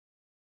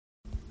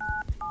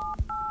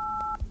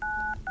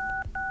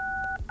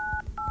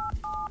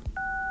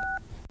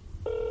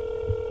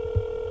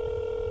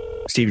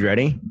Steve, you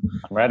ready?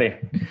 I'm ready.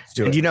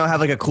 And do you know have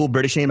like a cool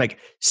British name like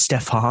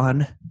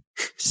Stefan?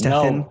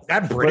 Stefan? No,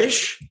 that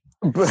British?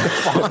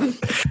 Stefan?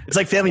 It's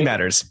like Family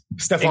Matters.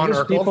 Stefan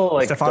English people Urkel?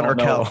 like Stefan don't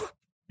know- Urkel.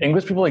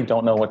 English people like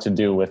don't know what to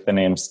do with the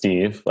name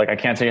Steve. Like I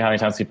can't tell you how many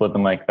times people have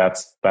been like,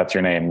 "That's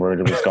your name.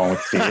 We're just going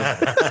with Steve."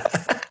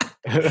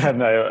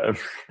 And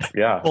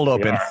Hold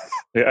open.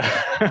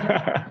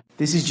 Yeah.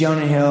 This is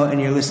Jonah Hill, and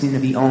you're listening to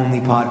the only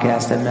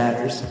podcast that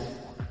matters.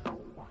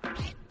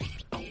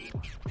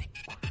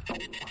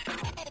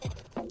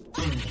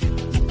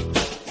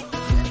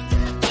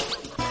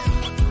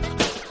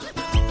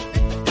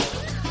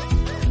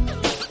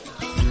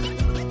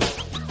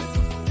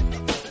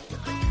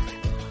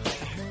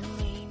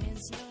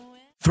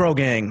 Throw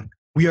Gang.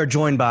 We are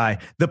joined by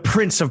the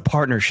Prince of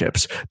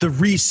Partnerships, the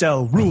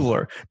resale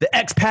ruler, the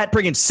expat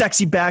bringing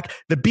sexy back,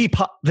 the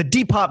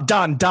Depop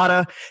Don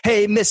Dada.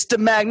 Hey, Mr.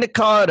 Magna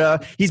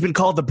Carta. He's been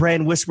called the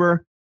brand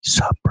whisperer.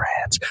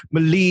 Sub-brands.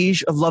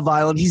 Malige of Love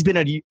Island. He's been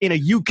in a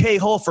UK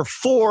hole for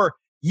 4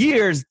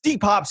 years.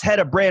 Depop's head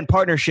of brand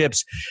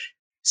partnerships,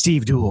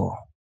 Steve Duell.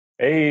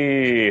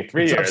 Hey,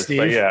 3 What's up, years. Steve?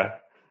 But yeah.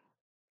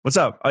 What's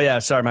up? Oh, yeah,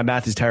 sorry, my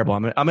math is terrible.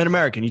 I'm an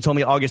American. You told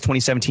me August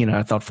 2017, and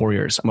I thought 4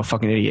 years. I'm a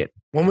fucking idiot.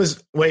 When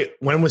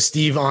was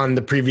Steve on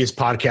the previous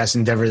podcast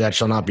endeavor that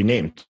shall not be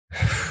named?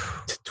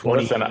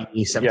 Listen,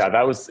 2017. yeah,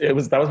 that was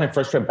my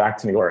first trip back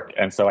to New York,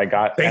 and so I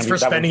got. Thanks for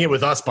spending it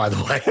with us, by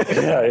the way.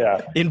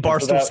 Yeah. In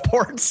Barstool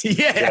Sports.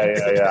 Yeah.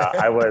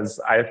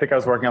 I think I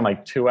was working on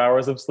like 2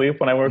 hours of sleep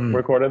when I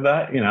recorded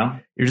that. You know,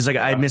 You're just like,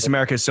 I miss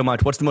America so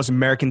much. What's the most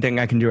American thing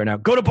I can do right now?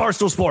 Go to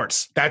Barstool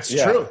Sports. That's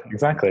Yeah, true.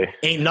 exactly.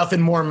 Ain't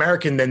nothing more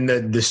American than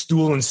the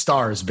stool and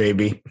stars,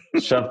 baby.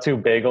 Shove 2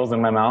 bagels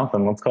in my mouth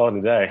and let's call it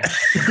a day.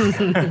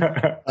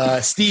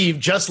 Steve,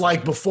 just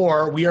like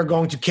before, we are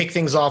going to kick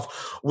things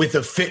off with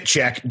a fit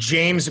check.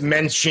 James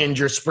mentioned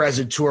your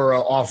Sprezzatura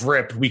off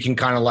rip. We can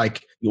kind of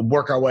like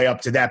work our way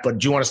up to that. But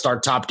do you want to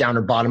start top down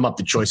or bottom up?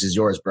 The choice is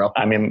yours, bro.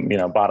 I mean,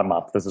 bottom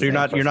up. This is So you're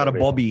not a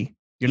Bobby.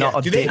 You're not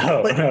a do they, big.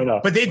 No.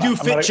 But they do I'm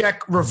fit not-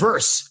 check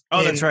reverse. Oh,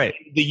 in that's right.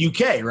 The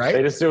UK, right?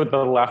 They just do it with the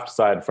left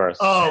side first.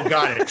 Oh,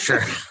 got it. Sure.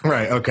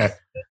 Right. Okay.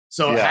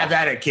 So Yeah. have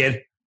at it,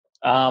 kid.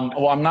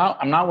 Well, I'm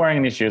not wearing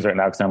any shoes right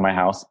now because I'm in my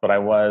house, but I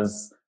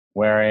was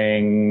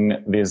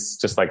wearing these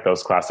just like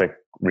those classic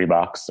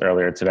Reeboks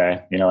earlier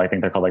today. I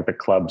think they're called like the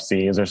Club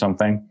C's or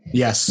something.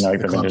 Yes. Like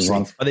the Club vintage C.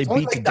 ones. Are they It's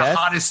only beat to like the death?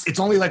 hottest. It's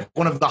only like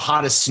one of the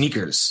hottest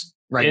sneakers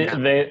right now.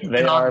 They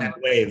Been on are that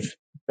wave.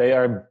 they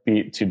are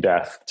beat to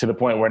death to the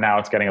point where now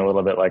it's getting a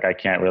little bit like I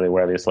can't really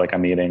wear these like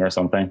I'm eating or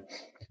something.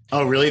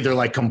 Oh, really? They're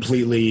like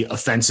completely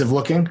offensive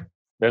looking.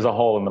 There's a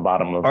hole in the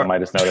bottom of them I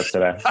just noticed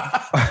today.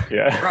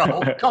 Yeah.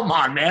 Bro, come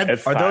on, man.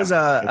 It's Are fine. those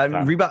It's fine.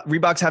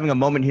 Reebok's having a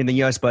moment here in the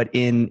US, but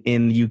in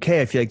the UK,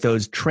 I feel like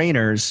those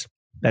trainers,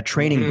 that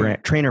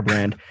trainer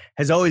brand,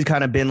 has always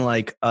kind of been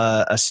like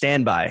a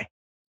standby.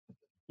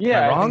 Yeah,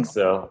 Am I I wrong? think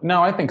so.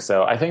 No, I think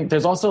so. I think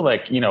there's also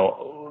like,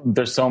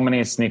 there's so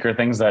many sneaker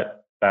things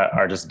that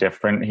are just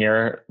different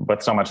here,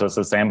 but so much that's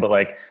the same. But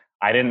like,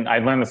 I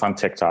learned this on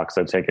TikTok,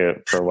 so take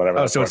it for whatever.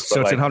 Oh, that's so worth. it's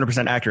But, like,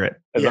 100% accurate.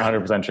 it's Yeah.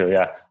 100% true.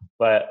 Yeah.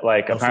 But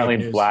like No fake apparently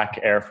news. black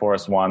Air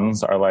Force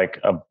Ones are like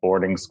a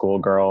boarding school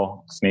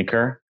girl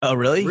sneaker. Oh,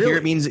 really? Really? Here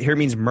it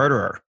means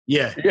murderer.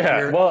 Yeah.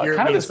 Yeah, well, Here it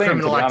kind of the means same, to be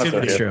criminal honest with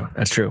activity. you.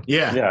 That's true.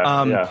 Yeah.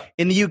 Yeah. Yeah.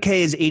 In the UK,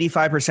 is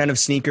 85% of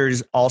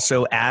sneakers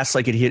also ass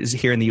like it is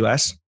here in the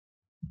US?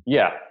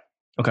 Yeah.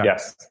 Okay.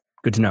 Yes.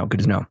 Good to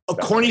know. A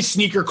corny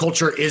sneaker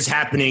culture is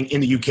happening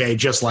in the UK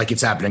just like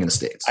it's happening in the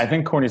States. I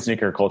think corny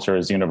sneaker culture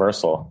is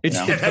universal. It's,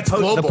 you know? it's That's the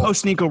global.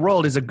 post sneaker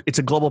world it's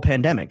a global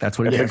pandemic. That's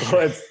what it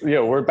is.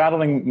 We're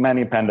battling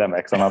many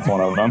pandemics, and that's one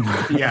of them.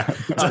 Yeah.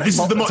 So this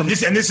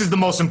is this is the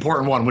most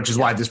important one, which is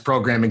why this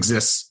program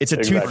exists. It's a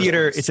Exactly.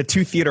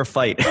 two theater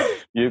fight.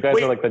 You guys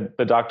Wait. are like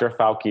the Dr.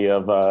 Fauci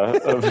of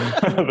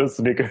the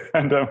sneaker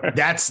pandemic.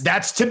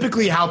 That's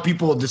typically how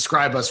people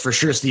describe us for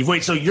sure, Steve.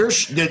 Wait, so the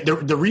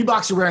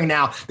Reeboks you're wearing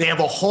now, they have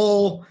a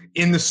hole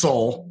in the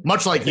sole,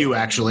 much like you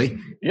actually.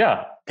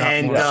 Yeah.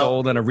 And More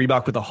sold than a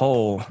Reebok with a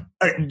hole.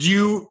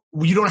 you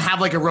don't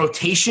have like a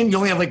rotation? You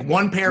only have like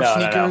one pair of No.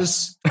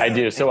 sneakers? I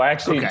do. So I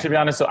actually, Okay. to be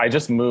honest, so I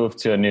just moved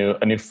to a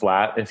new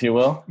flat, if you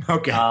will.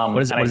 Okay. What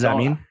does that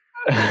mean?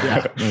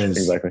 Yeah, it is.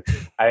 Exactly.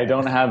 I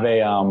don't have a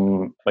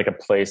like a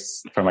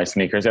place for my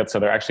sneakers yet, so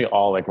they're actually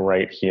all like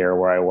right here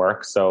where I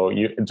work. So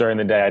during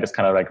the day, I just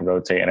kind of like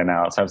rotate in and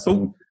out. So I have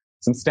some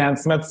Stan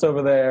Smiths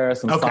over there,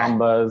 some Okay.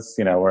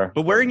 Sambas.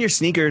 But wearing your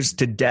sneakers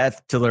to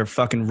death till they're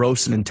fucking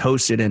roasted and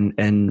toasted and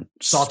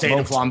Sauteed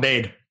and smoked,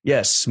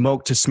 flambéed.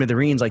 smoked to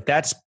smithereens, like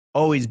that's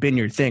always been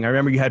your thing. I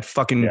remember you had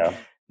fucking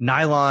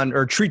nylon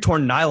or tree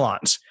torn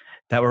nylons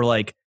that were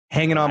like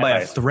hanging on by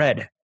a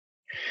thread.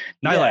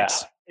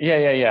 Nylax.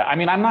 Yeah. I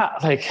mean,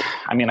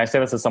 I say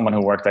this as someone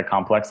who worked at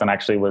Complex and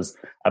actually was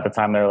at the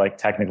time they were like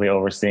technically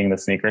overseeing the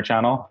sneaker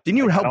channel. Didn't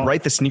you help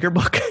write the sneaker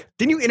book?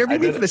 Didn't you interview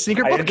me for the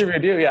sneaker book? I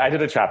interviewed you. Yeah, I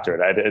did a chapter.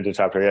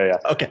 Yeah.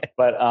 Okay.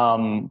 But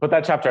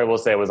that chapter I will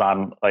say was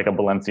on like a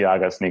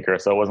Balenciaga sneaker,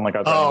 so it wasn't like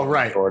I was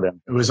Right.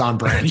 Jordan. It was on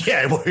brand.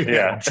 Yeah.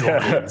 Yeah.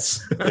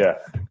 Jordans. Yeah.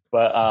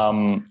 But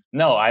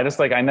no, I just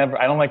like I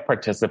don't like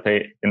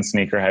participate in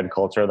sneakerhead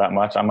culture that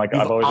much. I'm like,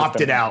 You've I've always just opted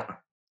been, out.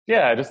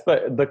 yeah, just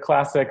the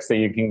classics that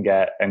you can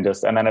get, and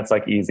then it's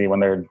like easy when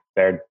they're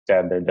dead,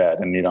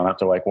 and you don't have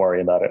to like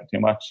worry about it too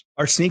much.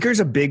 Are sneakers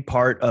a big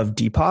part of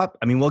Depop?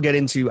 I mean, we'll get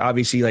into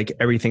obviously like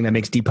everything that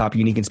makes Depop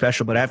unique and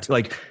special, but I have to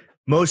like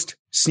most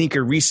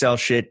sneaker resale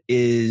shit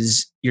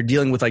is you're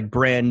dealing with like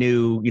brand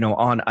new, you know,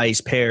 on ice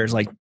pairs,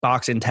 like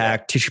box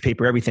intact, tissue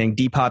paper, everything.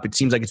 Depop, it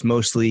seems like it's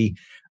mostly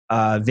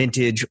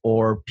vintage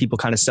or people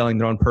kind of selling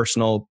their own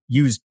personal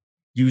used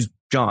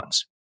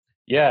Johns.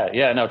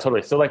 Yeah, no,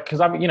 totally. So like,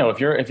 because I'm, you know, if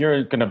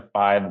you're gonna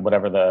buy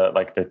whatever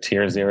the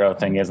tier 0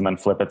 thing is and then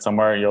flip it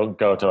somewhere, you'll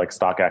go to like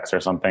StockX or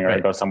something, or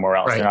Right. go somewhere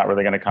else. Right. You're not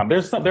really gonna come.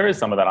 There is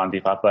some of that on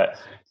Depop, but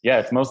yeah,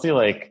 it's mostly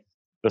like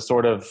the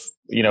sort of,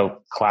 you know,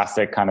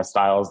 classic kind of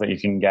styles that you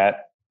can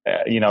get,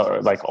 you know,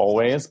 like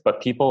always.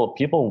 But people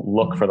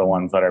look for the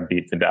ones that are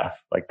beat to death,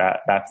 like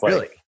that. That's like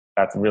Really?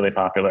 that's really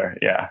popular.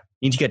 Yeah.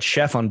 You need to get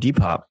Chef on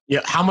Depop.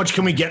 Yeah. How much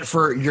can we get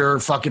for your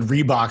fucking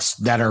Reeboks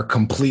that are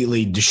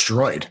completely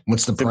destroyed?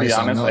 What's the To price be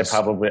on honest,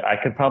 those? I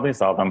could probably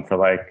sell them for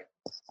like,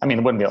 I mean,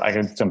 it wouldn't be, I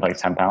could spend like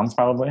 £10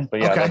 probably,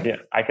 but yeah, Okay.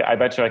 I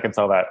bet you I could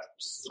sell that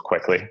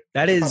quickly.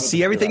 That is, Probably see,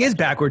 do everything that. is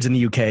backwards in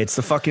the UK. It's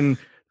the fucking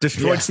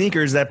destroyed Yeah.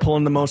 sneakers that pull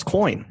in the most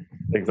coin,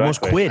 Exactly.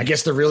 most quid. I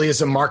guess there really is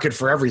a market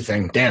for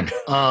everything. Damn.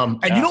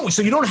 And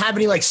you don't have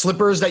any like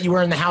slippers that you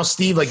wear in the house,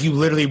 Steve? Like you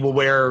literally will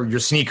wear your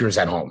sneakers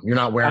at home. You're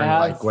not wearing I have-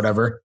 like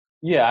whatever.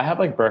 Yeah, I have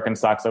like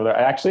Birkenstocks over there.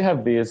 I actually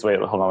have these. Wait,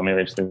 hold on. Let me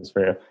reach these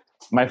for you.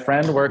 My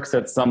friend works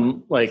at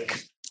some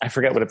like, I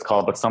forget what it's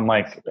called, but some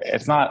like,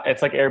 it's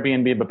like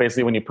Airbnb, but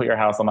basically when you put your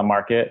house on the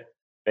market,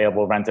 they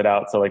will rent it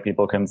out so like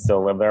people can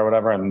still live there or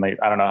whatever. And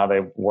I don't know how they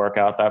work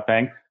out that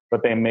thing,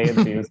 but they made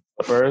these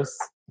slippers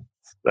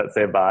that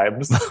say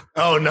Vibes.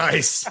 Oh,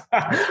 nice.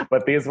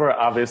 But these were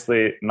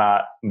obviously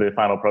not the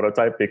final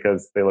prototype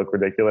because they look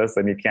ridiculous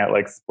and you can't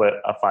like split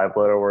a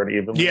 5-letter word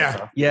evenly.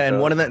 Yeah. Yeah, and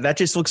So- one of that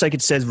just looks like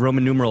it says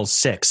Roman numerals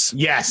 6.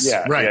 Yes.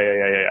 Yeah, Right.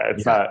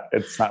 Yeah.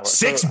 It's not.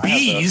 Six so I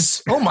have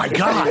B's. Oh my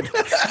God.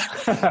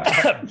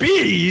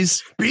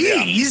 Bees.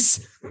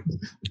 Bees.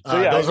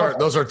 So, yeah,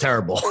 Those are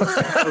terrible.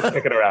 those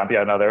kick it around.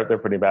 Yeah, no, they're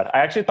pretty bad. I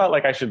actually thought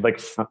like I should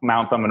like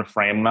mount them and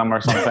frame them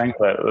or something,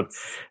 but it's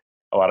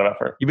a lot of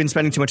effort. You've been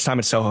spending too much time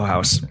at Soho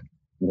House.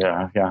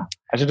 Yeah.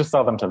 I should just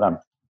sell them to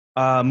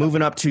them.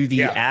 Moving up to the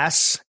Yeah.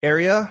 ass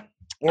area.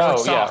 Or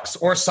socks.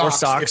 Or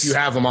socks if you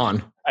have them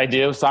on. I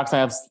do. Socks. I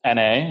have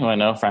NA, who I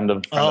know, friend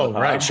of. Oh,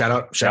 right. Shout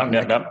out.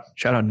 Yep.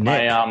 Shout out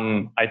Nick.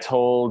 I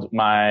told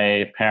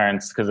my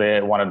parents because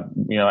they wanted,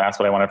 asked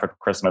what I wanted for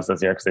Christmas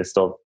this year because they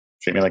still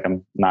treat me like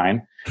I'm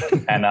 9.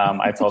 And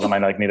I told them I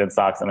needed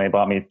socks and they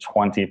bought me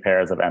 20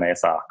 pairs of NA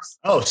socks.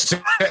 Oh,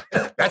 sick.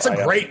 That's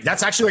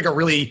that's actually like a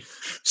really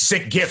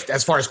sick gift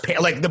as far as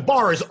like the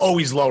bar is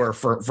always lower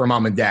for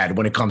mom and dad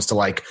when it comes to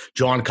like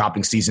John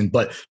copping season,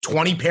 but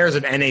 20 pairs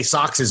of NA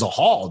socks is a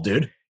haul,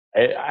 dude.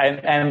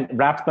 And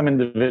wrapped them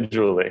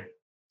individually.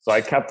 So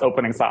I kept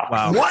opening socks.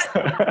 Wow. What?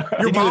 Your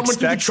Did you mom went through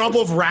the expect-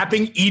 trouble of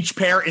wrapping each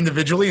pair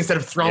individually instead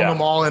of throwing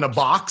them all in a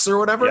box or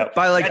whatever? Yep.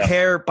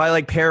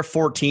 By pair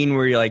 14,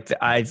 where you're like,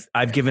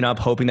 I've given up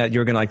hoping that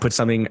you're gonna like put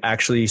something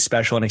actually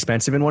special and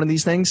expensive in one of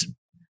these things.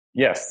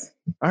 Yes.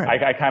 All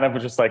right. I kind of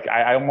was just like,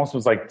 I almost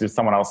was like, does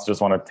someone else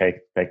just want to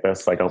take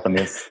this, like open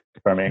these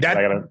for me? I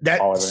gotta haul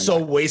That's everything. so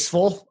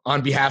wasteful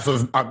on behalf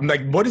of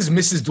like, what is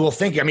Mrs. Duel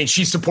thinking? I mean,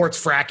 she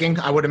supports fracking,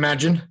 I would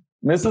imagine.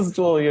 Mrs.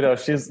 Duel,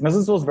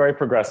 Mrs. Duel's very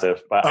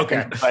progressive, but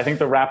Okay. I think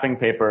the wrapping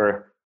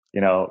paper,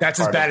 that's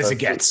as part bad of as the- it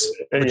gets.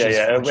 Yeah. which is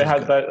It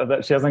has good.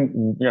 that she hasn't,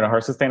 her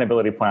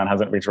sustainability plan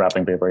hasn't reached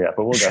wrapping paper yet,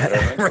 but we'll get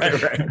there.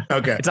 right.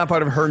 Okay. It's not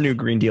part of her new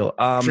Green Deal.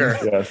 Sure.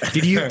 Yes.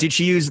 Did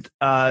she use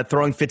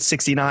throwing fit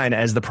 69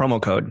 as the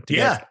promo code? to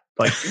Yeah. get,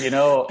 like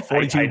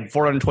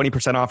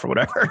 420% off or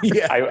whatever.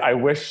 Yeah. I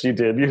wish she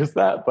did use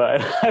that,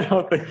 but I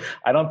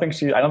don't think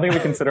we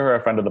consider her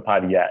a friend of the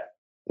pod yet.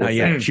 Not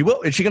yet. She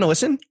will. Is she going to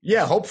listen?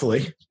 Yeah,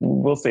 hopefully.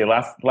 We'll see.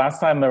 Last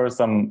time there was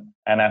some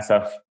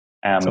NSF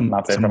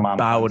not safe for mom.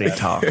 Bowdy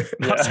talk.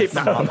 Not safe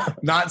for mom.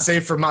 Not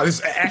safe for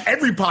mothers.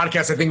 Every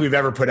podcast I think we've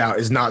ever put out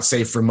is not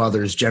safe for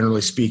mothers,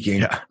 generally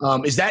speaking. Yeah.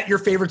 Is that your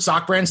favorite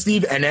sock brand,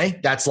 Steve? NA?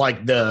 That's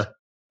like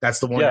that's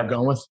the one Yeah. you're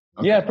going with?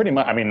 Yeah, pretty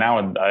much. I mean,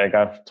 now I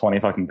got 20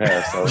 fucking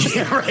pairs. So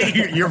Yeah, right.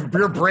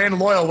 You're brand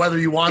loyal whether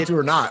you want to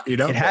or not, you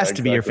know? It has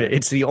to be your fit.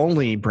 It's the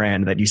only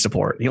brand that you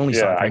support. The only yeah,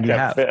 sock I brand you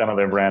can't have. fit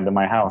another brand in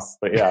my house,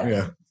 but yeah.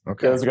 Yeah. It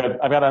Okay. was good.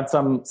 I've got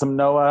on some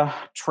Noah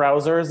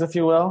trousers, if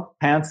you will.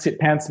 Pants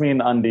mean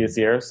undies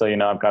here, so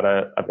I've got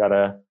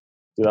to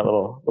do that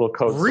little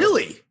coat.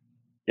 Really?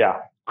 Yeah.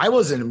 I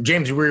wasn't.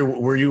 James,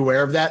 were you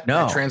aware of that?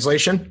 No. That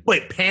translation?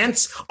 Wait,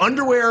 pants?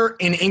 Underwear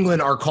in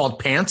England are called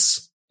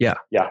pants? Yeah.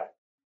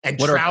 And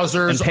What are-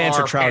 trousers and pants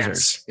are are trousers.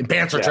 pants. And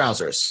pants are Yeah.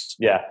 trousers.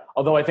 Yeah.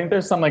 Although I think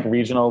there's some like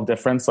regional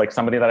difference. Like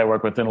somebody that I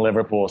work with in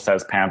Liverpool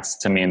says pants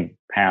to mean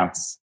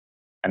pants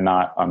and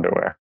not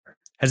underwear.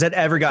 Has that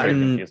ever Very gotten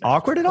confusing.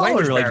 awkward at all?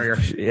 Language Or like barrier.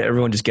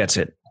 everyone just gets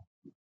it?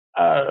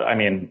 I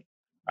mean,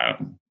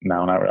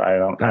 No, not really. I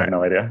have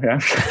no idea. Yeah.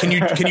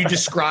 Can you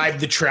describe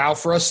the trowel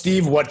for us,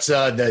 Steve? What's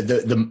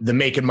the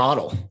make and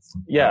model?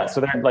 Yeah,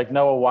 so they're like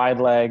Noah wide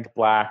leg,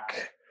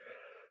 black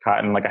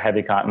cotton, like a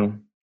heavy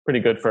cotton. Pretty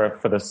good for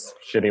this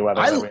shitty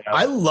weather.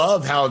 I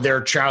love how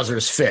their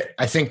trousers fit.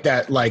 I think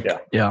that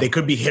they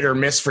could be hit or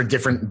miss for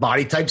different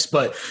body types,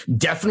 but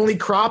definitely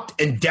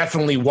cropped and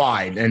definitely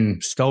wide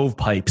and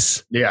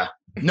stovepipes. Yeah.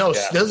 No,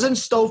 doesn't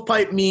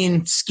stovepipe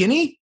mean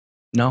skinny?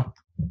 No.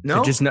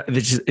 No,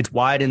 it's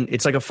wide and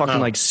it's like a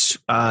fucking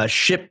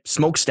ship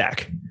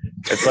smokestack.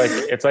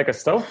 It's like a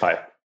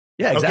stovepipe.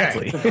 Yeah,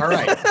 exactly. Okay. All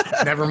right,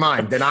 never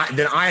mind. Then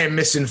I am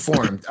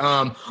misinformed.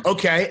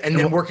 Okay, and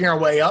then working our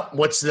way up.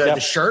 What's the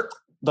shirt?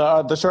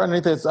 The shirt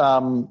underneath is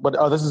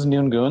this is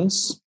Noon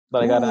Goons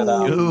that I got at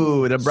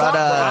the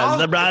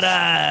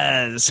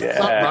brothers. Yeah. What's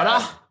up,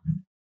 brother?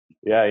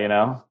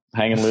 Yeah,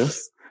 hanging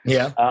loose.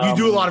 Yeah, you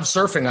do a lot of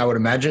surfing, I would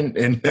imagine.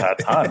 A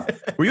ton.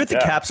 Were you at the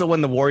capsule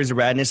when the Warriors of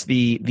Radness,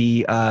 the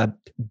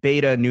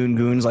beta Noon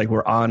Goons, like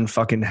were on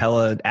fucking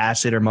hella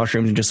acid or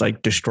mushrooms and just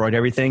like destroyed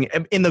everything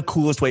in the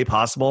coolest way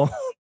possible?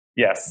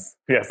 Yes,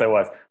 I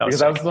was.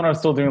 Because that was when I was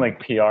still doing like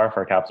PR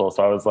for Capsule,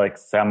 so I was like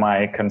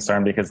semi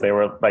concerned because they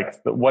were like,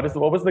 what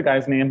was the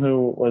guy's name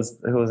who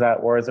was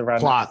at Warriors of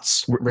Radness?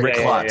 Klotz, Rick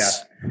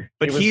Klotz. Yeah.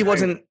 But he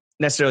wasn't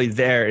necessarily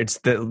there. It's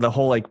the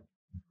whole like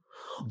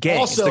gang.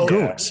 Also, it's the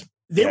goons.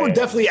 They were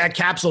definitely at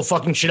Capsule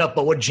fucking shit up,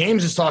 but what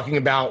James is talking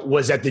about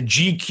was at the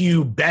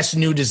GQ Best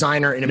New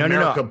Designer in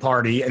America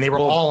party, and they were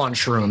all on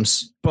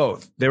shrooms.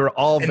 Both. They were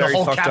all and very the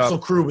whole fucked Capsule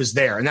up. crew was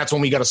there, and that's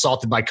when we got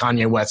assaulted by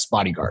Kanye West's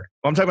bodyguard.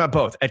 Well, I'm talking about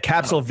both. At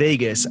Capsule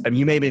Vegas,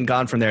 you may have been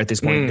gone from there at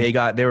this point.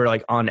 They were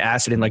like on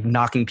acid and like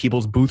knocking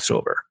people's booths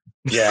over.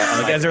 Yeah,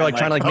 and guys are like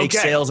trying to like make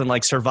sales and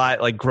like survive,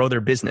 like grow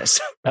their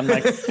business. And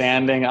like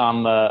standing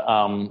on the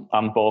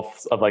on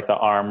both of like the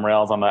arm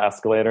rails on the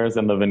escalators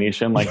in the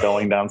Venetian, like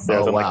going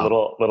downstairs, and like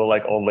little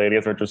like old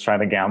ladies are just trying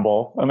to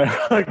gamble, and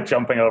they're like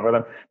jumping over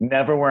them,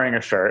 never wearing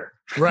a shirt.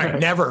 Right,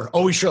 never,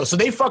 always show. So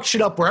they fucked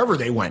shit up wherever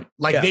they went.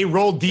 Like they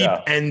rolled deep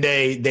and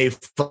they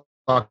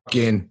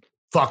fucking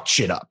fucked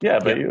shit up. Yeah,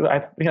 but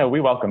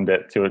we welcomed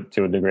it to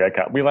a degree.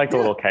 We liked a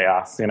little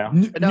chaos,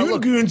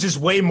 Noon Goons is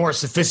way more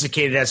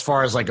sophisticated as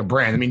far as like a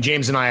brand. I mean,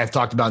 James and I have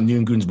talked about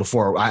Noon Goons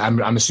before.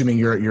 I'm assuming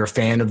you're a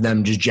fan of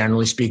them, just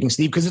generally speaking,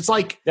 Steve, because it's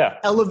like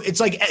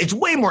it's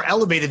way more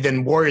elevated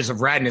than Warriors of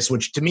Radness,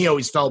 which to me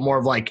always felt more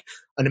of like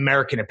an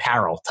American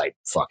Apparel type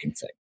fucking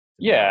thing.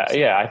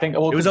 Yeah. I think it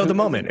was of the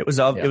moment. It was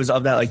of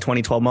that like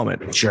 2012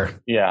 moment. Sure.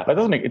 Yeah, but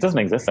it doesn't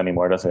exist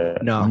anymore, does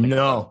it?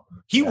 No.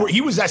 He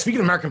was speaking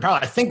of American Apparel.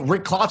 I think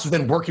Rick Klotz was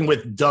then working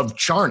with Dove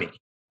Charney,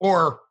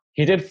 or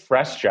he did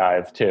Fresh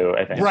Jive too.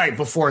 I think right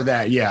before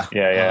that. Yeah.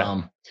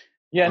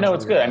 No,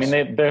 it's good. I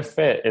mean, their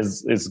fit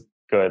is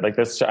good. Like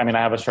this. I mean, I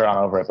have a shirt on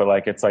over it, but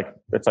like it's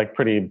like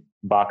pretty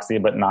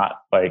boxy, but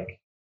not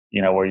like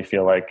where you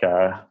feel like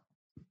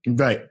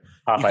right.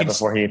 Popeye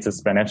before he eats his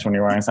spinach when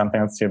you're wearing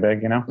something that's too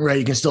big, Right.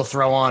 You can still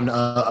throw on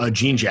a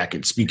jean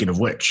jacket, speaking of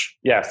which.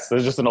 Yes.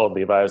 There's just an old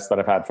Levi's that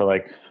I've had for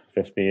like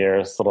 50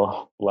 years, a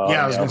little low.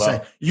 Yeah, I was going to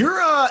say. You're,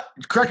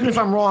 correct me if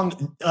I'm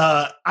wrong,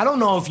 I don't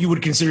know if you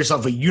would consider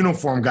yourself a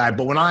uniform guy,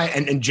 but when I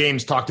and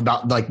James talked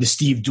about like the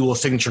Steve Dual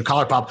signature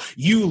collar pop,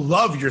 you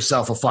love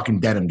yourself a fucking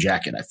denim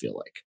jacket, I feel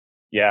like.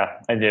 Yeah,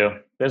 I do.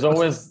 There's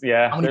always,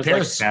 How many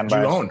pairs do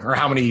you own? Or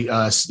how many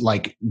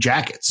like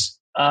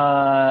jackets?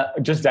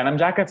 Just denim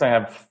jackets. I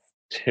have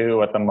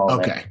 2 at the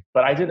moment. Okay.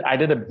 But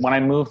when I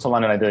moved to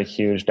London, I did a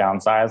huge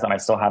downsize, and I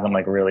still haven't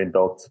like really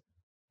built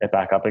it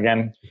back up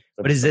again.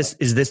 But is this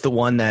the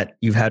one that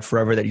you've had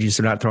forever that you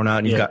just are not thrown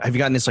out? And have you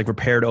gotten this like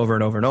repaired over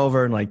and over and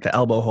over, and like the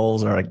elbow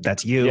holes are like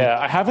that's you? Yeah,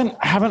 I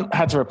haven't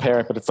had to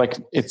repair it, but it's like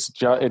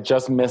it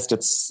just missed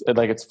its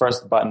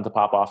first button to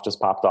pop off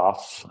just popped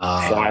off.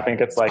 So I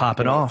think it's like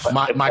popping off.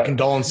 My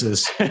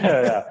condolences.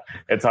 Yeah,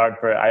 it's hard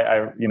for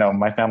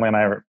my family and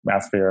I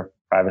asked for your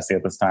privacy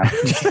at this time.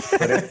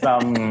 But it's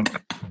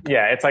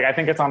it's like I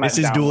think it's on that.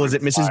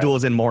 Mrs. Duel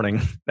is in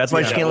mourning. That's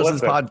why she can't listen to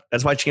this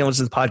That's why she can't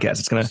listen to this podcast.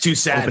 It's gonna too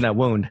sad. Open that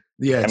wound.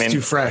 Yeah, it's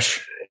too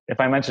fresh. If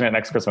I mention it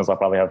next Christmas, I'll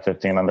probably have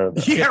 15 under.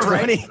 Yeah,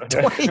 right.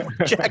 20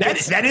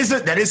 jackets.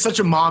 That is such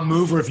a mom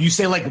move. Or if you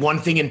say like one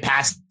thing in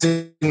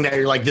passing that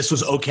you're like, this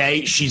was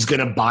okay, she's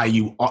gonna buy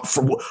you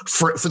for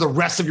the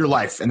rest of your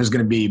life, and there's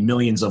gonna be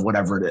millions of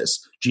whatever it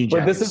is.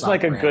 But this is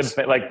like a good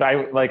thing.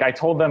 Like I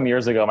told them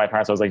years ago, my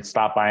parents, I was like,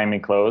 stop buying me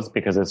clothes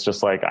because it's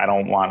just like I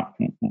don't want.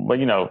 But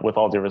with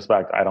all due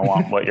respect, I don't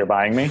want what you're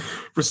buying me.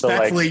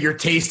 Respectfully, your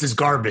taste is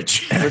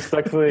garbage.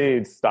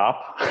 Respectfully,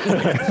 stop.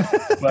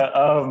 But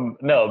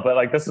no, but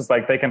like this is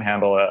like they can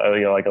handle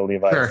like a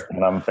Levi's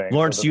thing.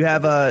 Lawrence, do you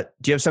have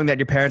something that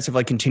your parents have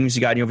like continuously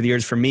gotten you over the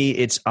years? For me,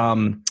 it's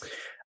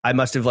I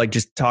must have like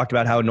just talked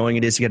about how annoying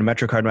it is to get a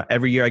Metro card.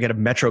 Every year I get a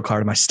Metro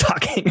card in my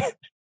stocking.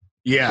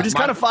 Yeah, which is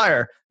kind of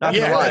fire. Not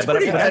gonna lie,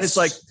 but then it's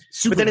like,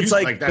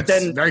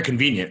 very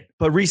convenient.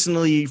 But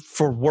recently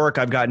for work,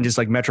 I've gotten just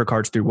like Metro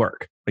cards through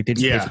work. Like they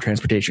just pay for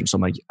transportation. So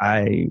I'm like,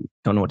 I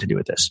don't know what to do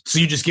with this. So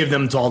you just give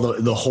them to all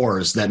the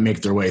whores that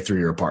make their way through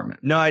your apartment.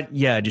 No,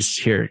 just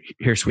here,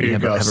 sweetie,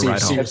 have a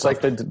ride home. It's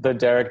like the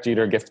Derek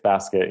Jeter gift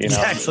basket, you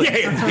know? Exactly.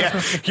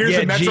 Here's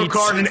a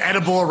MetroCard, an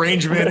edible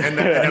arrangement,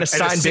 and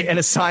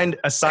a signed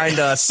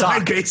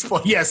sock.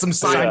 Baseball. Yeah, some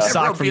signed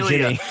sock from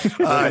Jimmy.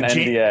 An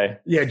NDA.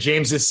 Yeah,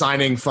 James is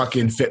signing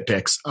fucking fit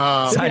pics.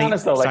 To be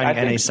honest, though, like I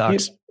think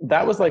socks.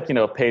 That was like,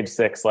 page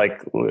 6,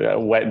 like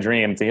wet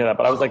dream to hear that.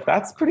 But I was like,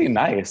 that's pretty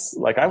nice.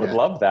 Like I would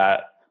love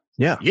that.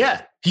 Yeah.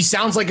 Yeah. He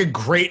sounds like a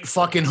great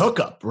fucking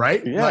hookup,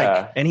 right? Yeah.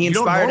 Like, and he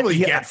inspired. You don't normally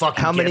get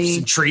fucking gifts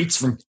and treats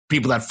from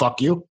people that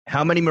fuck you.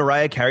 How many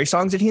Mariah Carey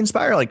songs did he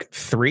inspire? Like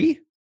 3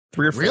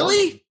 or 4?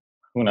 Really?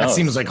 Who knows? That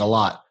seems like a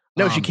lot.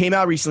 No, she came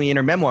out recently in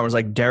her memoir. It was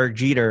like Derek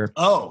Jeter.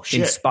 Oh,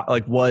 shit.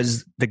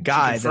 Was the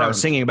guy that I was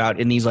singing about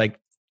in these like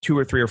 2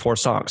 or 3 or 4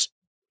 songs.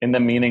 In the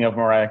meaning of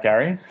Mariah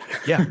Carey?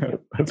 Yeah.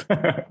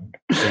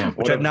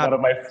 One of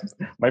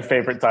my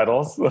favorite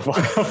titles of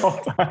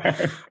all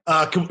time.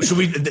 Should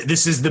we?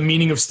 This is the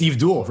meaning of Steve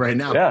Duell right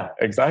now. Yeah,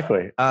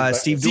 exactly.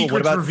 Steve Duell,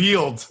 Secrets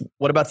revealed.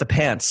 What about the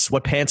pants?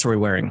 What pants are we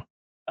wearing?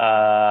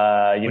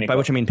 Uniqlo. By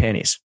which I mean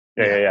panties.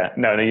 Yeah.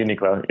 No, the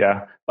Uniqlo.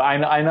 Yeah, but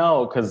I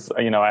know because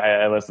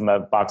I listen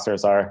that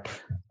boxers are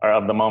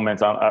of the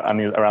moment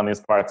around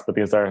these parts, but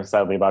these are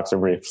sadly boxer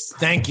briefs.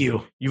 Thank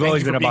you. You've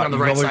always been on the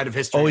right side of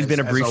history. Always been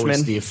a briefsman,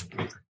 Steve.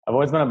 I've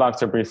always been a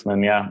boxer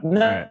briefman. Yeah.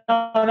 No,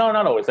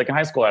 not always. Like in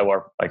high school, I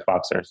wore like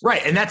boxers.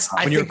 Right, and that's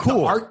when you're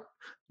cool.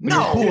 You're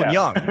cool and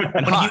young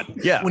and hot.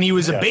 When he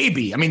was a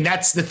baby. I mean,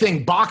 that's the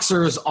thing.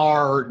 Boxers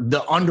are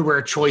the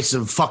underwear choice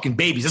of fucking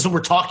babies. That's what we're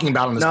talking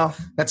about on this. No,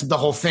 that's the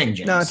whole thing,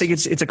 James. No, I think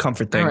it's a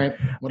comfort thing. All right.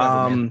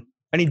 Whatever,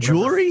 any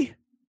jewelry?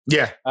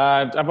 Yeah.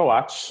 I have a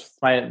watch.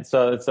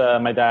 It's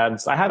my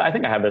dad's. I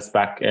think I had this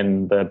back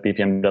in the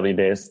BPMW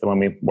days when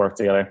we worked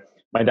together.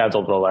 My dad's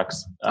old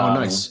Rolex. Oh,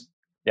 nice.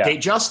 Yeah.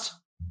 Datejust?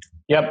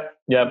 Yep.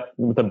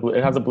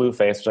 It has a blue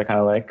face, which I kind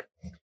of like.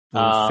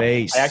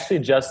 Face. I actually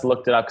just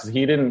looked it up because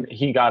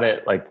he got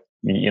it like,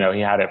 he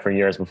had it for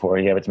years before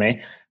he gave it to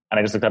me. And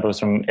I just looked up,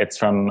 it's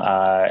from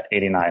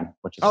 89,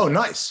 which is,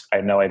 nice. I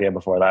had no idea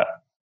before that.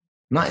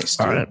 Nice,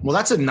 dude. Right. Well,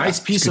 that's a nice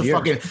piece of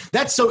fucking,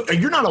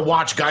 you're not a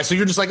watch guy. So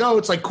you're just like, oh,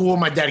 it's like cool.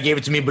 My dad gave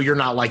it to me, but you're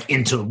not like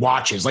into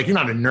watches. Like you're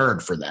not a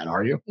nerd for that,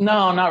 are you?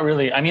 No, not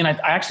really. I mean, I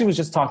actually was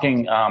just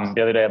talking the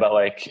other day about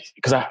like,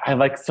 cause I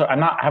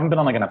haven't been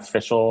on like an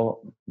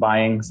official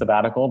buying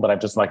sabbatical, but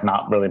I've just like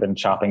not really been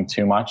shopping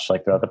too much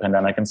like throughout the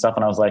pandemic and stuff.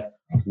 And I was like,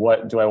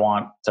 what do I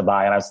want to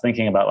buy? And I was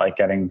thinking about like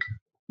getting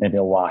maybe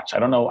a watch. I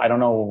don't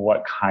know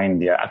what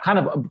kind yet.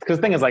 Because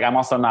the thing is like, I'm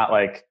also not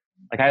like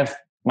I have,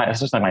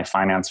 it's just like my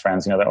finance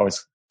friends, they're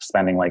always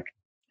spending like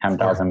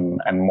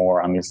 10,000 and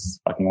more on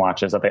these fucking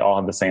watches that they all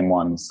have the same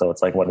ones. So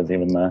it's like, what is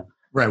even the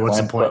right?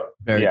 What's the point?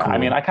 Very cool. I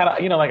mean, I kind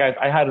of, like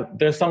I had,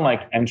 there's some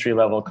like entry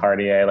level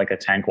Cartier, like a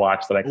tank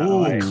watch that I kind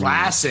of like.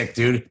 Classic,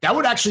 dude. That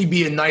would actually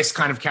be a nice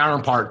kind of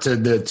counterpart to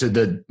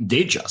the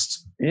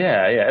Datejust.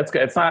 Yeah.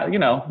 It's not,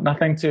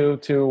 nothing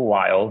too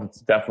wild.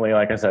 It's definitely,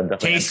 like I said,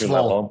 definitely tasteful,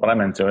 entry level, but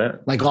I'm into it.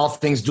 Like all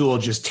things Duell,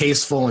 just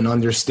tasteful and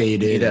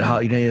understated.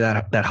 You need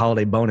that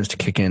holiday bonus to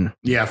kick in.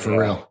 Yeah, for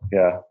real.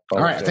 Yeah. All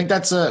right, I think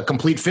that's a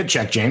complete fit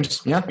check,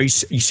 James. Yeah. Are you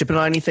sipping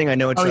on anything? I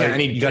know it's.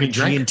 You got a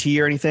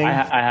G&T or anything?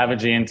 I have a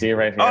G&T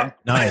right here. Oh,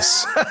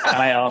 nice. And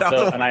I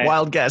also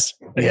wild guess.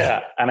 Yeah,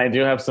 and I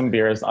do have some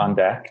beers on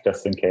deck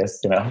just in case.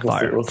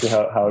 We'll see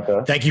how it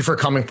goes. Thank you for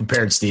coming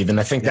prepared, Steve. And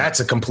I think that's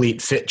a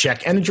complete fit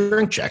check and a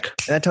drink check.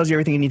 And that tells you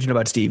everything you need to know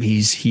about Steve.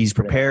 He's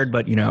prepared,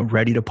 but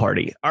ready to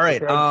party. All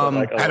right.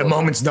 At a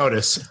moment's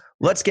notice.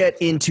 Let's get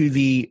into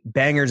the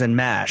bangers and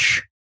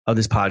mash of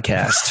this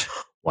podcast.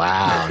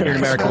 Wow. Here in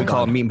America, we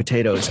call it meat and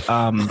potatoes.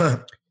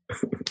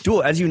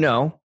 Duell, as you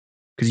know,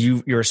 because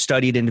you're a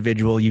studied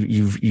individual,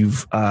 you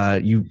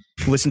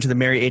listened to the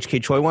Mary H.K.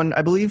 Choi one,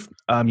 I believe.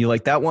 You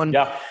like that one?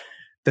 Yeah.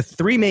 The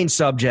 3 main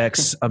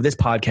subjects of this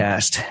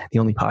podcast, the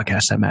only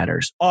podcast that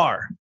matters,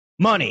 are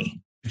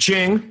money,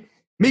 ching,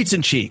 meats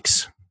and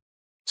cheeks,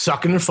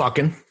 sucking and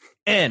fucking,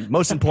 and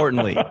most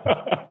importantly,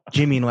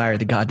 Jimmy and Larry,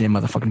 the goddamn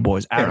motherfucking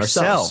boys,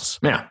 ourselves.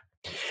 Yeah.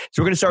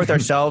 So we're going to start with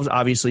ourselves.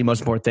 Obviously, most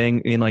important thing,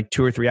 in like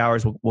 2 or 3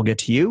 hours, we'll get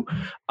to you.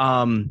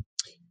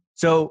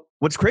 So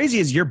what's crazy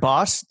is your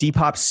boss,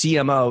 Depop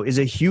CMO, is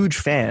a huge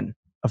fan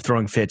of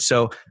throwing fits.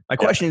 So my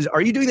question is,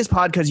 are you doing this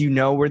pod because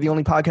we're the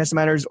only podcast that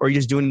matters, or are you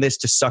just doing this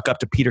to suck up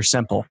to Peter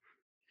Semple?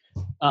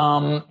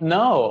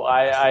 No,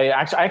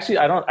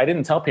 I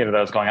didn't tell Peter that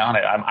I was going on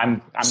it.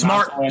 I'm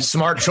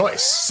smart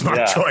choice.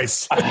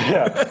 Choice.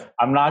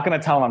 I'm not going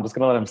to tell him. I'm just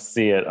going to let him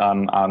see it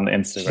on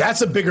Instagram.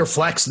 That's a bigger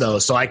flex though.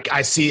 So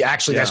I see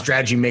actually that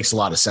strategy makes a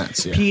lot of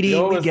sense. Yeah.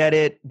 PD, we get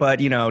it, but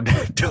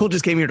Duell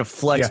just came here to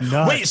flex.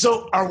 Yeah. Wait,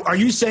 so are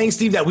you saying,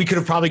 Steve, that we could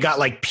have probably got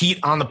like Pete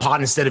on the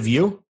pod instead of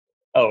you?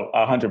 Oh,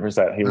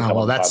 100%. He was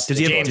well, that's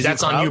James.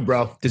 That's on you,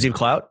 bro. Does he have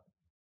clout?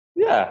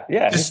 Yeah.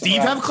 Does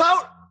Steve have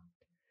clout?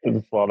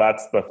 Well,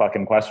 that's the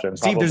fucking question.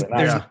 Steve,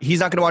 Probably not.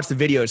 he's not going to watch the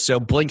video, so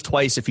blink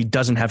twice if he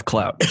doesn't have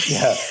clout.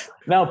 Yeah.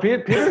 No,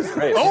 Peter's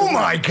great. Oh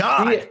my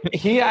God.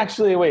 He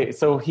actually,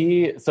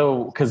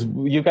 because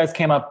you guys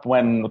came up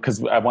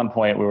because at one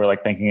point we were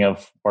like thinking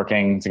of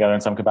working together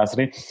in some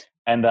capacity.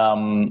 And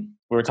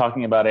we were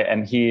talking about it,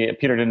 and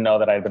Peter didn't know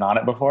that I'd been on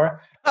it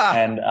before.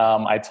 And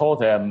I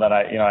told him that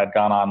I'd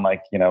gone on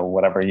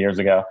whatever years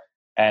ago.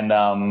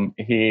 And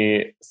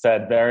he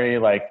said very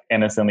like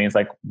innocently, he's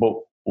like,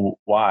 well,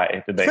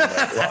 why did they?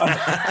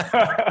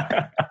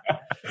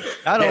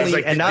 Not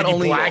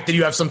only did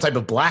you have some type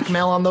of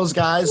blackmail on those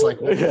guys? Like,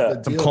 what was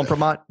the some deal?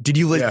 compromise. Did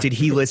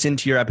he listen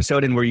to your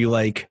episode and were you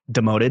like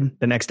demoted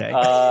the next day?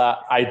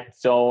 I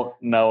don't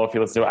know if he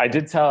listened to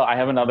it. I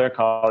have another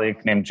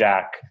colleague named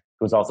Jack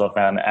who's also a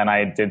fan, and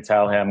I did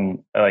tell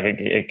him like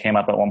it came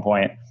up at one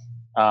point,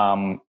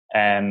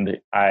 and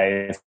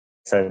I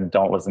said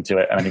don't listen to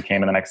it, and then he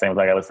came in the next day and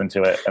was like, I listened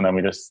to it, and then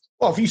we just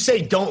Well, if you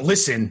say don't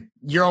listen,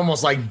 you're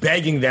almost like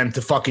begging them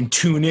to fucking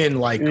tune in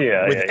with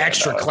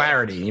extra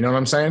clarity. You know what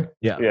I'm saying?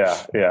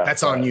 yeah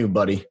That's on you,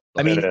 buddy.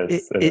 I mean,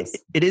 it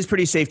it is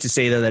pretty safe to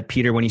say though that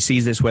Peter, when he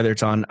sees this, whether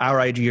it's on our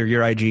IG or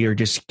your IG, or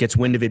just gets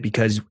wind of it,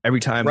 because every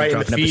time we Right in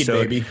drop the an feed,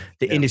 episode, baby.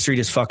 the industry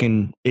just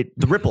the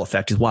ripple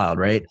effect is wild,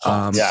 right?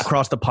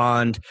 Across the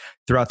pond,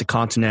 throughout the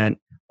continent,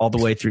 all the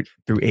way through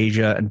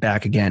Asia and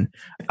back again.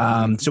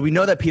 So we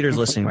know that Peter's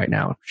listening right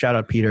now. Shout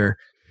out, Peter.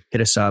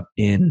 Hit us up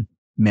in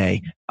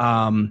May.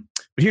 But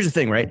here's the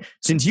thing, right?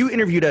 Since you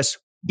interviewed us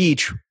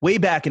each way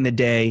back in the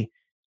day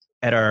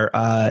at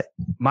our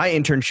my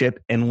internship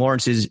and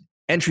Lawrence's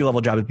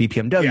entry-level job at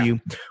BPMW,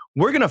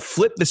 we're going to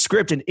flip the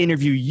script and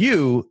interview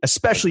you,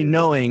 especially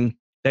knowing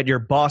that your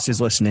boss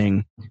is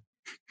listening.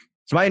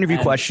 So my interview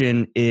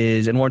question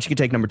is, and Lawrence, you can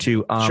take number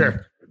 2.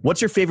 Sure. What's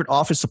your favorite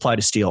office supply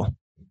to steal?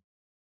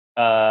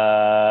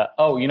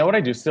 you know what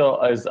I do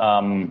still is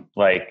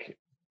like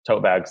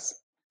tote bags.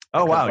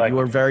 Oh, wow. Like, you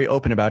were very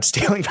open about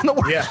stealing from the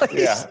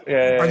workplace.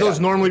 Yeah. Are those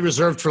normally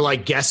reserved for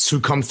like guests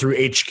who come through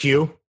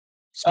HQ?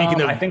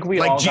 Speaking of, I think we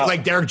like all got,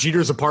 like Derek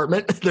Jeter's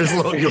apartment. There's a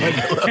little.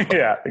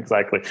 Yeah,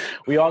 exactly.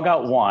 We all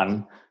got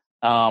one,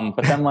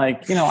 but then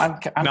like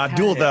I'm not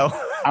dual though.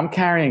 I'm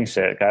carrying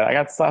shit. I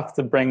got stuff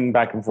to bring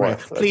back and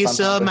forth. Right. Please,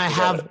 sir, may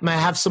I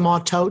have some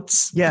more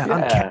totes?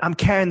 Yeah. I'm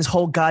carrying this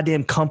whole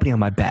goddamn company on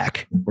my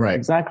back. Right.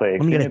 Exactly.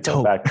 Let me get a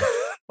tote.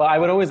 But I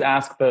would always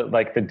ask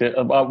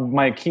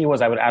my key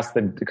was I would ask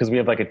because we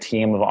have like a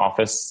team of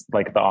office,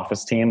 like the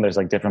office team. There's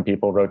like different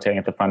people rotating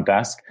at the front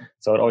desk.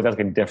 So I'd always ask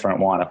a different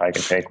one if I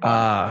could take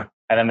one.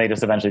 And then they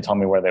just eventually told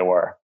me where they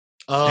were.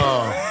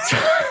 Oh.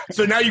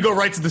 So now you go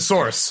right to the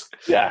source.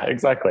 Yeah,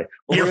 exactly.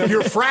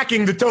 You're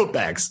fracking the tote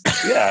bags.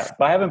 Yeah,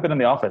 but I haven't been in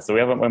the office, so we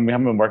haven't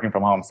been working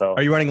from home. So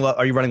Are you running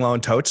low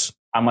on totes?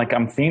 I'm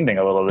fiending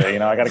a little bit.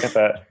 I gotta get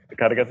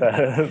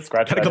that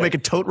scratch. Gotta go make a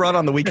tote run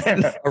on the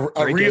weekend.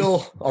 a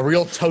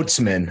real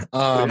totesman.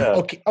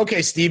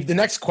 Okay, Steve. The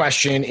next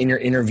question in your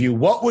interview: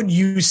 what would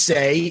you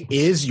say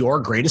is your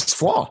greatest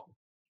flaw?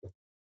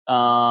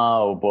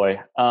 Oh boy.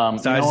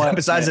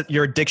 Besides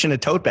your addiction to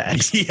tote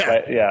bags.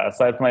 Yeah.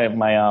 Aside from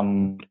my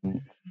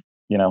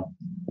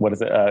what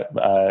is it?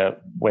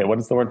 Wait, what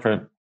is the word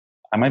for?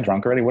 Am I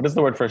drunk already? What is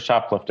the word for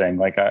shoplifting?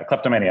 Like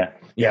kleptomania.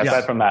 Yeah.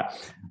 Aside from that,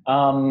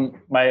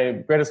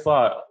 my greatest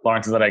flaw,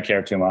 Lawrence, is that I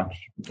care too much.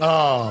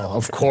 Oh,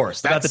 of course.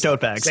 That's about the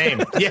tote bags.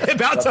 Same. Yeah,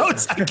 about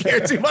totes. I care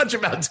too much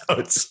about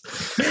totes.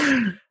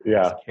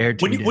 Yeah.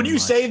 Would you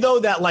say though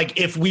that like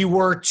if we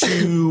were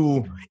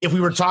to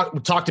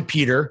talk to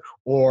Peter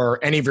or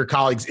any of your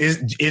colleagues,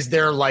 is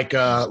there like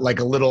a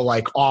little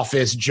like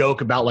office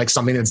joke about like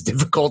something that's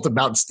difficult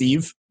about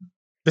Steve?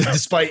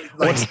 Despite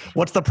like,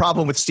 what's the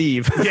problem with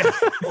Steve? Yeah.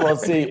 Well,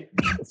 see,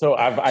 so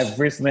I've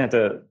recently had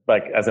to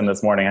as in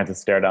this morning, I had to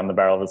stare down the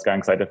barrel of this gun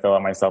because I had to fill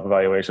out my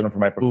self-evaluation for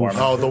my performance.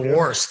 Oh, the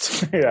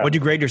worst. Yeah. What'd you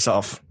grade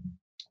yourself?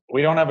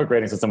 We don't have a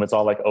grading system. It's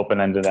all like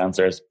open-ended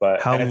answers.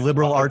 But how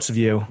liberal arts of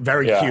you.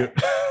 Very cute.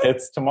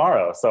 It's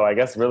tomorrow, so I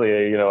guess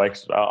really,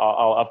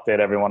 I'll update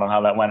everyone on how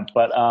that went.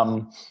 But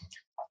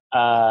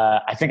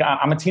I think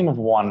I'm a team of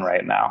one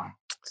right now.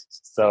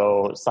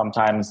 So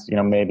sometimes,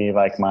 maybe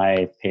like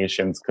my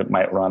patience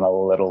might run a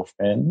little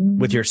thin.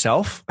 With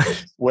yourself?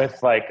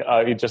 With like,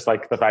 just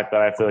like the fact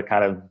that I have to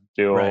kind of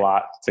do a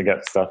lot to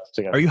get stuff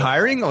together. Are you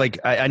hiring? Like,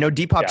 I know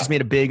Depop just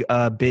made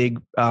a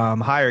big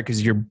hire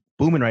because you're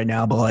booming right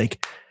now, but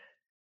like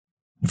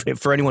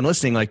for anyone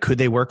listening, like could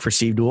they work for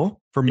Steve Duel,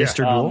 for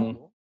Mr.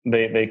 Duel?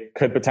 They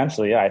could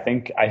potentially, yeah.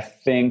 I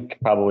think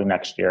probably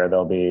next year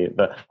there'll be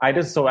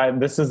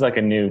this is like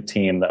a new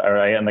team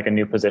and like a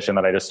new position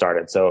that I just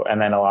started. So,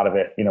 and then a lot of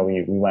it,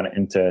 we went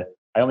into,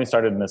 I only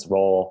started in this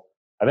role.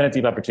 I've been at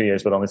Depop for 2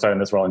 years, but only started in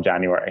this role in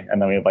January.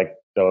 And then we like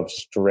dove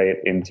straight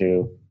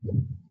into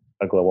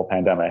a global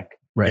pandemic.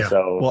 Right. Yeah.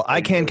 So, well, I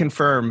can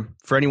confirm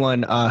for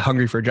anyone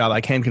hungry for a job,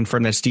 I can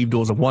confirm that Steve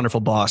Duel is a wonderful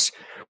boss,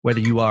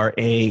 whether you are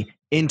a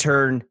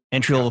intern,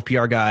 entry-level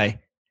PR guy.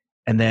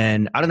 And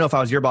then I don't know if I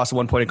was your boss at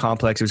one point in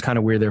Complex. It was kind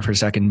of weird there for a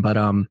second, but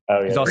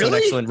he's also an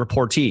excellent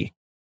reportee.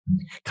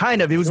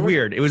 Kind of. It was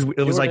weird. It was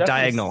like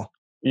diagonal.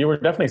 You were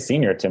definitely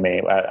senior to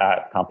me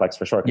at Complex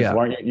for sure. Yeah.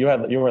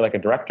 You were like a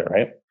director,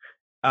 right?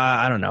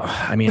 I don't know.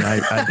 I mean,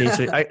 I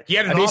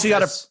basically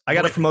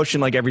got a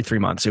promotion like every 3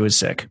 months. It was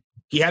sick.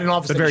 He had an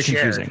office But that very he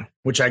shared, confusing.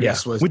 which I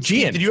guess was with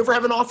Gian. Did you ever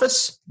have an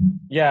office?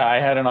 Yeah, I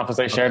had an office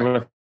I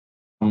shared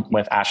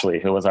with Ashley,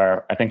 who was I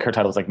think her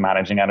title was like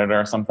managing editor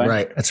or something.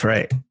 Right. That's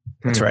right.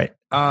 That's right.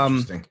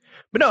 Interesting.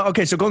 But no,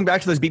 okay. So going back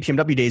to those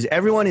BPMW days,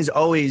 everyone is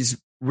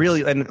always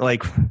really, and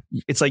like,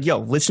 it's like, yo,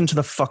 listen to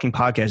the fucking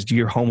podcast, do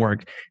your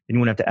homework. Then you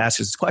wouldn't have to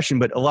ask us this question.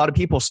 But a lot of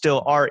people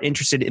still are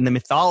interested in the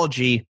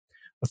mythology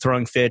of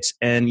throwing fits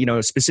and, you know,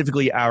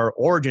 specifically our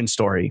origin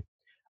story.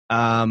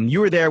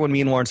 You were there when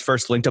me and Lawrence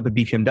first linked up at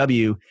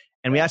BPMW.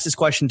 And we asked this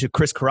question to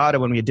Chris Carrata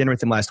when we had dinner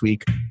with him last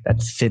week. That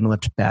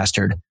thin-lipped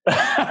bastard,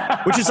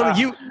 which is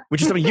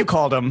something you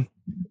called him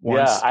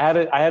once.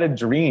 Yeah, I had a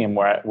dream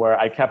where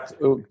I kept,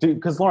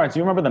 because Lawrence,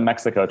 you remember the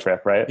Mexico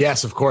trip, right?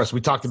 Yes, of course. We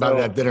talked about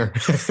it at dinner.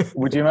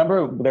 Would you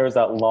remember there was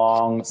that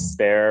long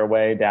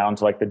stairway down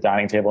to like the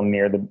dining table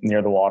near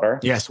the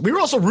water? Yes, we were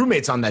also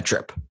roommates on that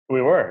trip.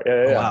 We were. Yeah.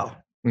 Oh, wow.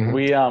 Mm-hmm.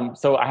 We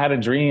so I had a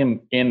dream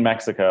in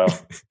Mexico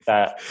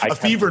that a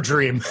fever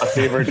dream,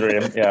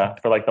 yeah,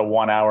 for like the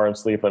 1 hour of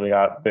sleep that we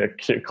got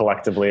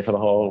collectively for the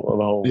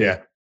whole yeah.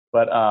 week.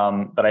 But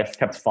that I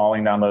kept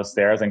falling down those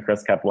stairs and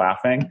Chris kept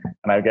laughing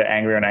and I would get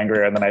angrier and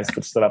angrier and then I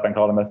stood up and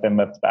called him a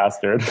thin-lipped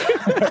bastard.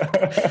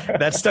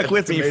 That stuck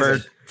with me for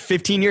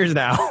 15 years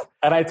now.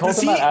 And I told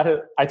him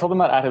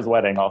that at his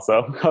wedding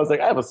also. I was like,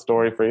 I have a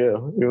story for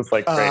you. He was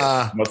like, great.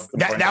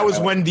 That was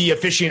when the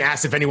officiant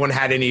asked if anyone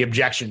had any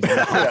objections.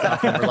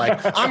 And we're like,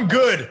 I'm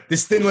good.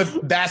 This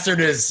thin-lipped bastard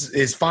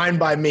is fine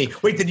by me.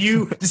 Wait,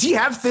 does he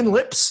have thin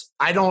lips?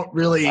 I don't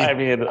really. I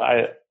mean,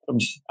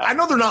 I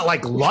know they're not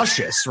like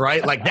luscious,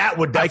 right? Like that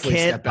would definitely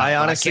step out. I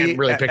honestly, can't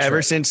really picture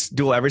ever since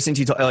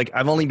you told, like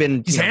I've only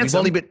been,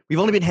 we've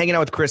only been hanging out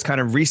with Chris kind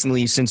of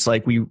recently since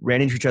like we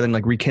ran into each other and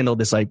like rekindled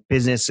this like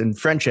business and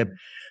friendship.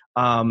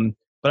 But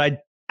I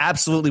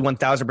absolutely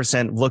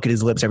 1000% look at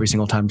his lips every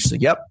single time. Just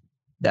like, yep,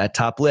 that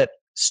top lip,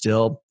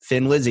 still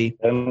Thin Lizzy.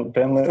 Thin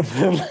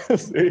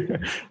Lizzy.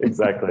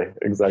 Exactly.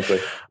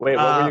 Wait,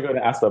 what were you going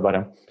to ask about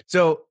him?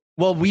 So,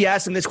 well, we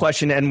asked him this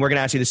question and we're going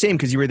to ask you the same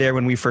because you were there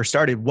when we first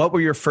started. What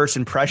were your first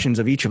impressions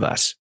of each of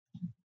us?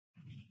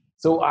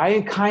 So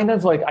I kind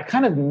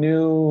of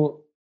knew,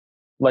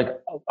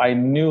 like I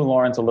knew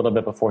Lawrence a little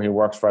bit before he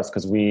worked for us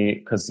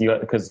because you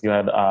had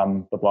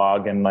the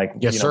blog and like,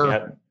 yes,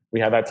 sir. We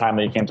had that time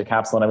that you came to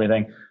Capsule and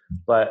everything.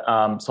 But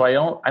so I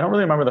don't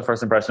really remember the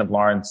first impression of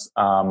Lawrence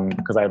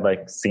because I'd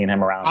like seen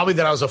him around. Probably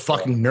that I was a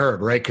fucking nerd,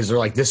 right? Because they're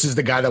like, this is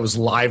the guy that was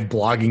live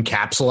blogging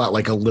Capsule at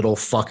like a little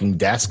fucking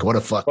desk. What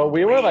a fuck. But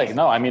we were like,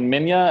 no, I mean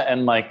Minya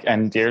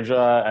and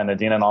Deirdre and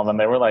Adina and all of them,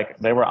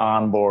 they were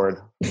on board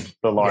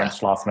the Lawrence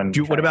Schlossman.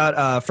 What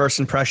about first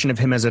impression of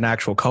him as an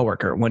actual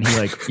coworker when he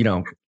like, you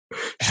know,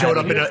 showed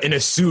up in a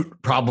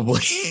suit, probably.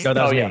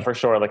 No, yeah, for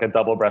sure, like a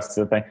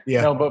double-breasted thing.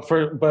 Yeah. No, but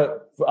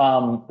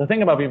the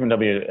thing about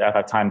BPMW at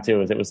that time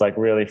too is it was like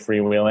really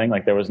freewheeling.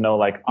 Like there was no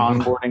like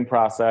onboarding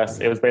process.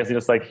 It was basically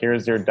just like,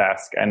 here's your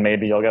desk, and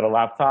maybe you'll get a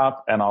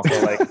laptop, and also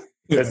like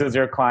this is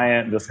your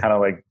client. Just kind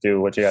of like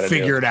do what you got to do.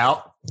 Figure it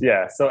out.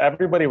 Yeah. So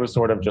everybody was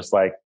sort of just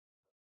like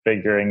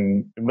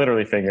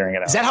literally figuring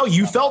it out. Is that how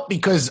you felt?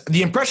 Because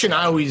the impression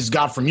I always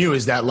got from you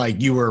is that like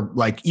you were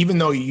like, even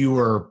though you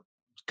were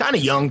kind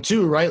of young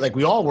too, right? Like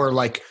we all were,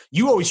 like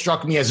you always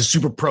struck me as a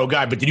super pro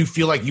guy, but did you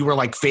feel like you were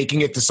like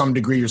faking it to some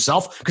degree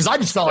yourself? Because I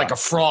just felt like a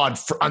fraud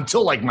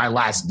until like my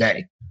last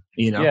day,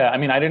 you know? Yeah. I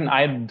mean,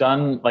 I'd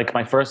done like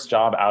my first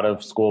job out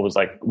of school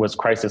was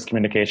crisis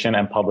communication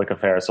and public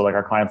affairs. So like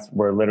our clients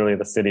were literally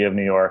the city of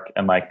New York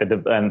and like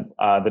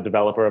the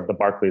developer of the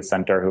Barclays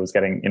Center who was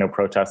getting, you know,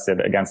 protested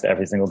against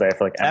every single day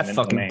for like that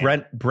fucking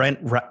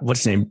Brent, what's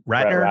his name?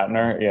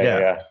 Ratner?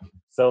 Yeah.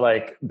 So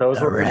like those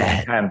were really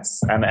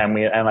intense, and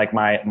like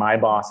my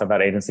boss at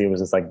that agency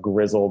was just like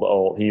grizzled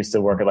old. He used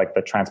to work at like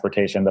the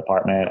transportation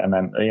department, and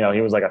then you know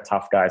he was like a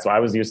tough guy. So I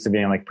was used to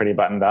being like pretty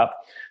buttoned up.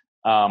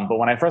 But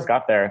when I first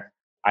got there,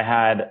 I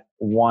had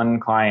one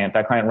client,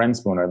 that client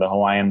Renspooner, the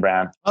Hawaiian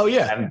brand. Oh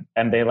yeah,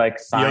 and they like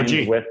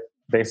signed with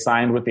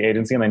the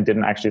agency and then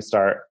didn't actually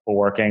start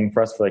working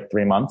for us for like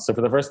 3 months. So for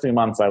the first 3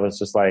 months, I was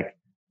just like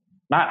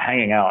not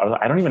hanging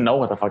out. I don't even know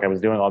what the fuck I was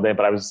doing all day,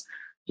 but I was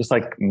just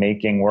like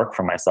making work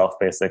for myself,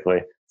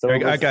 basically. So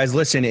guys,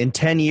 listen, in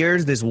 10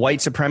 years, this white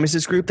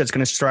supremacist group that's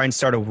going to try and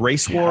start a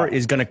race war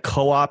is going to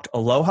co-opt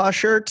Aloha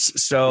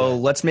shirts. So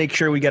let's make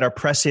sure we get our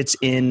press hits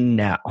in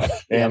now. Yeah,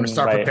 I'm going to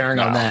start preparing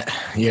on that.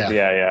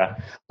 Yeah.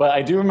 But I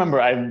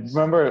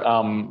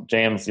remember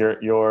James,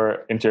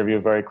 your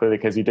interview very clearly,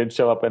 because you did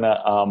show up in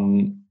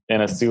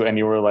a suit and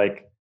you were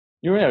like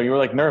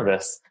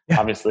nervous. Yeah.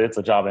 Obviously, it's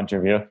a job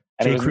interview.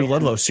 And J. Crew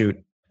Ludlow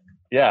suit.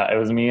 Yeah, it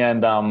was me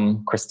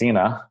and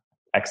Christina.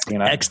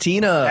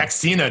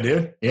 Xtina,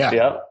 dude. Yeah.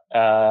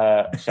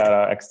 Yep. Shout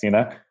out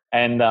Xtina.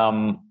 And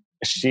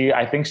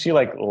I think she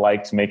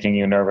liked making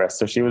you nervous.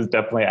 So she was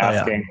definitely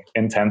asking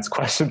intense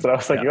questions. And I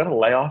was like, you got to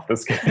lay off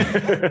this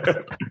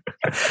kid.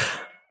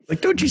 Like,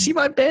 don't you see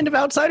my band of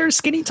outsiders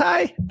skinny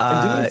tie? And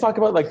didn't you talk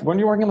about like when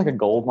you working like a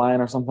gold mine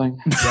or something?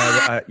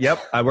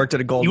 Yep, I worked at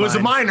a gold. He was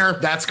mine. a miner.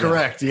 That's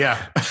correct. Yeah.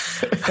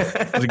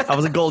 I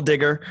was a gold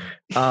digger.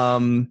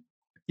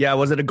 Yeah, I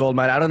was at a gold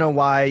mine. I don't know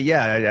why.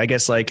 Yeah, I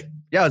guess like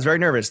I was very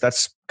nervous.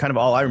 That's kind of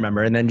all I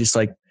remember. And then just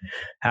like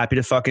happy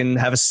to fucking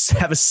have a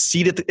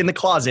seat in the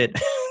closet.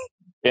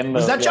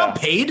 Was that job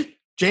paid,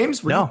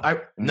 James? No.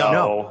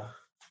 No.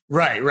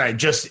 Right.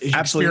 Just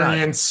absolutely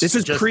experience. Not.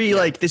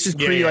 This is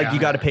pre you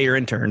got to pay your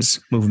interns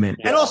movement.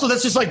 And also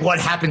that's just like what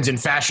happens in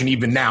fashion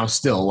even now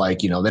still, like,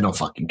 they don't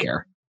fucking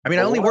care. I mean,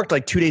 I only worked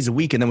like 2 days a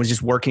week and then was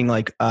just working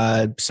like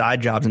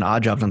side jobs and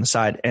odd jobs on the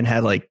side and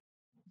had like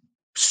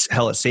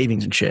hella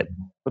savings and shit.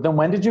 But then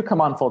when did you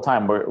come on full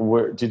time?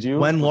 Did you?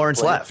 When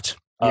Lawrence left.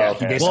 Yeah,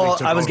 okay. Well,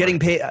 I was getting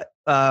paid.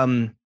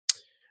 I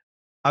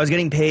was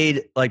getting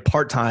paid like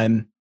part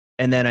time,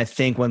 and then I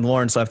think when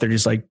Lawrence left, they're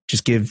just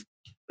give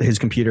his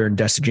computer and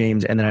desk to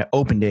James, and then I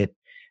opened it,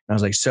 and I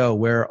was like, "So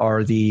where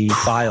are the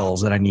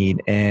files that I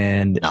need?"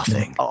 And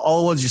nothing.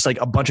 All was just like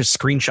a bunch of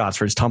screenshots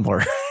for his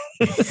Tumblr.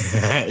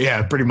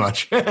 Yeah, pretty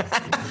much.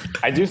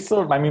 I do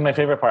still. I mean, my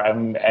favorite part,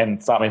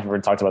 and stop me if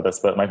we've talked about this,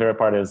 but my favorite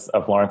part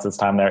of Lawrence's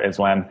time there is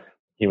when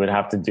he would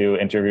have to do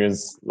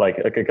interviews, like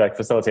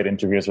facilitate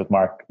interviews with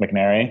Mark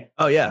McNary.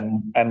 Oh yeah,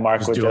 and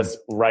Mark would just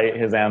write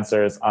his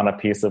answers on a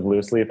piece of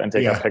loose leaf and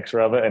take a picture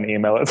of it and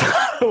email it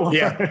to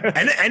Yeah,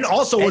 and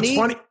also what's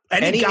funny,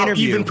 and it got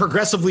even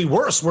progressively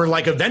worse. Where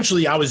like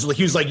eventually he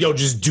was like, "Yo,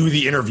 just do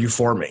the interview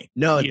for me."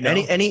 No,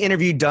 any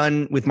interview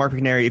done with Mark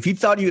McNary. If you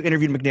thought you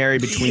interviewed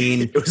McNary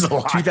between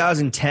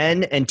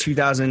 2010 and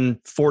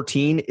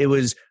 2014, it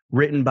was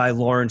written by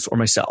Lawrence or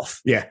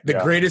myself. Yeah. The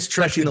greatest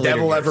trick the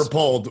devil ever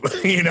pulled,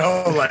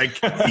 like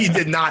he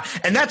did not.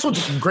 And that's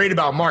what's great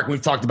about Mark.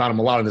 We've talked about him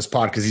a lot on this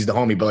pod because he's the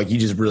homie, but like he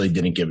just really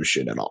didn't give a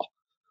shit at all,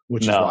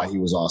 which is why he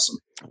was awesome.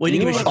 Well, he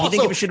didn't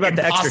give a shit about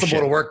the extra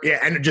shit. To work.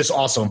 Yeah. And just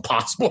also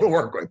impossible to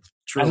work with.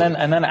 Truly.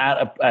 And then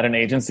at an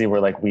agency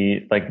where like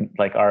we,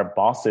 like our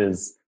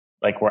bosses,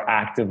 like were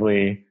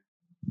actively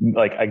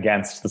like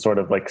against the sort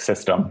of like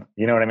system,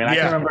 you know what I mean? I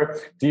can remember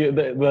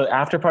the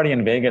after party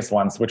in Vegas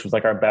once, which was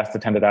like our best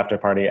attended after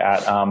party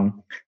at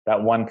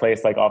that one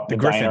place like off the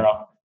diner.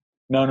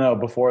 No,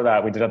 before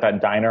that we did at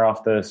that diner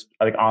off the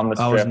like on the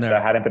strip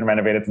that hadn't been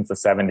renovated since the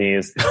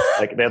 70s.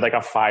 Like they had like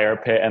a fire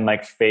pit and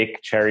like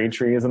fake cherry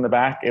trees in the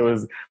back. It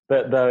was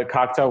the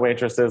cocktail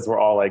waitresses were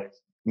all like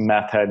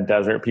meth head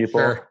desert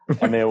people,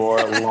 and they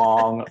wore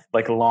long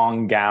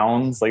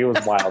gowns. Like it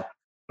was wild.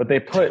 But they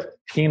put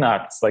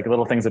peanuts, like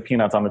little things of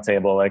peanuts on the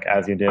table, like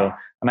as you do.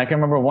 And I can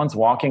remember once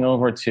walking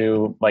over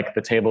to like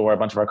the table where a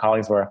bunch of our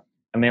colleagues were,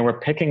 and they were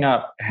picking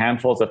up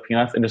handfuls of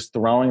peanuts and just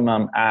throwing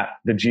them at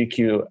the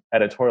GQ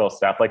editorial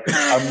staff, like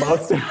our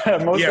most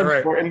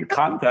important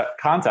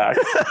contact.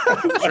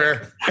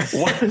 Sure.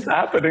 What is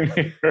happening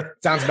here?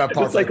 Sounds about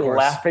just like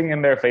laughing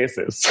in their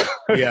faces.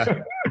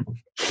 Yeah.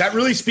 That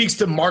really speaks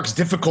to Mark's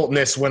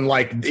difficultness when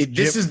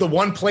this is the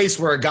one place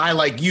where a guy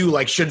like you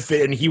should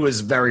fit, and he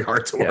was very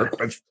hard to work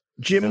with.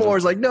 Jim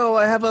Moore's like, no,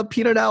 I have a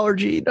peanut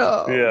allergy.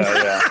 No.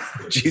 Yeah.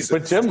 Jesus.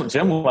 But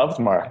Jim loved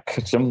Mark.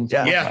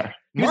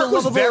 Mark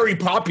was very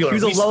popular.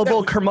 He was a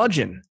lovable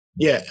curmudgeon.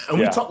 Yeah. And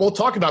we'll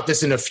talk about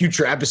this in a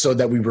future episode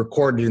that we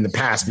recorded in the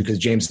past because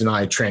James and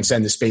I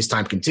transcend the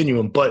space-time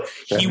continuum, but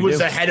he was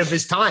ahead of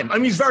his time. I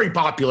mean, he's very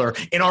popular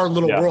in our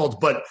little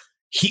world, but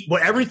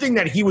everything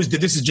that he was,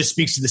 this just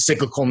speaks to the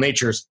cyclical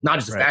natures, not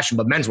just of fashion,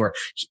 but menswear.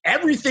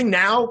 Everything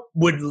now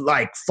would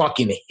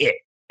fucking hit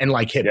and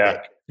hit big.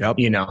 Yep.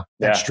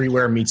 That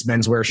streetwear meets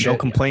menswear shit. No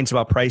complaints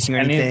about pricing or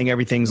anything.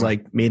 Everything's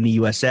made in the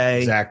USA.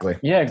 Exactly.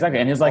 Yeah, exactly.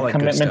 And his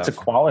commitment to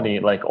quality,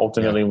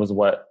 ultimately was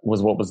what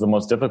was the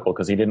most difficult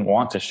because he didn't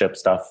want to ship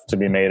stuff to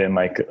be made in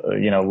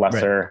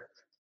lesser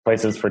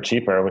places for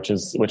cheaper, which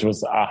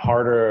was a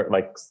harder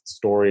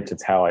story to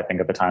tell, I think,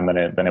 at the time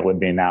than it would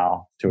be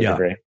now to a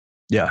degree.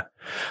 Yeah.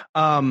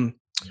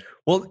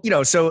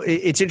 Well, so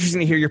it's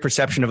interesting to hear your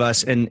perception of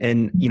us.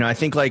 And I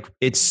think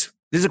this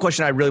is a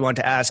question I really want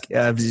to ask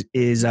is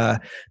the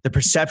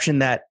perception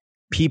that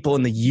people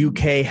in the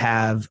UK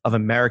have of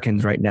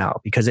Americans right now,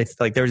 because it's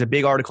there was a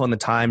big article in the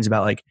Times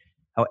about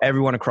how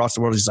everyone across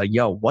the world is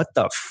yo, what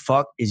the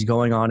fuck is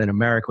going on in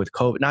America with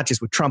COVID? Not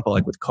just with Trump,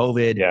 but with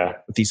COVID,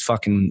 with these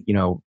fucking,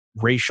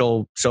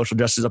 racial, social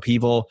justice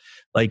upheaval.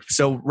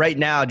 So right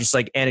now, just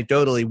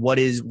anecdotally,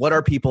 what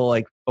are people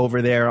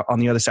over there on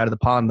the other side of the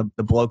pond,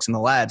 the blokes and the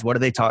lads? What are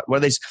they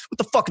what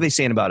the fuck are they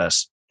saying about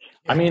us?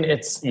 I mean,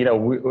 it's,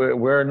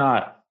 we're in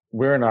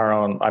our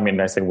own, I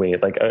mean, I say we,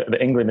 the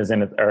England is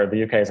in it, or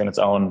the UK is in its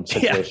own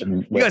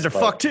situation. You guys are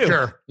fucked too.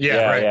 Sure.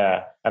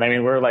 Yeah. And I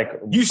mean, we're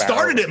you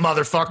started it,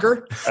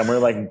 motherfucker. And we're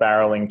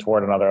barreling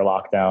toward another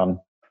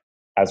lockdown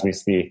as we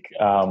speak.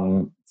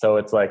 So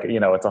it's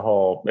it's a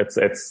whole,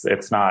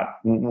 it's not,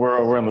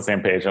 we're on the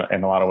same page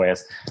in a lot of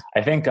ways.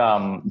 I think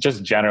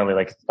just generally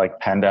like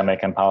pandemic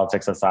and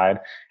politics aside,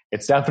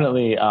 it's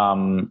definitely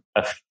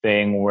a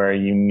thing where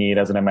you need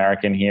as an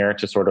American here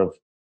to sort of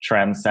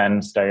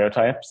transcend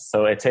stereotypes.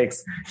 So it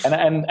takes,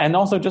 and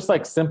also just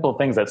like simple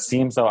things that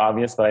seem so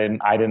obvious, but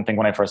I didn't think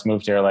when I first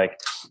moved here, like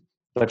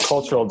the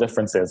cultural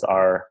differences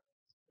are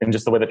in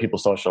just the way that people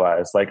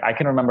socialize. Like I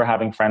can remember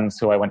having friends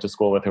who I went to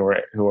school with who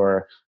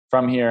were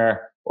from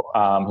here,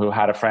 who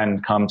had a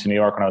friend come to New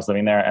York when I was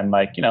living there. And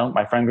like, you know,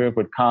 my friend group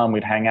would come,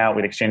 we'd hang out,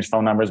 we'd exchange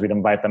phone numbers, we'd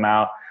invite them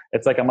out.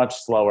 It's like a much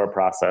slower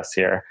process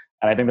here.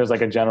 And I think there's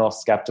like a general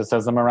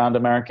skepticism around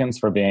Americans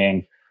for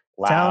being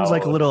loud. Sounds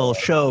like a little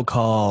show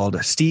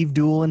called Steve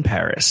Duel in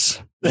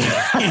Paris.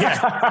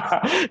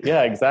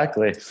 Yeah,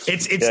 exactly.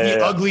 It's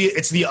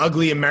the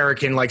ugly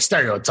American like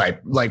stereotype.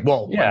 Like,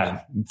 well,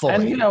 yeah. Fully.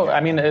 And you know,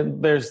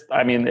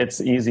 it's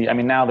easy. I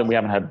mean, now that we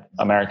haven't had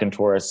American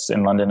tourists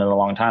in London in a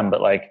long time,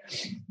 but like,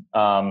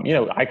 you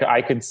know,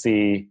 I could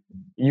see,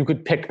 you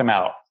could pick them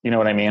out. You know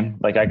what I mean?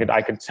 Like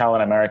I could tell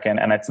an American,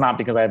 and it's not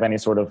because I have any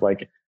sort of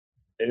like,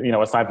 you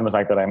know, aside from the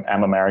fact that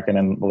I'm American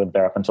and lived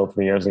there up until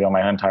 3 years ago,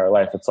 my entire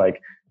life, it's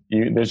like,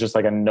 there's just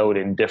like a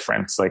noted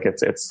difference. Like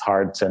it's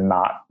hard to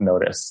not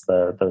notice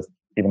the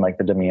even like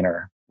the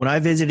demeanor. When I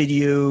visited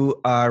you,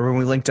 when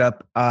we linked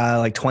up,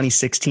 like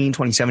 2016,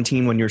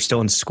 2017, when you were still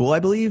in school, I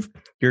believe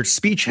your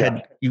speech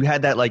you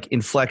had that like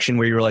inflection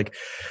where you were like,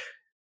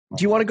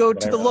 do you want to go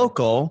to the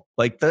local,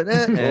 like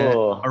the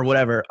or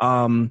whatever?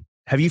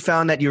 Have you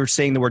found that you're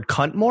saying the word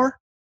cunt more?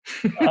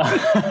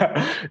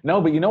 No,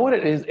 but you know what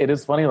it is? It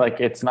is funny. Like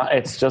it's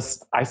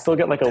just, I still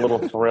get like a little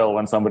thrill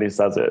when somebody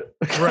says it.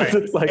 Right.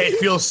 It's like, it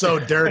feels so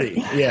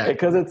dirty. Yeah.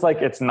 Because it's like,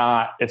 it's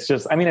not, it's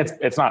just, I mean,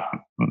 it's not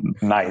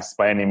nice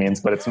by any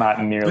means, but it's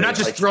not nearly. We're not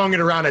just like, throwing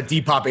it around at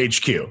Depop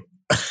HQ.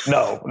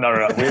 No.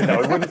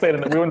 We wouldn't say it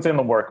in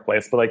the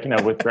workplace, but like, you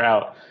know, with you're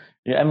out.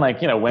 Yeah. And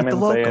like, you know, women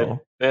say it.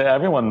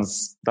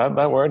 Everyone's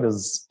that word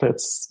it's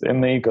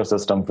in the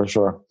ecosystem for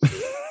sure.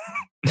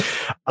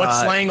 What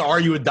slang are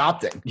you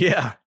adopting?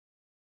 Yeah.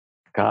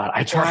 God,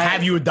 I try. Or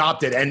have you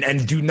adopted?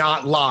 And do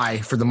not lie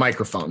for the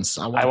microphones.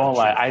 I won't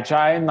lie. I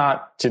try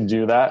not to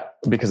do that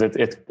because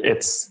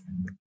it's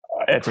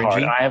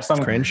hard. I have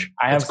some cringe.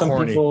 I have some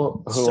corny.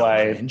 People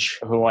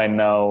who I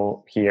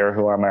know here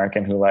who are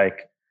American who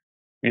like.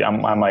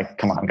 I'm like,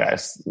 come on,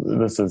 guys.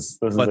 This is.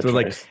 But they're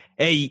like,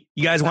 hey,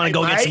 you guys want to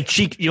go get some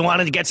cheek? You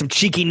want to get some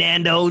cheeky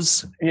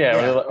Nando's?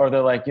 Yeah. Or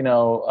they're like, you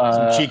know,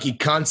 some cheeky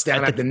cunts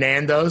down at the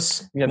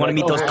Nando's. Yeah, want to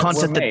meet those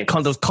cunts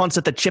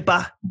at the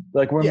Chippa?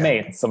 Like we're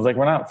mates. I was like,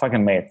 we're not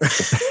fucking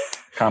mates.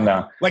 Calm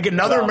down. Like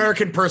another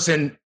American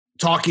person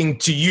talking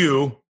to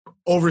you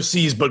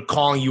overseas, but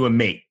calling you a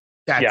mate.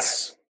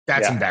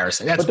 That's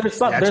embarrassing. But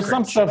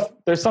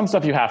there's some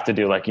stuff you have to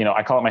do. Like, you know,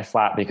 I call it my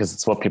flat because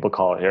it's what people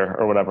call it here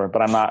or whatever,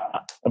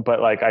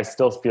 but like, I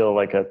still feel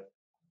like a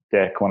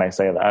dick when I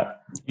say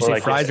that.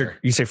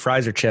 You say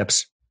fries or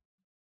chips.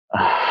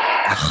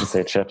 You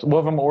say chips.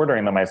 Well, if I'm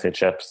ordering them, I say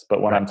chips,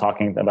 but when I'm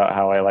talking about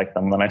how I like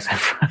them, then I say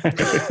fries.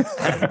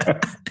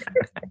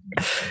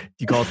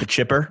 You call it the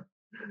chipper?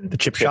 The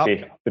chip shop?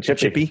 The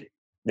chippy?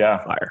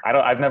 Yeah, fire.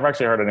 I've never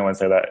actually heard anyone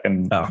say that. I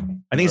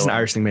think it's an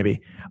Irish thing,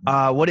 maybe.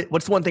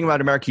 What's the one thing about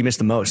America you miss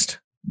the most?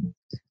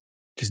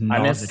 Just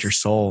gnaws at your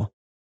soul.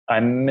 I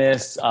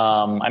miss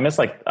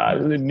like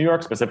New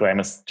York specifically. I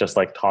miss just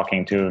like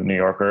talking to New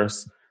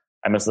Yorkers.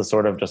 I miss the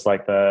sort of just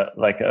like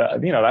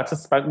you know,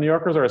 that's New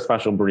Yorkers are a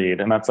special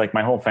breed, and that's like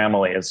my whole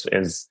family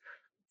is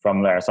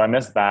from there. So I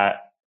miss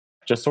that.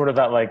 Just sort of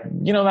that, like,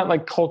 you know, that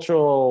like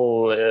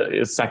cultural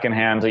is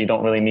secondhand, so you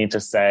don't really need to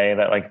say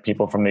that like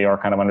people from New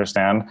York kind of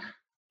understand.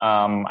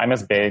 I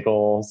miss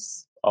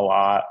bagels a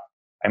lot.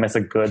 I miss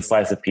a good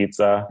slice of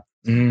pizza.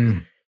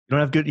 You don't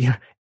have good. Yeah.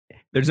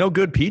 There's no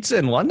good pizza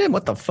in London.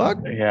 What the fuck?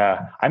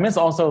 Yeah. I miss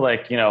also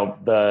like, you know,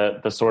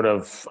 the sort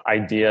of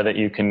idea that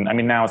you can, I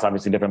mean, now it's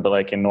obviously different, but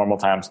like in normal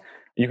times,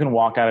 you can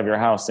walk out of your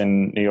house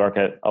in New York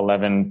at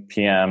 11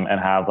 p.m.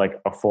 and have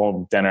like a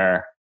full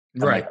dinner,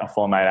 right? Like a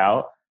full night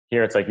out.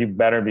 Here, it's like, you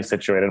better be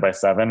situated by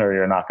 7 or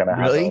you're not going to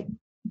have really? it.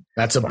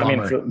 That's a bummer.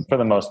 I mean, for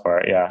the most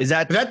part, yeah. Is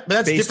that's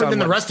different than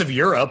the rest of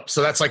Europe?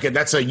 So that's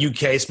a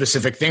UK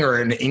specific thing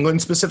or an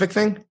England specific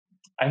thing?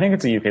 I think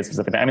it's a UK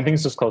specific thing. I mean,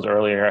 things just close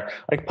earlier.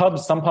 Like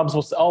some pubs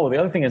will. The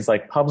other thing is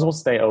like pubs will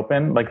stay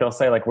open. Like they'll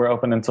say like we're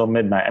open until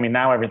midnight. I mean,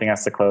 now everything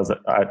has to close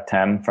at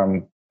 10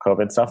 from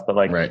COVID stuff. But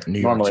like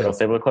normally they'll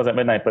say we'll close at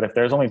midnight. But if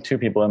there's only 2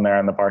 people in there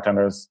and the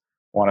bartenders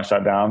want to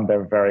shut down,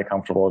 they're very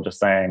comfortable just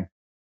saying,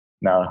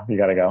 no, you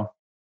got to go.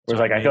 Whereas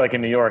like I feel like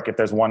in New York, if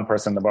there's one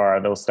person in the bar,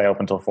 they'll stay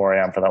open until 4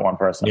 a.m. for that one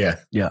person.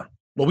 Yeah.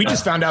 Well, we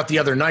just found out the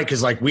other night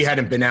because like we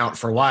hadn't been out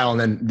for a while, and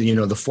then you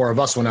know the 4 of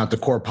us went out, the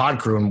core pod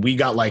crew, and we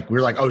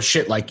were like, oh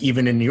shit, like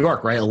even in New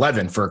York, right?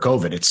 11 for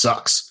COVID, it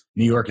sucks.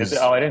 New York is.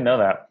 Oh, I didn't know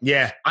that.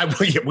 Yeah,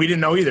 we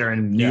didn't know either,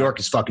 and New York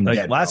is fucking like,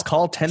 dead. Last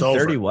call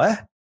 10:30.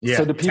 What? Yeah.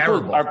 So do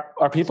people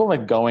are people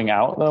like going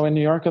out though in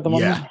New York at the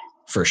moment? Yeah,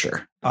 for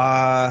sure.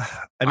 I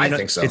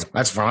think so.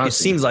 That's fine. It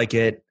seems like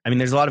it. I mean,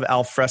 there's a lot of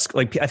al fresco.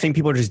 Like I think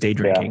people are just day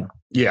drinking.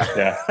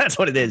 Yeah. That's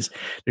what it is.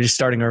 They're just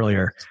starting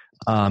earlier,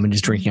 and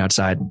just drinking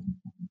outside.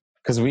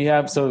 Because we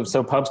have so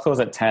pubs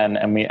close at 10,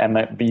 and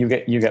you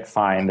get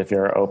fined if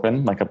you're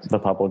open. Like the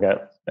pub will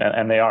get,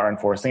 and they are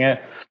enforcing it.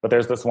 But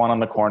there's this one on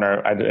the corner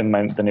in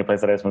the new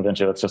place that I just moved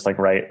into. It's just like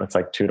it's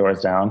like 2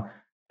 doors down.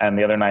 And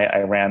the other night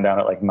I ran down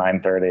at like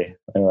 9:30. And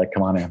they're like,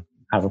 "Come on in,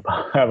 have a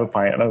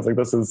pint." And I was like,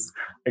 "This is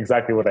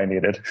exactly what I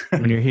needed."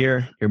 When you're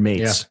here, you're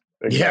mates.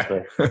 Yeah,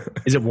 exactly. Yeah.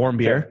 Is it warm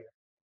beer?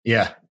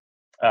 Yeah.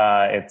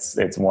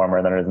 It's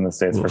warmer than it is in the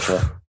States for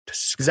sure.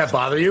 Does that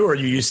bother you, or are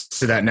you used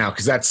to that now?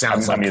 Because that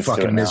sounds I'm like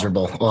fucking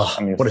miserable. Oh,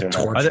 what a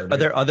torture!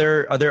 Are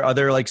there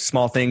other like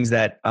small things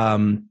that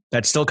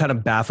that still kind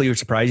of baffle you or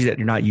surprise you that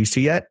you're not used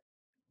to yet?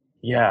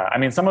 Yeah, I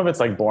mean, some of it's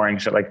like boring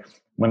shit. Like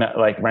when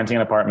like renting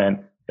an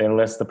apartment, they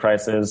list the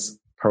prices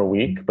per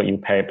week, but you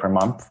pay per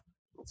month.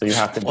 So you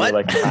have to do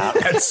like half.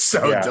 That's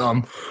so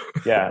dumb.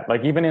 Yeah,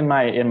 like even in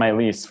my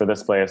lease for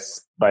this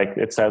place, like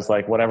it says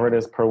like whatever it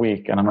is per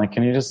week, and I'm like,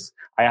 can you just?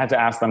 I had to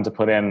ask them to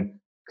put in.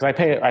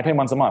 Because I pay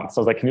once a month. So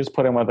I was like, can you just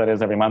put in what that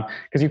is every month?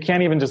 Because you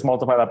can't even just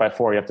multiply that by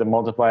 4. You have to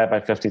multiply it by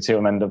 52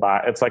 and then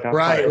divide. It's like,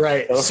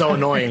 right. So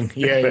annoying.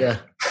 Yeah.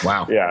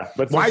 Wow. Yeah.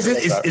 But why is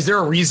it? Is there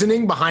a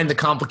reasoning behind the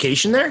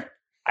complication there?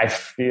 I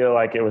feel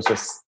like it was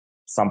just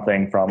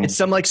something from. It's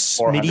some like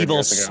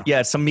medieval,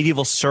 some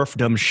medieval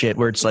serfdom shit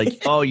where it's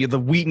like, the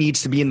wheat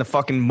needs to be in the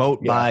fucking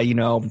moat by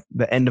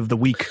the end of the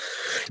week.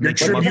 Your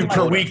tribute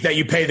per week that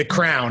you pay the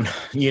crown.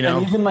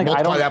 Even like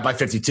multiply that by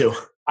 52.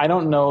 I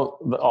don't know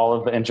all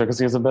of the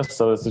intricacies of this,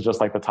 so this is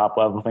just like the top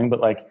level thing. But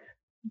like,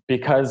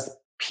 because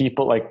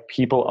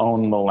people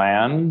own the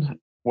land.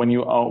 When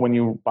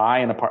you buy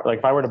an apartment, like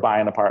if I were to buy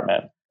an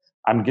apartment,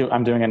 I'm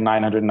doing a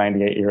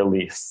 998-year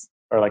lease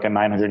or like a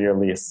 900-year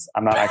lease.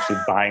 I'm not actually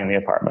buying the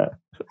apartment,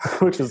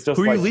 which is just.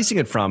 Who are you leasing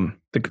it from?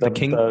 The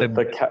king.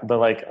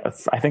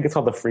 I think it's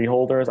called the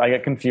freeholders. I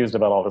get confused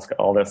about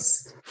all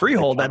this.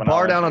 Freehold, that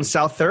bar down on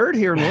South 3rd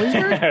here in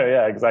Williamsburg.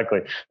 Yeah, exactly.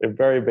 They're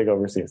very big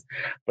overseas,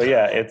 but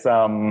it's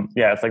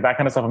like that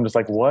kind of stuff. I'm just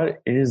like,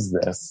 what is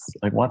this?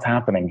 Like, what's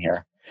happening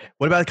here?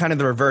 What about kind of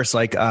the reverse?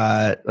 Like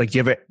do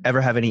you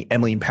ever have any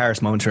Emily in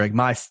Paris moments where like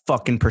my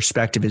fucking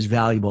perspective is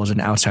valuable as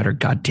an outsider?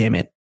 God damn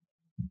it.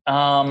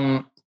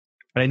 And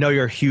I know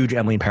you're a huge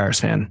Emily in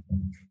Paris fan.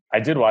 I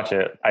did watch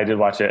it,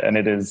 and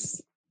it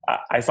is.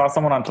 I saw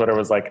someone on Twitter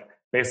was like,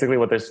 basically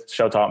what this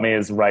show taught me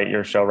is write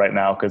your show right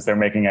now because they're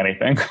making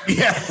anything.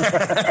 Yeah,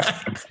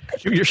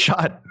 shoot your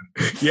shot.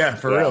 Yeah,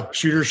 for real.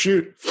 Shoot or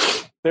shoot.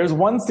 There's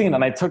one scene,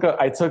 and I took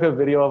a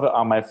video of it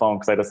on my phone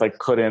because I just like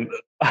couldn't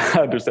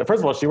understand. First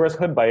of all, she wears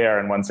hood by air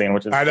in one scene,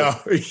 which is I know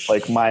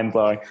like mind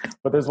blowing.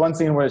 But there's one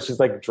scene where she's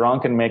like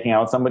drunk and making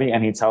out with somebody,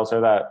 and he tells her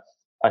that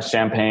a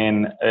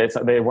champagne.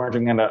 They weren't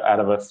drinking out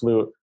of a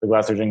flute. The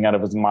glass they're drinking out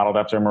of is modeled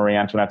after Marie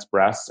Antoinette's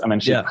breast, and then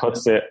she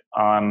puts it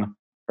on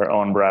her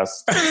own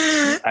breast,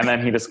 and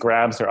then he just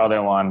grabs her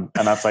other one,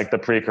 and that's like the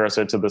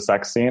precursor to the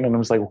sex scene. And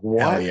I'm just like,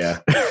 what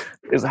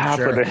is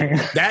happening?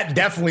 Sure. That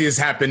definitely has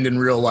happened in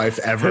real life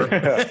ever.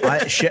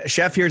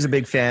 Chef here is a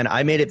big fan.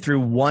 I made it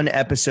through one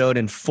episode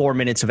and 4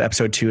 minutes of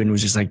episode 2 and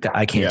was just like,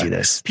 I can't do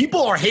this.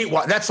 People are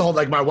that's the whole,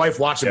 like my wife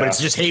watched it, but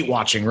it's just hate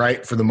watching,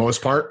 right? For the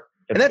most part.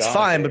 And that's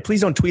fine, but please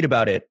don't tweet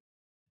about it.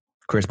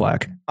 Chris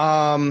Black.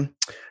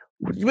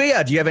 But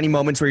yeah, do you have any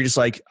moments where you're just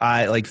like,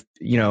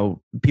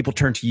 people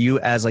turn to you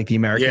as like the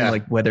American,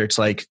 like whether it's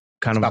like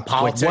kind of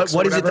politics,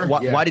 what is it?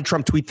 Why did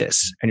Trump tweet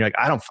this? And you're like,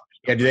 I don't.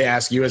 Yeah. Do they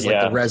ask you as like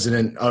the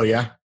resident? Oh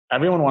yeah.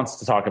 Everyone wants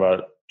to talk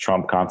about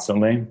Trump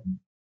constantly,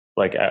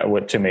 like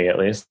to me at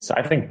least.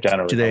 I think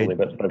generally, do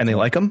they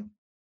like him?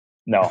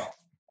 No,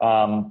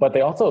 but they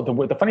also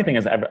the funny thing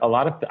is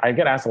I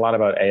get asked a lot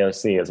about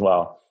AOC as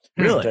well.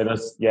 Really?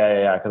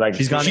 Yeah.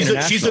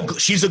 Because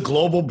she's a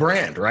global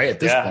brand, right? At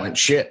this point,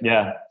 shit.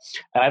 Yeah,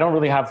 and I don't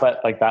really have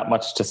that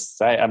much to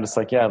say. I'm just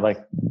like,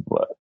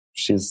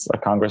 she's a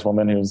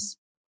congresswoman who's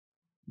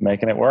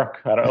making it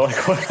work. I don't know.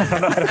 I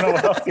don't know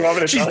what else you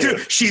want me to tell you.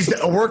 She's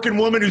a working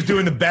woman who's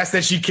doing the best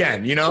that she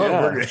can.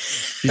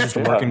 She's just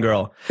a working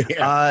girl.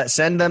 Yeah.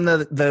 Send them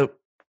the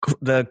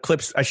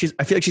clips. I feel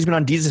like she's been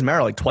on Deezus and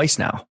Mero like twice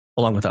now.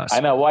 Along with us.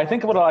 I know. Well, I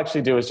think what I'll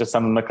actually do is just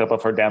send them the clip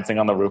of her dancing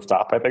on the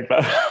rooftop. I think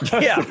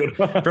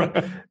that. From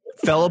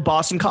fellow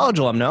Boston College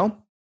alum, no?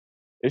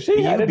 Is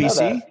she? I didn't know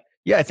that.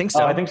 Yeah, I think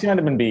so. Oh, I think she might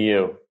have been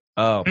BU.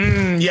 Oh.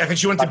 Yeah, I think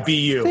she went to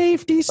BU.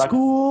 Safety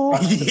school.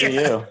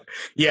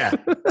 Yeah.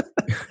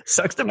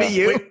 Sucks to be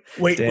you.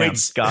 Wait.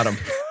 Got him.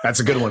 That's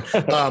a good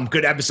one.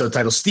 Good episode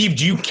title. Steve,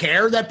 do you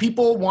care that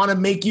people want to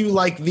make you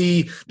like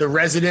the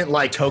resident,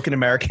 like token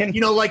American?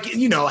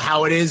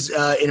 How it is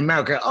in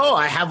America. Oh,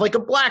 I have like a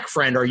black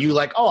friend. Or you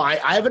like, oh, I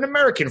have an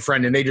American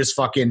friend, and they just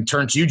fucking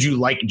turn to you.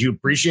 Do you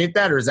appreciate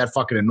that, or is that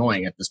fucking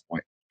annoying at this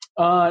point?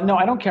 No,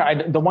 I don't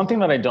care. The one thing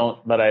that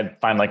I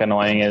find like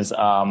annoying is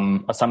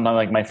sometimes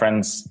like my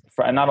friends,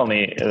 not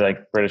only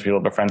like British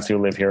people, but friends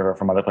who live here or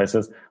from other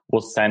places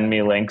will send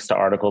me links to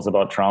articles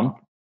about Trump.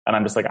 And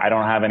I'm just like, I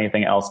don't have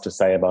anything else to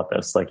say about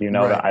this. Like,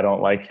 that I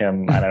don't like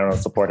him and I don't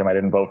support him. I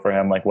didn't vote for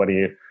him. Like,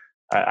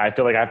 I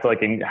feel like I have to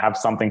like have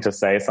something to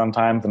say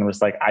sometimes. And I'm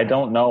just like, I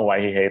don't know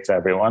why he hates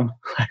everyone.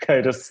 Like,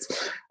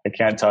 I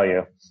can't tell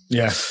you.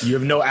 Yeah, you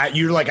have no.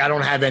 You're like, I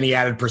don't have any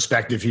added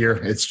perspective here.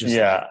 It's just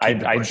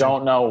I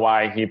don't know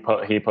why he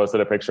posted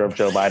a picture of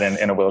Joe Biden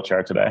in a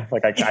wheelchair today.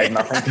 Like I have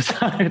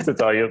nothing to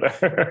tell you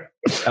there.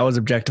 That was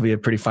objectively a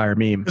pretty fire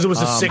meme because it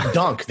was a sick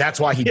dunk. That's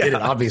why he did it,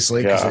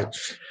 obviously.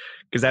 Because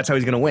that's how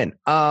he's going to win.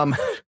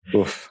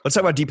 Let's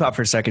talk about Depop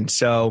for a second.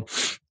 So,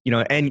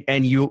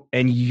 and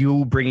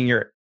you bringing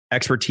your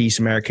expertise,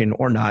 American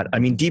or not. I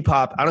mean,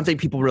 Depop, I don't think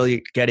people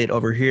really get it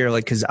over here.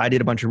 Like, because I did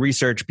a bunch of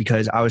research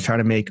because we were trying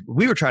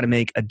to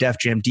make a Def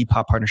Jam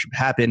Depop partnership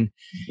happen.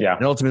 Yeah.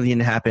 And ultimately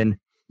didn't happen,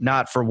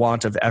 not for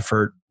want of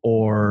effort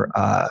or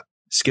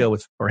skill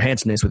or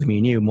handsomeness with me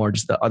and you, more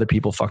just the other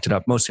people fucked it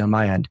up, mostly on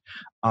my end.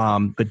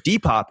 But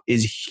Depop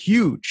is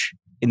huge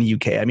in the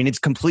UK. I mean, it's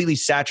completely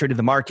saturated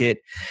the market.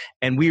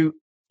 And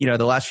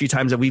the last few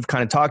times that we've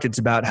kind of talked, it's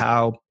about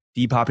how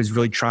Depop is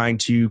really trying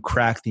to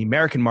crack the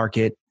American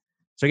market.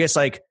 So I guess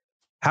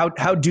how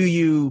do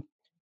you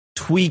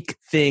tweak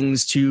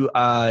things to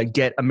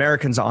get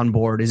Americans on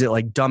board? Is it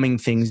like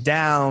dumbing things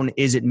down?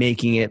 Is it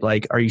making it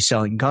like, are you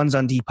selling guns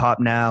on Depop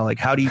now? Like,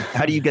 how do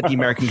you get the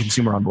American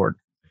consumer on board?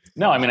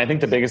 No, I mean, I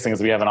think the biggest thing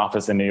is we have an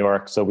office in New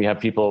York. So we have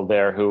people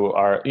there who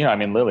are,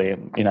 Lily,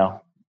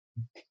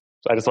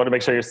 I just want to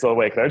make sure you're still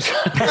awake there.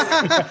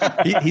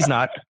 He's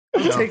not.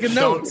 Taking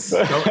notes.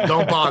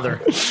 Don't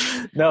bother.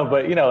 No,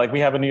 but we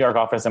have a New York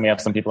office and we have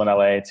some people in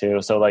LA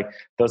too. So like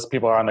those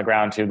people are on the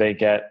ground too. They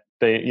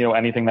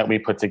anything that we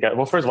put together.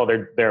 Well, first of all,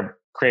 they're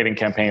creating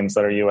campaigns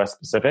that are US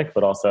specific,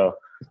 but also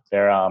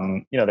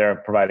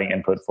they're providing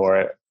input for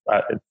it.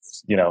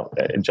 It's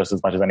just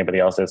as much as anybody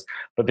else is.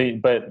 But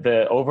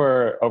the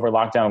over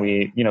lockdown,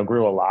 we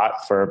grew a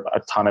lot for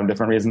a ton of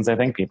different reasons. I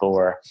think people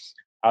were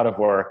out of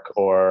work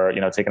or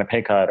taking a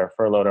pay cut or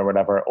furloughed or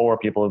whatever, or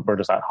people were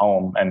just at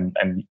home and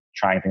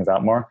trying things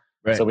out more.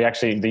 Right. So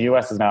the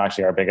US is now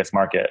actually our biggest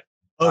market.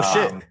 Oh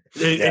shit!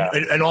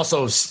 And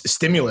also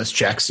stimulus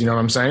checks. You know what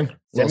I'm saying?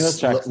 Stimulus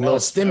checks, little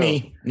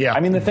stimmy. Yeah. I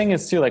mean, the thing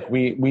is too, like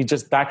we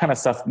just that kind of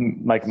stuff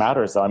like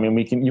matters. Though. I mean,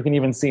 you can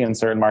even see in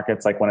certain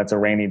markets, like when it's a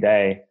rainy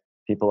day,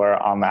 people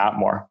are on the app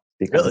more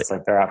because it's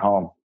like they're at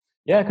home.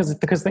 Yeah,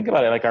 because think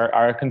about it, like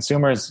our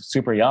consumer is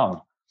super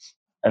young,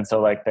 and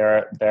so like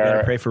they're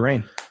pray for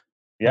rain.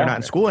 Yeah. They're not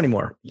in school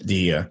anymore.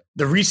 The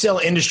resale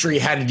industry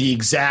had the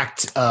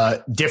exact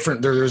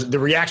different. There's the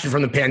reaction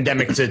from the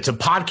pandemic to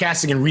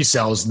podcasting and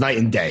resale is night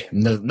and day.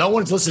 No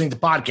one's listening to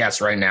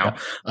podcasts right now.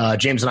 Yeah.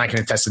 James and I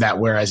can attest to that.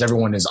 Whereas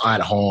everyone is at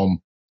home,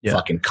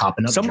 fucking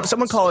copping up.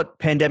 Someone call it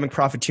pandemic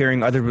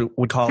profiteering. Others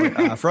would call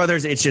it. For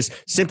others, it's just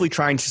simply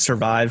trying to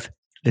survive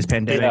this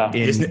pandemic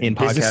in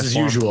podcast business as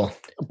usual.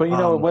 But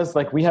it was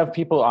like we have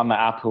people on the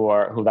app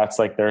who that's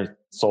like their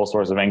sole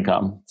source of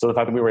income. So the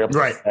fact that we were able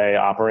to stay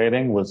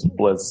operating was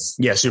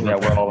super.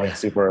 We're all like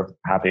super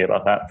happy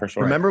about that for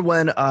sure. Remember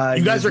when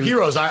you guys are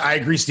heroes? I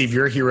agree, Steve.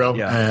 You're a hero.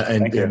 Yeah,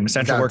 and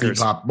essential workers.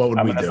 Depop, what would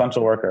I'm we an do?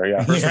 essential worker.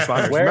 Yeah. First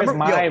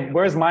responders.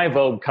 Where's my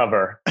Vogue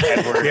cover?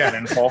 Edward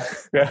in full.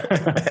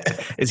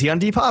 Is he on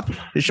Depop?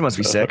 This shit must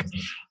be sick.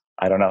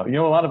 I don't know.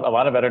 A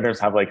lot of editors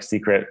have like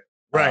secret.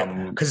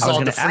 Right, because it's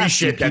all the free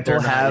shit that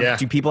people have.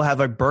 Do people have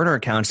like burner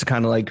accounts to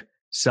kind of like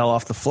sell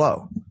off the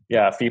flow?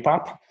 Yeah,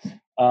 Depop.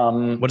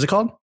 What's it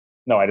called?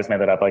 No, I just made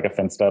that up like a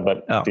Finsta,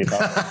 but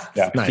Depop.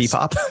 Yeah, nice.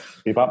 Depop.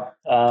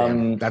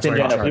 That's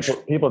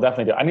what people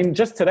definitely do. I mean,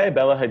 just today,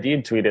 Bella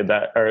Hadid tweeted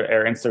that,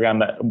 or Instagram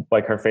that,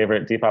 like her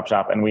favorite Depop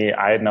shop, and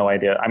I had no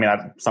idea. I mean,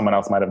 someone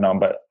else might have known,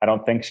 but I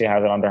don't think she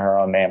has it under her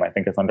own name. I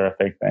think it's under a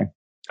fake thing.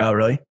 Oh,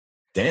 really?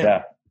 Damn.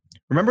 Yeah.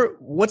 Remember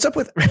what's up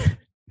with?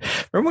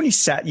 Remember when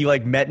you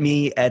like met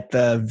me at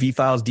the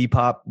V-Files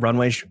Depop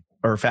runway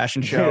or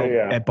fashion show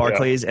at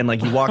Barclays, and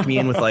like you walked me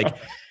in with like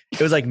it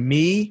was like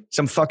me,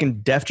 some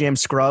fucking Def Jam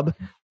scrub,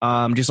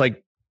 just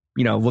like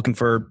looking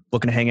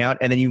to hang out,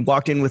 and then you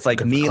walked in with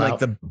like me and like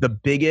the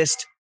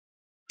biggest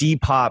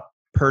Depop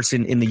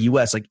person in the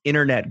US, like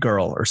internet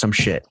girl or some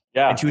shit.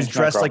 Yeah, and she was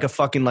dressed like a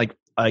fucking like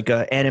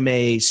a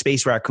anime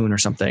space raccoon or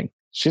something.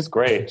 She's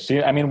great. She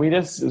made over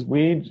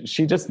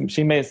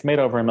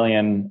 $1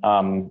 million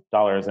in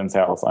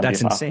sales on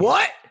That's Depop. insane.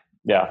 What?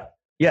 Yeah.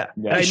 I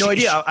had no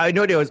idea. I had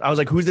no idea. I was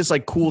like, who's this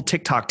like cool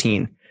TikTok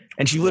teen?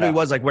 And she literally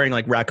was like wearing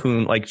like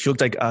raccoon, like she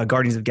looked like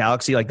Guardians of the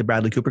Galaxy, like the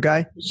Bradley Cooper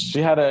guy.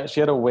 She had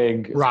a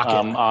wig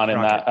on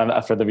in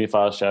that for the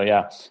V-Files show.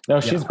 Yeah.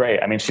 No, she's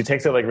great. I mean, she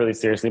takes it like really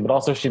seriously, but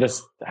also she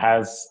just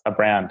has a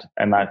brand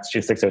and that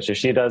she sticks to it. So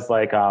she does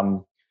like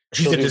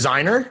she's a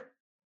designer.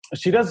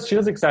 She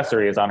does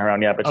accessories on her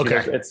own, yeah, but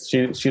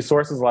she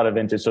sources a lot of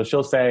vintage. So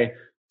she'll say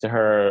to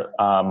her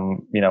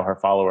her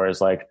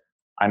followers like,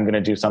 I'm going to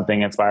do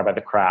something inspired by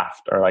The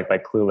Craft or like by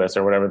Clueless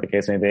or whatever the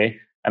case may be,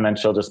 and then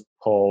she'll just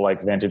pull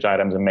like vintage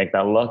items and make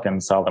that look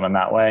and sell them in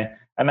that way.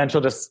 And then she'll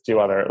just do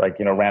other like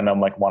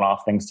random like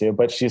one-off things too.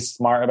 But she's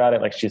smart about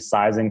it. Like she's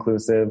size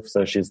inclusive,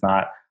 so she's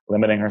not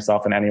limiting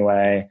herself in any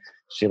way.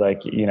 She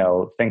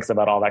thinks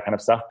about all that kind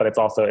of stuff, but it's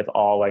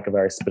all like a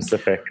very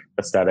specific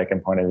aesthetic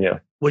and point of view.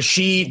 Was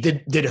she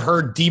did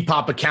her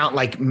Depop account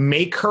like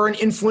make her an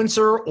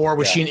influencer, or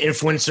was she an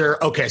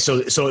influencer? Okay,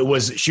 so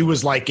she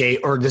was like a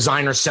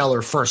designer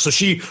seller first. So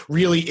she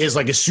really is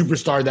like a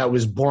superstar that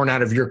was born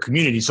out of your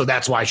community. So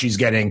that's why she's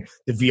getting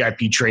the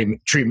VIP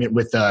treatment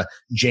with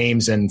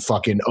James and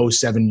fucking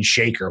 07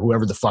 Shaker,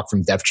 whoever the fuck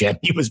from Def Jam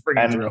he was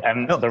bringing through.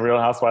 And the Real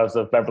Housewives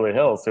of Beverly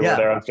Hills who were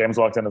there as James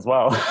walked in as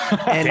well.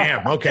 And,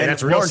 damn, okay,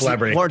 that's real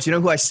celebrity. Lawrence, you know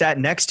who I sat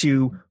next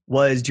to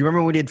was, do you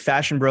remember when we did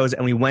Fashion Bros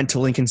and we went to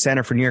Lincoln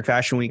Center for New York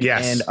Fashion Week?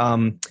 Yes.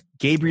 And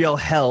Gabriel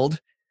Held,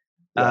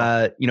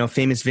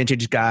 famous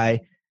vintage guy,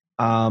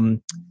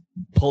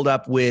 pulled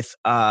up with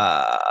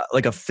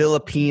like a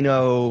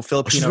Filipino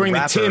She's wearing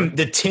rapper.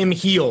 the Tim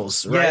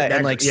heels, right? Yeah,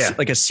 and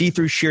like a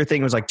see-through sheer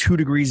thing. It was like 2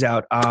 degrees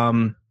out.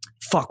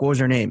 What was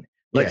her name?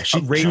 Like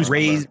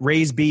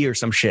Raise B or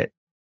some shit.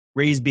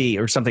 Raise B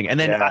or something. And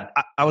then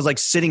I was like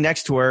sitting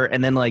next to her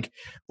and then like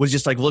was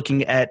just like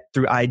looking at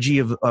through IG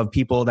of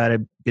people that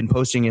had been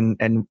posting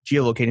and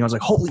geolocating. I was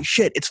like, holy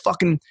shit, it's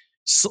fucking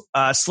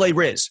Slay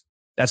Riz.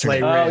 That's her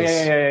name. Oh,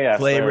 yeah.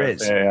 Slay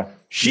Riz. Yeah.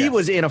 She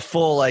was in a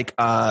full like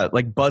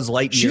Buzz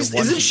Lightyear.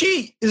 Isn't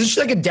she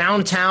like a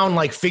downtown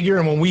like figure?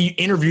 And when we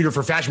interviewed her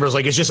for Fashion Bros,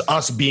 like it's just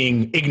us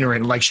being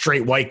ignorant, like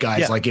straight white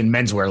guys, like in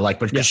menswear, like,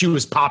 but she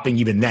was popping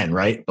even then,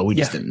 right? But we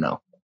just didn't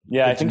know.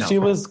 Yeah, I think she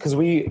was because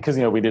we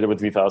did it with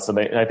VFL, so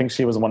I think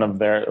she was one of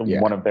their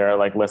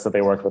like lists that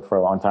they worked with for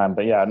a long time.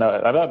 But yeah, no,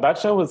 that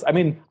show was. I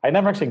mean, I'd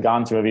never actually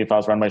gone to a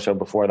VFL's runway show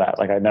before that.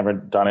 Like, I'd never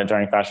done it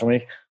during Fashion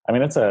Week. I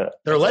mean,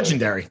 they're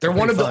legendary. They're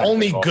one of the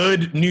only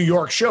good New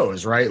York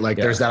shows, right? Like,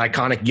 there's that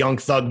iconic Young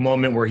Thug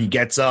moment where he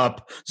gets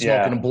up,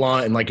 smoking a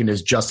blunt, and like in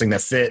his adjusting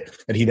that fit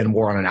that he then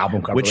wore on an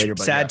album cover later.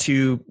 But sad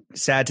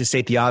to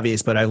state the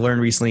obvious, but I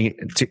learned recently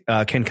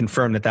can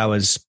confirm that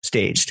was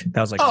staged.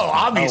 That was like,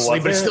 obviously,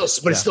 but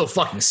it's still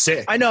fucking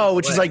sick. I know,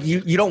 which is like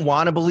you don't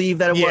want to believe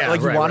that it was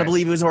like you want to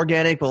believe it was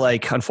organic, but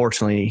like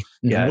unfortunately,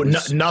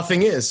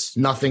 nothing is.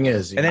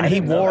 And then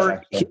he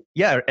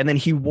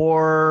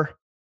wore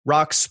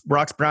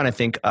Rox Brown, I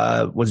think,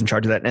 was in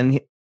charge of that. And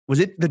was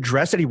it the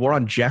dress that he wore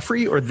on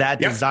Jeffrey or that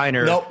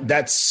designer? No,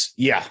 that's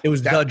it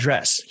was the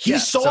dress. He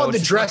saw the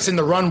dress in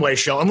the runway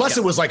show, unless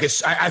it was like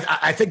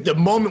I think the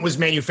moment was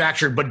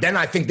manufactured, but then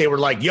I think they were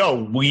like,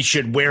 yo, we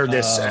should wear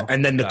this.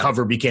 And then the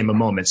cover became a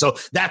moment. So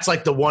that's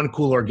like the one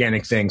cool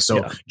organic thing.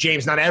 So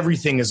James, not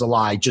everything is a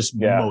lie. Just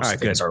most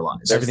things are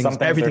lies.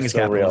 Everything is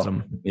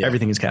capitalism. Yeah.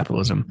 Everything is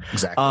capitalism.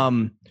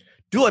 Exactly.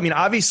 Dude, I mean,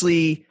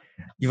 obviously,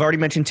 you've already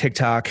mentioned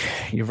TikTok.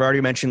 You've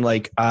already mentioned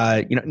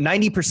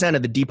 90%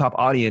 of the Depop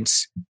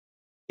audience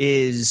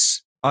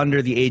is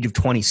under the age of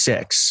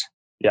 26.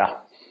 Yeah.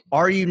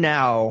 Are you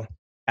now,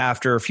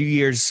 after a few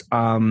years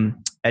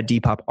at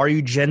Depop, are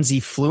you Gen Z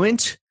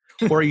fluent?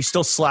 Or are you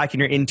still slacking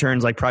your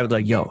interns like privately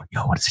like, yo,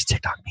 what does this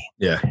TikTok mean?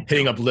 Yeah.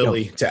 Hitting up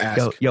Lily to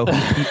ask.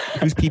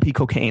 Who's PP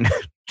cocaine?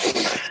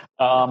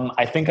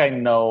 I think I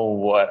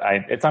know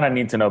it's on a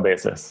need to know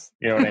basis.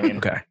 You know what I mean?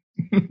 Okay.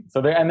 So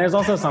there's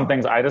also some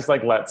things I just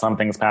like let some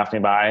things pass me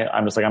by.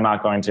 I'm just like, I'm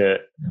not going to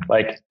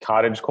like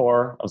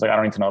cottagecore. I was like, I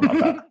don't need to know about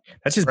that.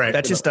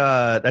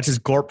 That's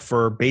just Gorp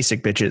for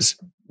basic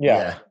bitches.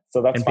 Yeah.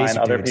 So that's fine.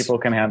 Other people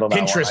can handle that.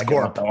 Pinterest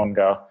Gorp. That one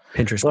go.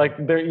 Pinterest.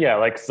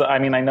 So I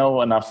mean, I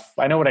know enough.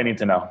 I know what I need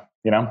to know,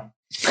 you know?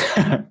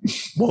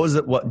 What was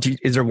it?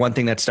 Is there one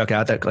thing that stuck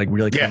out that like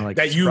really kind of like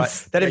that you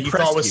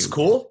thought was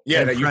cool?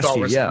 Yeah. That you thought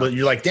was,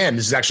 you're like, damn,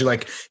 this is actually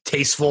like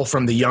tasteful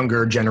from the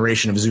younger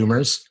generation of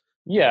Zoomers.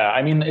 Yeah,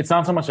 I mean, it's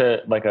not so much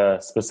a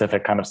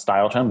specific kind of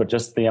style trend, but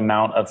just the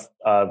amount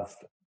of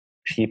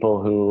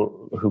people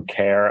who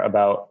care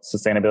about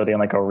sustainability in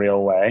like a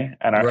real way,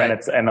 and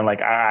then like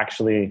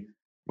actually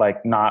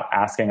like not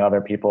asking other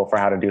people for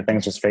how to do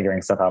things, just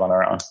figuring stuff out on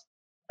their own,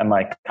 and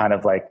like kind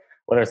of like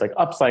whether it's like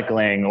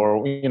upcycling or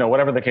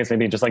whatever the case may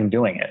be, just like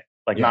doing it,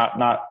 like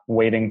not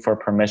waiting for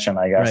permission,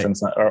 I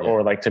guess,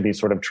 or like to be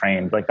sort of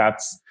trained. Like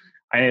that's.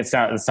 I mean, it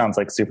sounds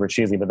like super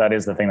cheesy, but that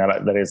is the thing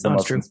that is the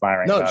most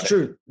inspiring. No, it's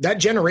true. That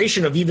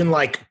generation of even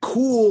like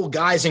cool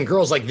guys and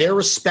girls, like their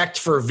respect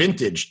for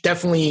vintage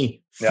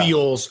definitely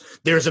feels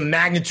there's a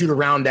magnitude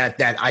around that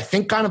I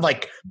think kind of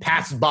like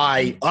passed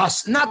by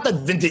us. Not that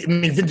vintage. I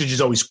mean, vintage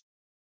is always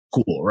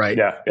cool, right?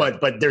 Yeah.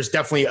 But there's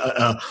definitely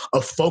a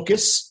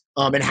focus.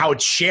 And how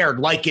it's shared,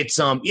 like it's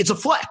a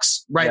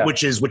flex, right? Yeah.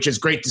 Which is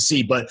great to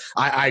see. But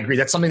I agree.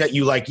 That's something that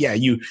you like. Yeah,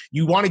 you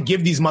want to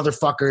give these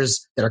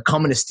motherfuckers that are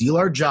coming to steal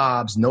our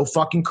jobs no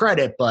fucking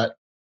credit, but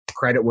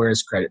credit where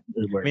is credit.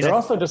 They're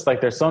also just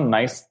like they're so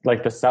nice.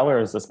 Like the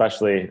sellers,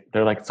 especially,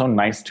 they're like so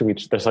nice to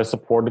they're so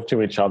supportive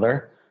to each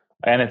other,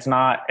 and it's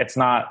not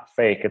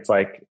fake. It's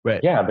like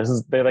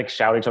they like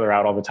shout each other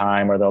out all the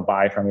time, or they'll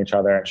buy from each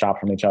other and shop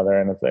from each other,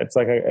 and it's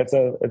like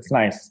it's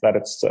nice that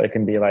it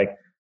can be like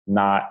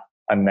not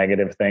a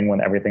negative thing when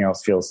everything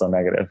else feels so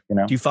negative, you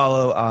know? Do you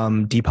follow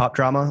Depop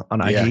drama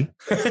on IG?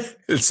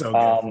 It's so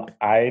good.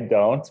 I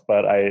don't,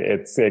 but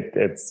it's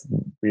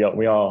real.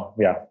 We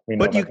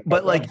know.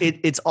 But like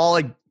it's all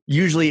like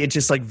usually it's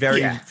just like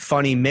very Yeah.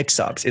 funny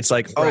mix-ups. It's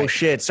like, oh Right.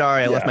 shit,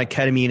 sorry, I left Yeah. my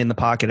ketamine in the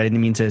pocket. I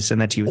didn't mean to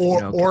send that to you.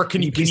 Or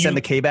can you please send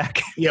the K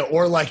back? Yeah,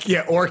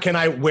 or can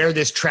I wear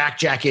this track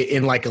jacket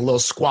in like a little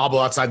squabble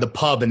outside the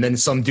pub, and then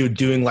some dude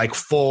doing like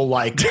full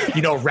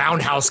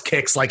roundhouse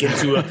kicks like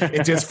into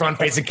his front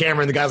facing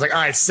camera, and the guy's like,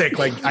 all right, sick,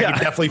 like I can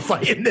definitely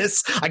fight in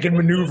this. I can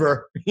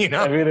maneuver,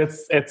 I mean,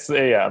 it's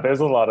yeah. There's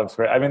a lot of.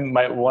 I mean,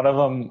 one of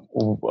them.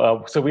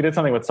 So we did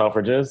something with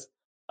Selfridges,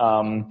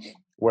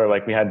 where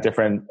like we had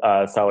different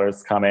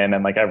sellers come in,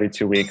 and like every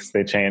 2 weeks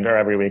they change, or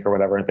every week or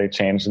whatever they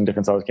changed, and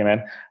different sellers came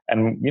in.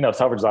 And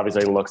Selfridges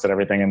obviously looks at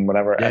everything and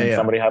whatever. Yeah, and yeah.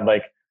 somebody had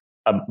like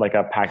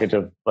a package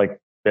of like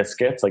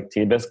biscuits, like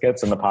tea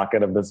biscuits, in the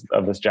pocket of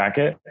this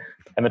jacket.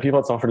 And the people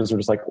at Selfridges were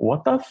just like,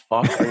 "What the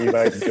fuck are you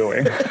guys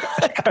doing?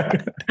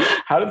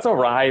 How did this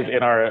arrive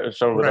in our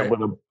show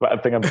with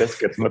a thing of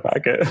biscuits in the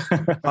packet?"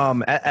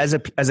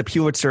 As a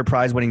Pulitzer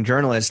Prize winning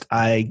journalist,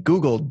 I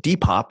Googled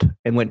Depop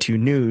and went to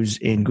news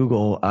in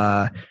Google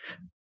about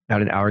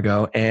an hour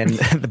ago. And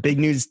the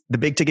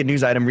big ticket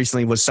news item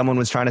recently was someone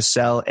was trying to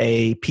sell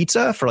a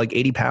pizza for like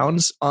 80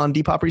 pounds on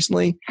Depop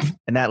recently.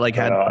 And that like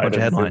had a bunch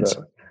of headlines.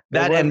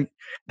 That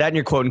and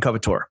your quote in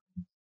Covetor.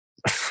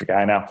 Yeah,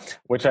 I know.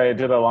 Which I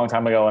did a long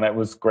time ago, and it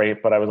was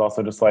great. But I was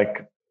also just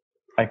like,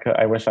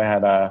 I wish I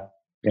had a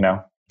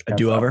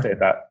do-over. Update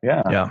that.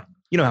 Yeah.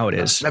 You know how it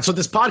is. That's what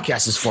this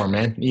podcast is for,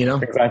 man.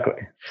 Exactly.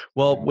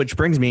 Well, which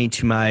brings me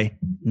to my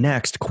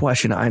next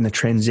question. I'm the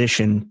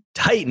transition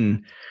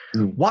titan.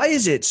 Why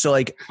is it so?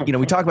 Like,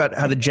 we talk about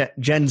how the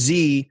Gen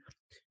Z,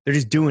 they're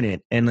just doing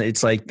it, and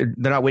it's like they're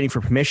not waiting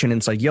for permission. And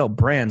it's like, yo,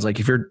 brands, like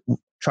if you're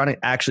trying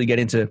to actually get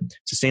into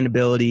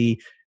sustainability,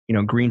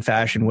 green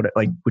fashion,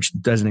 which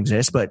doesn't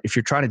exist, but if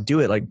you're trying to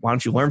do it, like, why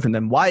don't you learn from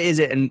them? Why is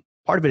it? And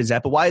part of it is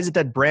that, but why is it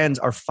that brands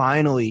are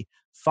finally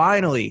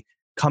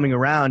coming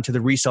around to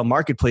the resale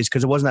marketplace?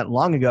 Because it wasn't that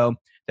long ago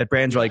that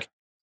brands were like,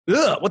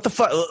 ugh, what the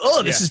fuck?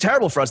 Oh, this is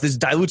terrible for us. This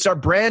dilutes our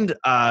brand,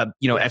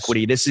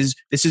 equity. This is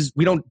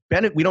we don't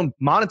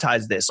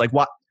monetize this. Like,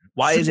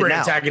 why is it now?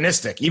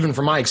 Antagonistic, even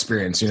from my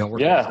experience.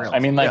 I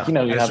mean, like,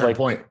 you have like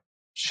point.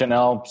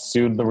 Chanel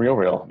sued the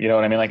Real. You know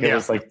what I mean? Like it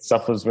was like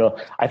stuff was real.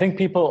 I think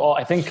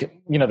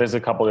there's a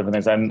couple different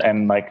things,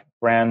 and like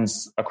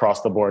brands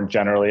across the board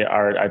generally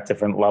are at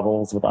different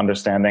levels with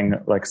understanding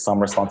like some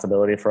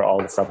responsibility for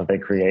all the stuff that they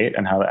create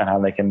and how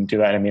they can do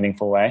that in a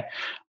meaningful way.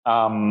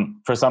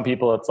 For some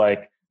people, it's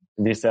like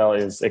resale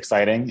is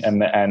exciting,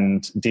 and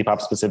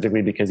Depop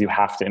specifically because you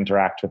have to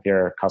interact with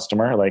your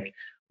customer. Like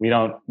we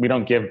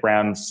don't give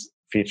brands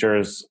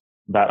features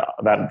that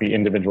the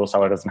individual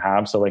seller doesn't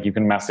have. So like you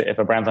can message, if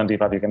a brand's on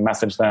Depop, you can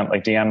message them,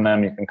 like DM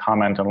them, you can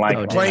comment and like.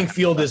 The playing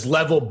field is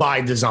level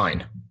by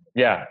design.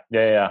 Yeah.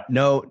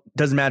 No,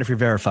 doesn't matter if you're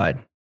verified.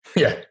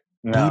 Yeah.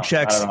 No,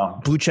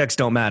 blue checks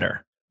don't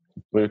matter.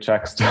 Blue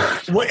checks.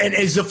 And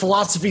is the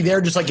philosophy there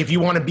just like if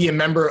you want to be a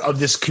member of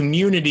this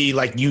community,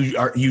 like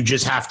you're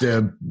just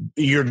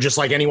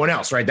like anyone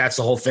else, right? That's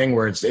the whole thing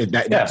where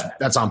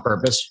that's on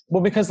purpose.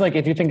 Well, because like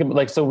if you think of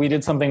like, so we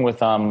did something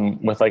with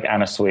like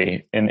Anna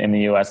Sui in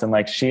the US, and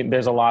like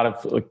there's a lot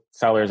of like,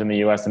 sellers in the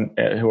US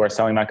who are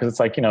selling that because it's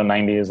like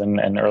 90s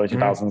and early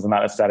 2000s, and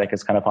that aesthetic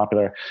is kind of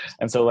popular,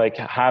 and so like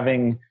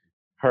having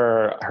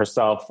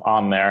herself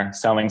on there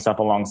selling stuff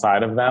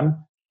alongside of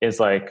them is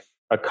like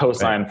a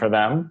cosign for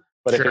them.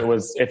 But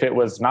if it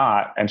was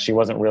not, and she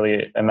wasn't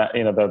really, and that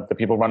the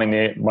people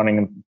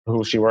running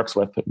who she works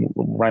with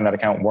running that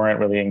account weren't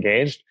really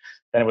engaged,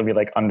 then it would be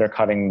like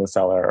undercutting the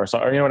seller or so,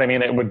 or you know what I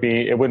mean? It wouldn't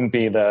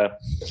be the.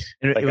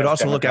 It would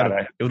also look at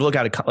it. It would look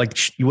at it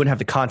like you wouldn't have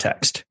the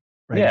context,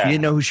 right? Yeah. If you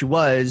didn't know who she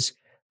was,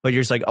 but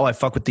you're just like, oh, I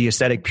fuck with the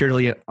aesthetic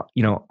purely,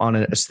 on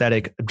an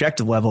aesthetic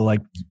objective level,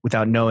 like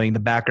without knowing the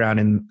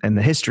background and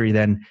the history,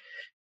 then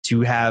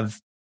to have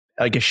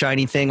like a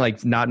shiny thing,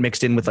 like not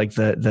mixed in with like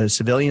the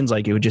civilians,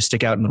 like it would just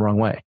stick out in the wrong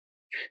way.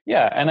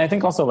 Yeah. And I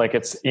think also like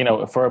it's,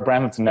 for a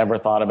brand that's never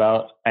thought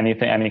about any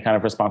kind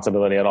of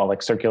responsibility at all, like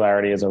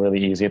circularity is a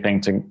really easy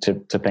thing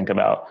to think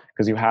about,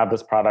 because you have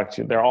this product,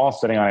 they're all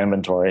sitting on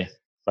inventory.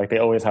 Like they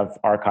always have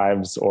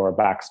archives or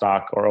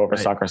backstock or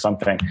overstock or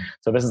something.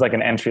 So this is like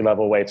an entry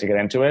level way to get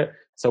into it.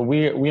 So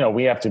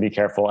we have to be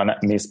careful. And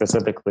me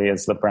specifically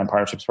as the brand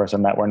partnerships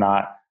person, that we're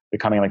not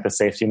becoming like the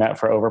safety net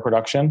for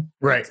overproduction.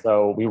 Right.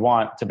 So we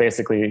want to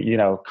basically,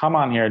 come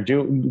on here,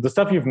 do the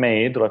stuff you've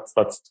made. Let's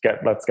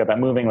get that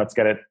moving. Let's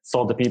get it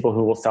sold to people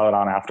who will sell it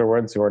on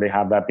afterwards, who already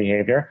have that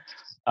behavior.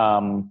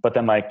 But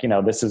then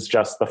this is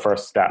just the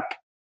first step,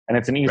 and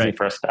it's an easy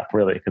first step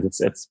really, because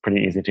it's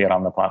pretty easy to get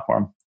on the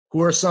platform.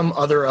 Who are some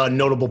other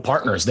notable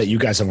partners that you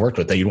guys have worked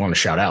with that you'd want to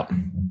shout out?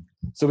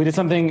 So we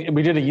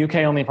did a UK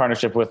only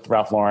partnership with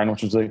Ralph Lauren,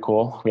 which was really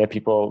cool. We had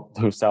people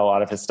who sell a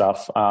lot of his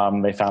stuff.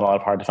 They found a lot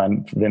of hard to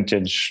find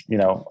vintage,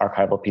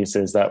 archival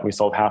pieces that we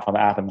sold half on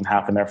the app and then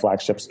half in their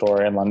flagship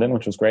store in London,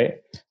 which was great.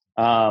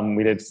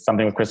 We did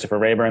something with Christopher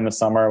Rayburn this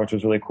summer, which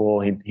was really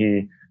cool.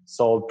 He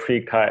sold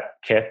pre-cut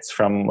kits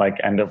from like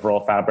end of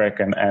roll fabric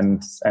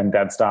and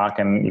dead stock,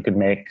 and you could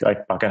make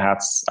like bucket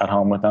hats at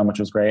home with them, which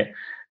was great.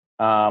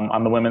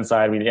 On the women's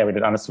side, we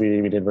did Anna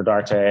Sui, we did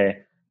Rodarte.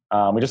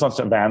 We just launched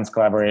a Vans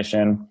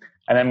collaboration.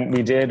 And then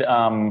we did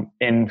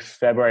in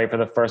February, for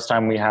the first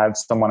time, we had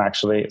someone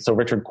actually. So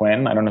Richard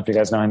Quinn, I don't know if you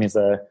guys know him. He's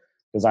a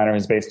designer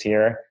who's based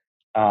here.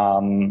 Do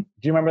you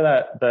remember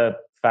that the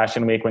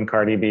Fashion Week when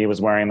Cardi B was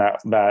wearing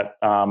that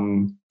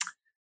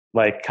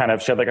like kind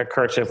of, she had like a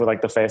kerchief with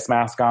like the face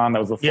mask on? That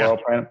was the floral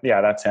print.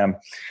 Yeah, that's him.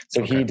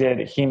 So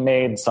he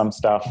made some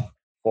stuff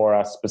for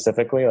us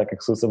specifically, like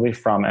exclusively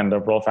from End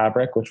of Roll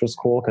fabric, which was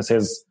cool because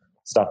his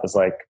stuff is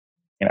like,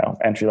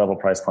 entry level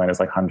price point is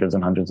like hundreds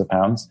and hundreds of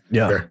pounds.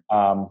 Yeah.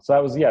 So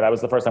that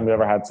was the first time we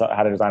ever had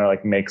a designer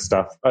like make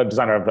stuff, a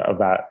designer of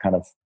that kind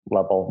of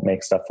level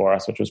make stuff for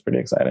us, which was pretty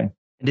exciting.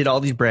 Did all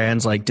these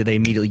brands did they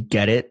immediately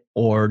get it,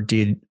 or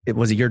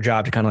was it your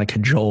job to kind of like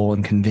cajole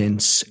and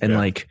convince and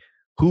like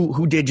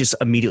who did just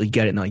immediately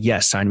get it and like,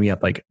 yes, sign me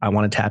up. Like I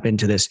want to tap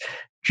into this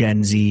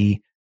Gen Z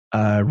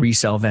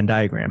resell Venn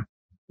diagram.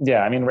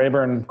 Yeah. I mean,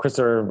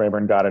 Christopher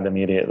Rayburn got it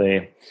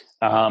immediately.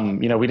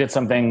 We did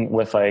something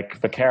with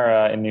like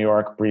Vaquera in New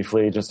York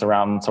briefly, just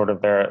around sort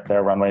of their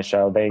runway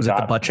show. Was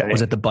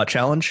it the butt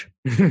challenge?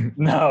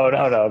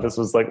 No. This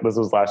was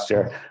last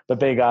year, but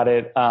they got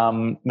it.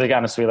 They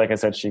got Sweet, like I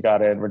said, she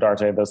got it.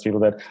 Rodarte, those people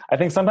did. I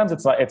think sometimes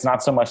it's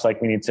not so much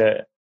like we need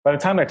to, by the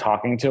time they're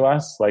talking to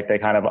us, like they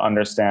kind of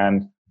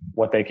understand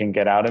what they can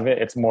get out of it.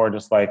 It's more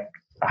just like,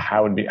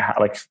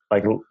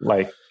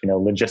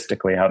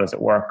 logistically, how does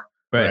it work?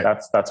 Right.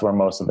 That's where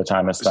most of the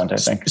time is spent, I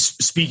think.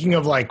 Speaking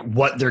of like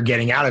what they're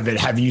getting out of it,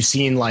 have you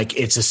seen like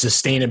it's a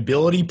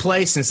sustainability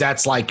play, since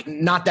that's like,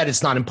 not that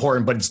it's not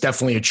important, but it's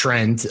definitely a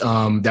trend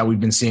that we've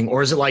been seeing?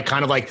 Or is it like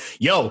kind of like,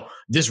 yo,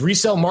 this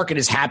resale market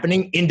is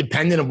happening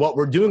independent of what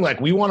we're doing?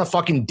 Like we want to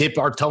fucking dip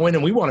our toe in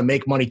and we want to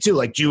make money too.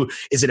 Like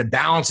is it a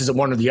balance? Is it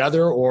one or the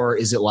other? Or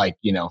is it like,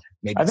 maybe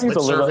I think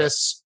it's a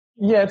service?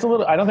 Yeah, it's a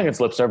little. I don't think it's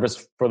lip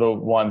service for the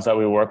ones that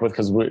we work with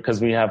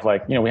because we have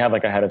like we have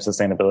like a head of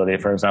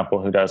sustainability, for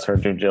example, who does her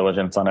due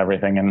diligence on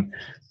everything, and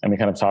we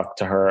kind of talk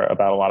to her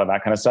about a lot of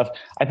that kind of stuff.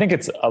 I think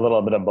it's a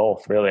little bit of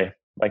both, really.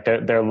 Like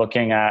they're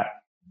looking at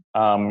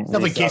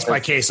definitely case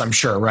by case, I'm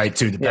sure, right?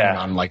 Too, depending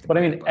on like. But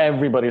I mean,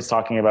 everybody's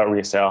talking about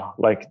resale.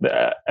 Like,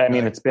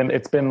 it's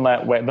been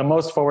that way. The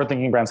most forward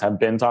thinking brands have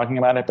been talking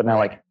about it, but now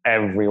like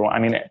everyone. I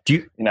mean,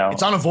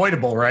 it's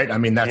unavoidable, right? I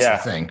mean, that's the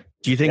thing.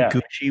 Do you think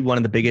Gucci, one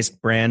of the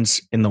biggest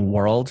brands in the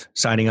world,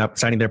 signing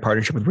their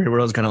partnership with Real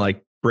World is going to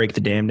like break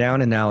the dam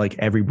down? And now like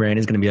every brand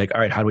is going to be like,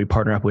 all right, how do we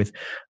partner up with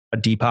a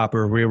Depop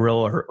or a Real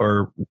World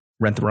or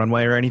Rent the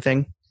Runway or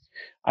anything?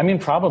 I mean,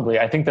 probably.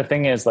 I think the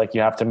thing is like, you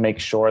have to make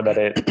sure that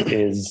it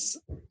is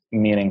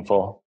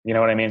meaningful. You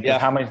know what I mean?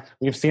 Yeah.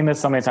 We've seen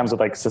this so many times with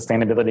like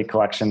sustainability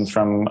collections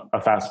from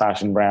a fast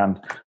fashion brand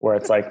where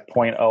it's like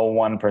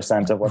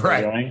 0.01% of what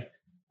they're doing.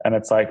 And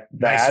it's like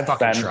the ad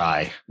spend.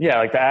 Yeah,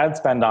 like the ad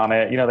spend on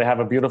it. They have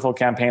a beautiful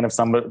campaign of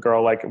some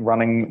girl like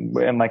running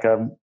in like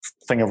a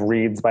thing of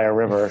reeds by a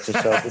river to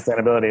show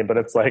sustainability, but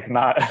it's like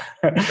not.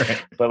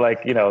 Right. But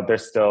like they're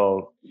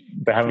still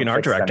they haven't an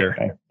art director.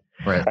 Anything.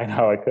 Right. I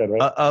know I could.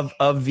 Right?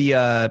 Of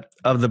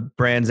the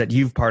brands that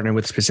you've partnered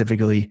with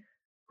specifically,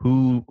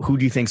 who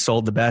do you think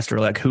sold the best, or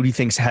like who do you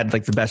think's had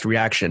like the best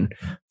reaction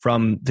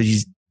from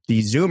these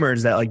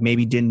Zoomers that like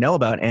maybe didn't know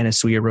about Anna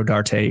Sui or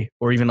Rodarte,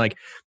 or even like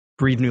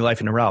breathe new life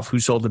into Ralph? Who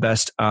sold the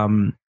best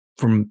from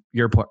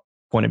your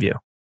point of view?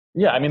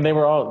 Yeah, I mean, they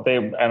were all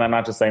and I'm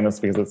not just saying this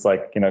because it's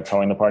like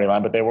towing the party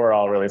line, but they were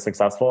all really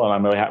successful, and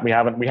I'm really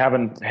we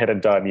haven't hit a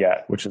dud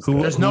yet, which is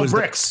there's no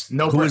bricks.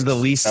 Who was the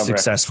least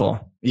successful?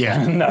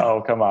 Yeah,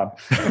 no, come on.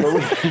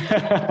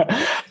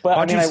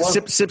 But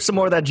sip some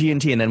more of that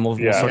G&T, and then we'll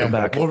circle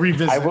back. We'll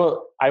revisit.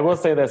 I will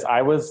say this.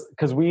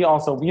 Because we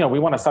also we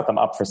want to set them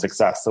up for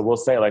success. So we'll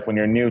say like when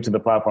you're new to the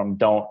platform,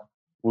 don't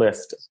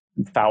list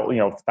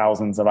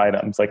thousands of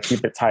items. Like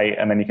keep it tight,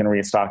 and then you can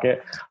restock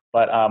it.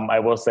 But I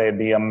will say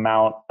the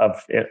amount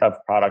of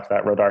product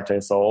that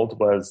Rodarte sold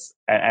was,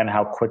 and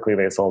how quickly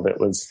they sold it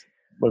was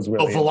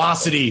really.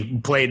 Velocity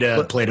played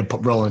a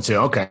role into.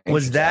 Okay,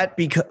 was that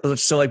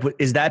because? So like,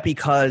 is that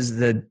because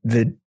the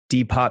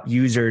Depop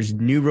users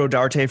knew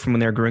Rodarte from when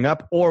they were growing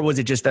up, or was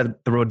it just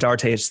that the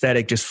Rodarte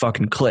aesthetic just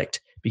fucking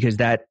clicked because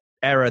that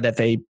era that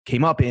they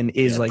came up in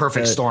is like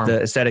perfect storm,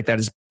 the aesthetic that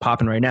is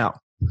popping right now?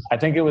 I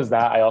think it was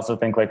that. I also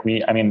think like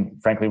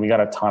frankly, we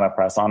got a ton of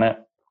press on it.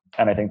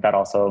 And I think that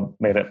also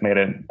made it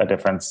a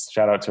difference.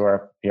 Shout out to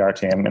our PR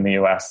team in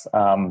the US.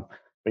 But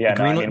yeah,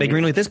 they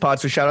greenlit this pod,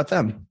 so shout out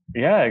them.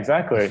 Yeah,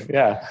 exactly.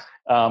 Yeah.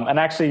 And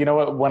actually, you know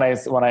what, when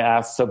I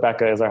asked, so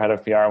Becca is our head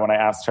of PR, when I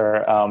asked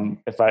her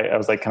if I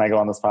was like, can I go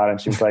on this pod?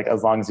 And she was like,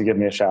 as long as you give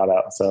me a shout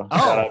out. So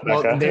shout out,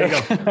 Becca. Well, there you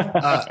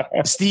go.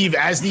 Steve,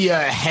 as the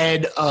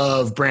head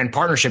of brand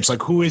partnerships,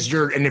 like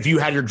and if you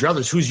had your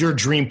druthers, who's your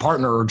dream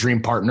partner or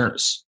dream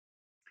partners?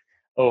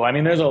 Oh, I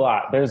mean, there's a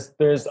lot. There's,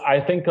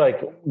 I think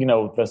like,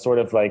 the sort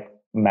of like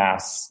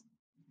mass,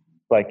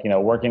 like,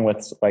 working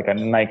with like a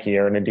Nike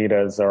or an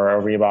Adidas or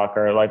a Reebok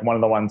or like one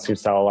of the ones who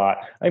sell a lot.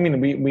 I mean,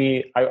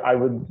 I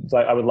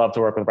would love to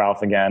work with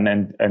Ralph again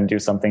and do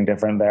something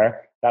different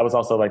there. that was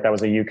also like, that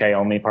was a UK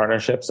only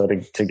partnership. So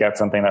to get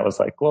something that was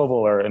like global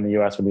or in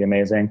the US would be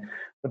amazing.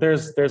 But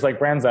there's like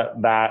brands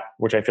that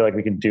which I feel like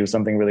we could do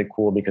something really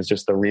cool because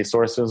just the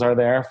resources are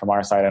there from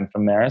our side and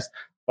from theirs.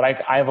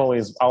 But I'll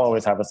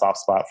always have a soft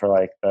spot for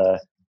like the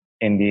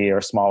indie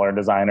or smaller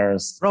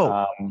designers.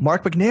 Bro,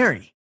 Mark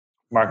McNary.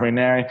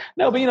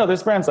 No, but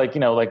there's brands like,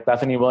 like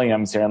Bethany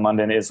Williams here in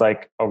London is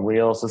like a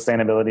real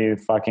sustainability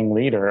fucking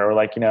leader, or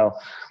like,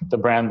 the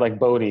brand like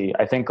Bodhi.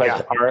 I think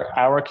like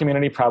our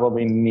community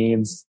probably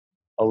needs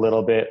a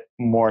little bit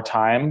more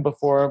time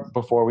before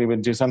we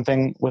would do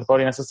something with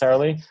Bodhi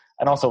necessarily.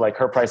 And also like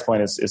her price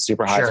point is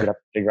super high. Sure. So we'd have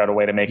to figure out a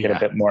way to make it a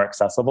bit more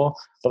accessible.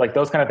 But like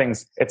those kind of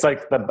things, it's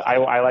like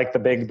I like the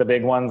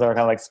big ones that are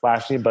kind of like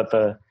splashy, but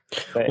well,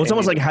 it's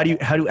almost like how do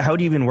you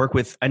even work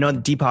with, I know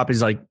Depop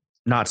is like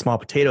not small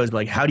potatoes, but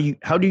like how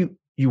do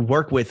you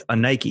work with a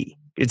Nike?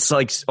 It's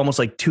like almost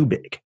like too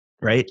big,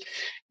 right?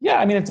 Yeah,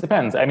 I mean, it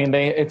depends. I mean,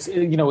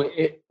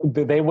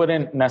 they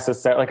wouldn't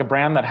necessarily, like a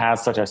brand that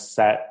has such a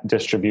set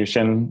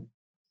distribution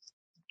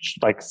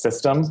like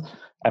system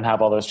and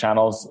have all those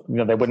channels,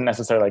 they wouldn't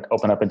necessarily like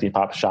open up a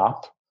Depop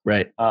shop.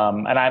 Right.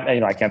 And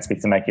I can't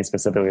speak to Nike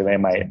specifically, they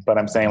might, but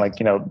I'm saying like,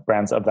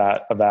 brands of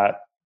that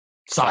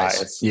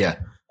size. Yeah.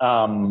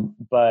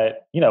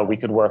 But we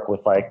could work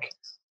with like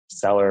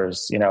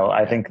sellers,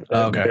 I think,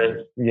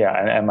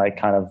 and like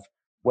kind of,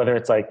 whether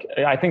it's like,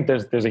 I think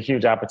there's a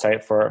huge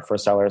appetite for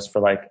sellers for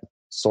like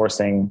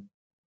sourcing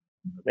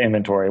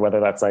inventory, whether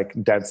that's like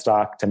dead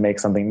stock to make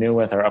something new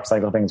with or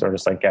upcycle things, or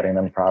just like getting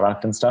them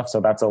product and stuff.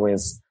 So that's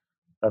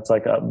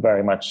like a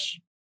very much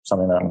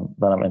something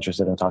that I'm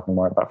interested in talking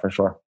more about for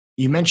sure.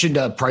 You mentioned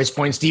a price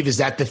point, Steve. Is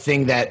that the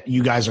thing that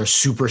you guys are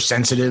super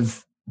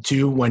sensitive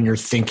to when you're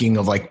thinking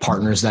of like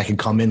partners that can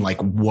come in, like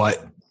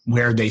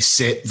where they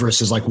sit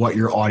versus like what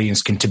your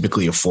audience can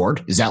typically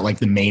afford? Is that like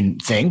the main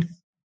thing?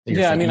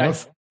 Yeah, I mean,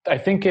 I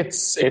think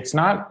it's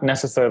not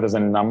necessarily there's a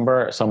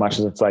number so much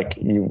as it's like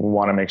you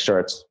want to make sure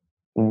it's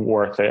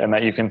worth it and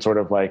that you can sort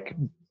of like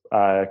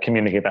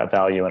communicate that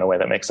value in a way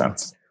that makes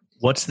sense.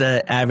 What's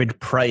the average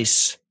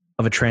price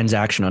of a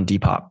transaction on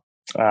Depop?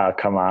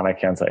 Come on, I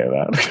can't tell you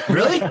that.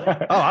 Really?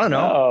 Oh, I don't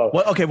know.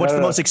 What's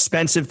the most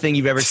expensive thing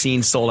you've ever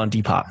seen sold on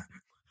Depop?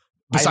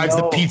 Besides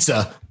the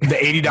pizza, the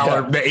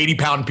 $80, the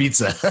 80-pound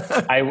pizza.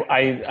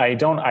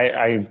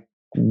 I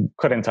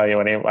couldn't tell you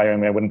any. I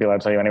mean, I wouldn't be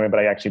allowed to tell you anyway, but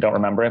I actually don't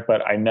remember it.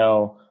 But I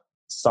know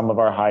some of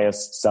our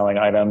highest selling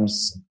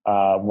items,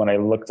 when I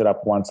looked it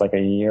up once, like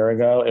a year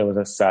ago, it was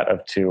a set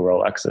of 2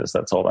 Rolexes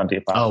that sold on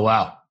Depop. Oh,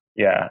 wow.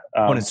 Yeah.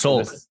 When it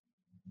sold.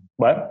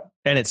 What?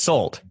 And it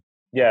sold.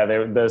 Yeah,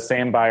 the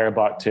same buyer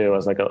bought 2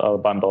 as like a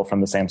bundle from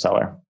the same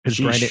seller.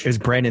 It was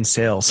Brandon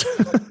Sales.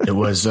 It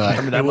was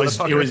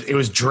it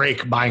was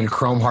Drake buying a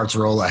Chrome Hearts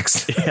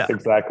Rolex. Yeah,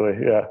 exactly.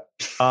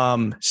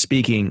 Yeah.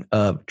 Speaking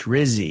of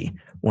Drizzy,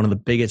 one of the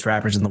biggest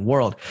rappers in the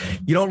world,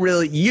 you don't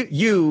really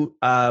you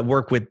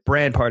work with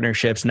brand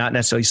partnerships, not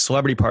necessarily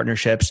celebrity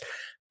partnerships,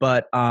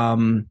 but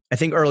I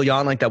think early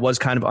on, like that was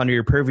kind of under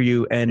your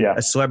purview, and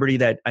a celebrity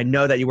that I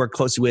know that you work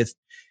closely with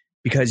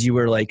because you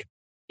were like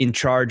in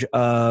charge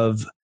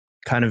of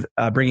kind of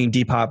bringing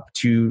Depop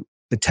to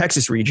the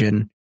Texas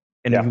region,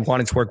 and you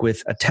wanted to work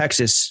with a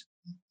Texas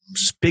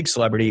big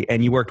celebrity,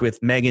 and you worked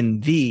with Megan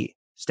Thee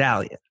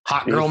Stallion.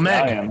 Hot girl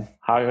Meg.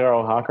 Hot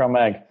girl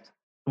Meg.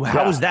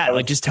 How was that?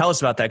 Like, just tell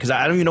us about that, because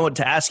I don't even know what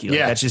to ask you.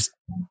 Like, that's just...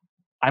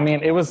 I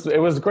mean, it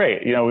was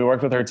great. We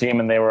worked with her team,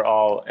 and they were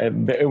all...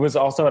 It was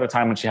also at a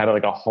time when she had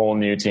like a whole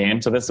new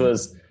team. So this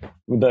was...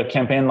 The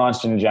campaign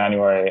launched in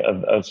January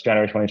of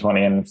January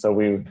 2020, and so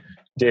we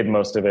did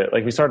most of it.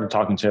 Like, we started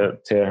talking to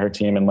her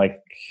team in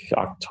like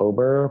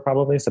October,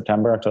 probably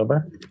September,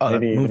 October. Oh,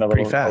 maybe even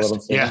pretty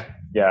fast.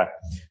 Yeah.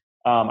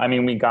 I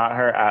mean, we got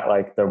her at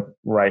like the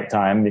right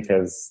time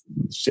because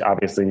she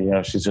obviously,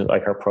 she's just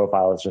like, her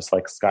profile is just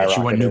like skyrocketed. She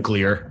went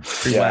nuclear.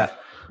 Yeah.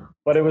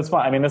 But it was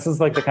fun. I mean, this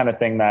is like the kind of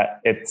thing that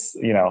it's,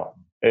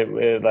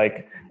 it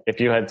like, if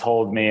you had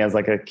told me as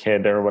like a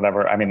kid or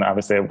whatever, I mean,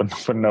 obviously I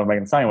wouldn't know who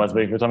Megan Thee Stallion was,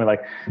 but if you told me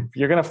like,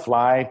 you're going to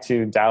fly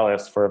to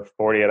Dallas for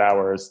 48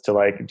 hours to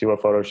like do a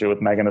photo shoot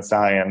with Megan Thee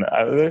Stallion,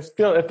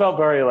 it felt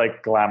very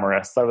like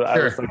glamorous. I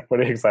was like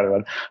pretty excited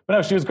about it. But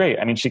no, she was great.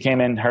 I mean, she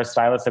came in, her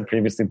stylist had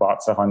previously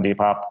bought stuff on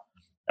Depop,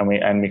 and we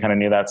kind of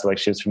knew that. So like,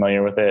 she was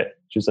familiar with it.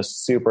 She was a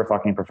super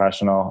fucking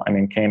professional. I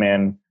mean, came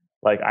in,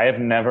 like, I have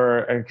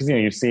never, because,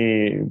 you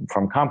see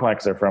from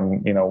Complex or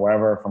from,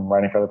 wherever, from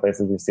writing for other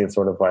places, you see it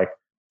sort of like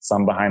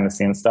some behind the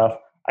scenes stuff.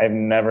 I've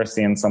never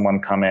seen someone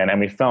come in,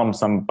 and we filmed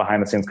some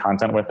behind the scenes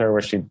content with her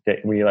where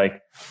we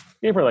like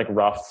gave her like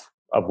rough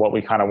of what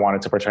we kind of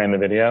wanted to portray in the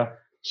video.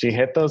 She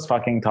hit those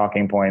fucking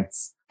talking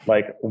points,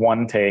 like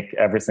one take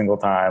every single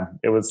time.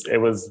 It was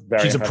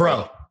very She's impressive. A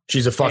pro.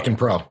 She's a fucking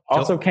pro.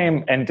 Also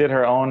came and did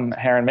her own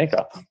hair and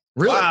makeup.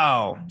 Really?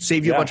 Wow.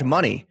 Save you a bunch of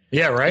money.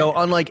 Yeah, right. So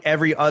unlike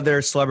every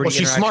other celebrity, well,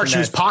 she's smart. She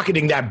was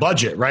pocketing that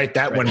budget, right?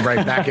 That went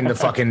right back in the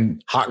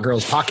fucking hot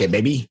girl's pocket,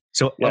 baby.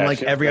 So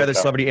unlike every other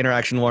celebrity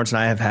interaction Lawrence and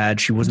I have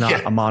had, she was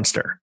not a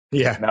monster.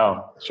 Yeah.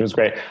 No, she was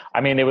great.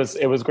 I mean, it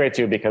was great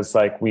too because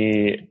like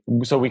we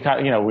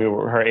kind of,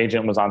 her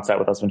agent was on set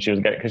with us when she was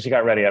because she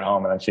got ready at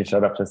home and then she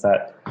showed up to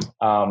set.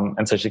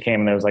 And so she came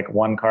and there was like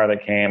one car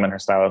that came and her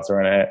stylists were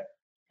in it.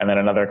 And then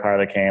another car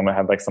that came and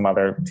had like some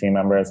other team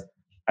members.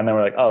 And then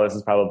we're like, oh, this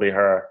is probably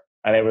her.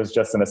 And it was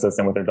just an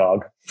assistant with her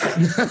dog.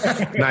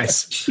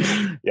 Nice.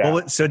 Yeah.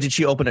 Well, so did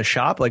she open a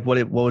shop? Like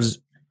what was?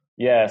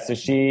 Yeah. So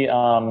she,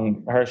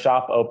 her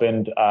shop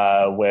opened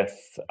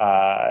with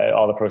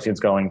all the proceeds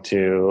going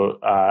to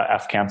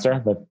F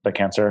Cancer, the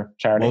cancer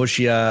charity. What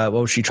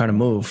was she trying to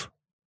move?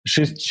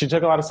 She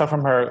took a lot of stuff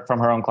from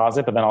her own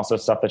closet, but then also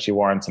stuff that she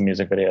wore in some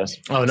music videos.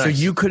 Oh, nice. So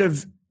you could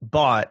have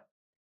bought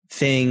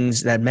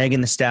things that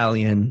Megan Thee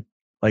Stallion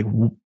like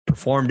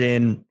performed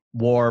in,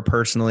 wore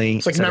personally.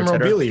 It's like et cetera,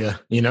 memorabilia,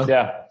 you know?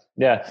 Yeah.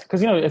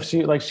 Because,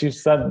 if she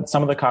said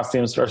some of the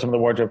costumes or some of the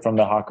wardrobe from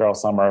the Hot Girl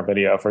Summer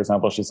video, for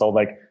example, she sold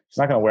like, she's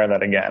not going to wear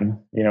that again.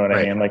 You know what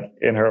I mean? Like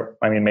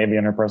maybe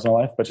in her personal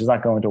life, but she's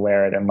not going to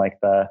wear it in like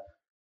the,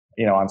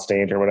 on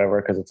stage or whatever.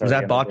 Because it's was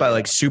that bought by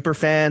like super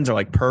fans or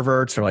like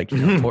perverts or like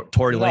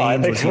Tory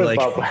Lanez? Was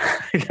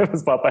it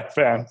was bought by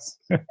fans.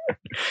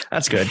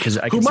 That's good because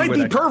I who can see might where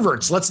be that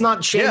perverts. Let's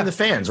not shame the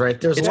fans, right?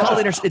 There's it's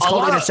called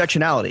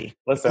intersectionality.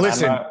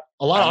 Listen,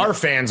 a lot of our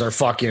fans are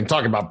fucking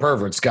talking about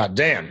perverts.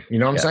 Goddamn, you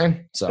know what I'm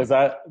saying? So is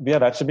that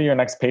should be your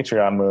next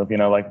Patreon move?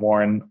 Like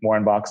Warren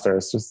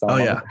boxers. Just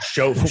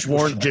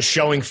just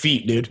showing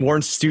feet, dude.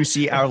 Warren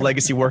Stussy, our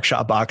Legacy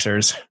Workshop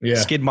boxers. Yeah,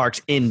 skid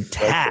marks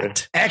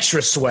intact,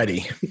 extra sweaty.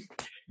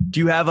 Do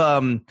you have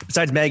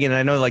besides Megan?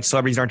 I know like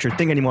celebrities aren't your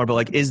thing anymore, but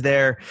like, is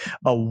there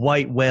a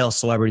white whale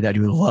celebrity that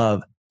you would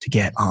love to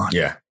get on?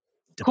 Yeah.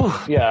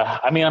 Yeah.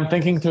 I mean, I'm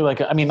thinking through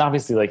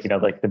obviously like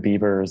the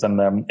Biebers and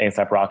the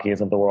A$AP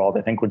Rockies of the world,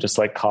 I think would just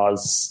like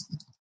cause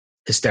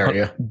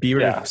hysteria.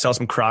 Bieber to sell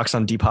some Crocs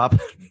on Depop.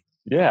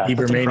 Yeah.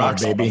 Bieber mania,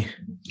 baby.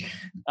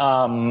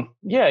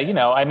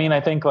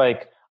 I think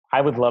like I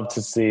would love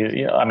to see,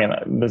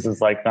 this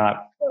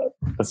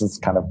is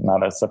kind of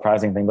not a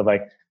surprising thing, but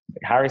like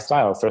Harry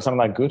Styles, there's something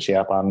like Gucci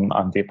up on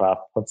Depop.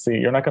 Let's see.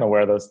 You're not going to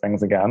wear those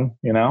things again,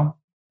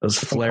 Those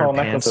flare pants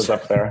necklaces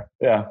up there.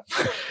 Yeah.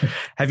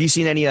 Have you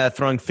seen any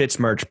Throwing Fits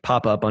merch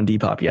pop up on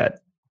Depop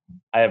yet?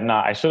 I have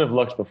not. I should have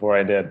looked before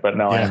I did, but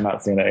no, I have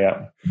not seen it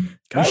yet.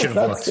 You should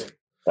have looked.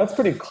 That's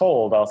pretty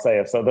cold, I'll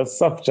say. So those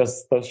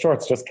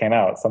shorts just came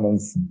out.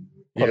 Someone's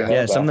some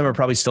of them are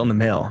probably still in the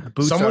mail. The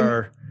boots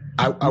are.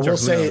 I will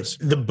say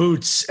the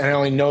boots, and I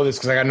only know this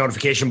because I got a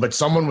notification, but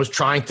someone was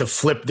trying to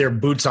flip their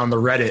boots on the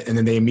Reddit and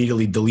then they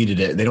immediately deleted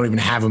it. They don't even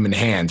have them in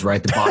hand,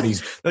 right? The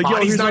body's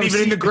not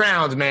even in the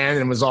ground, man.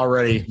 And it was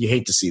already, you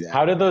hate to see that.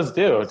 How did those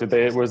do?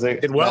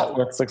 Did well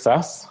with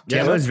success?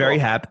 Yeah, I was very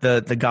happy.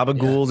 The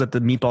Gabagools at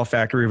the Meatball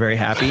Factory were very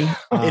happy.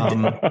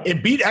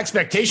 It beat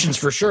expectations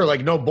for sure.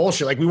 Like no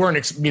bullshit. Like we weren't,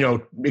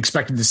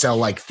 expected to sell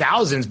like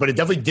thousands, but it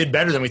definitely did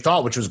better than we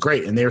thought, which was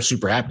great. And they were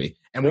super happy.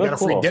 And we got a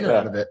free dinner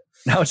out of it.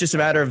 Now it's just a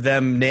matter of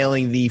them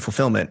nailing the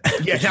fulfillment.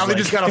 Yeah, now they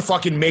just got to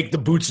fucking make the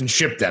boots and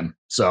ship them.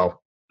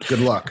 So good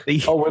luck.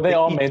 Were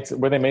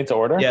they made to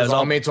order? Yeah, it was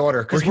all made to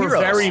order because we're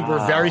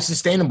very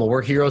sustainable.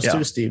 We're heroes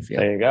too, Steve. Yeah.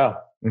 There you go.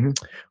 Mm-hmm.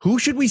 Who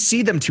should we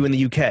see them to in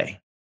the UK?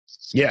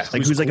 Yeah,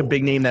 like who's cool. Like a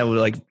big name that would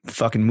like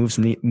fucking move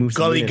some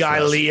Gully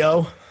Guy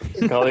Leo.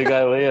 Gully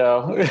Guy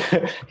Leo.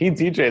 He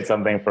DJ'd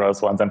something for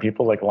us once, and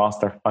people like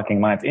lost their fucking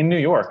minds in New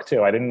York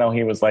too. I didn't know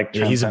he was like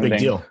he's a big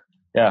deal.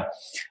 Yeah.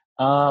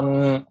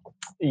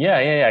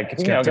 Yeah.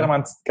 Get him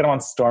on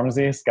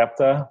Stormzy,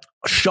 Skepta.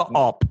 Shut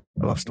up.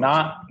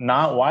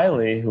 Not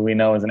Wiley, who we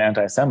know is an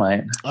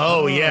anti-Semite.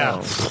 Oh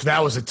yeah,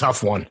 that was a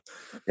tough one.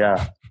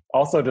 Yeah.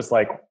 Also, just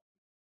like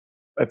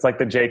it's like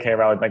the JK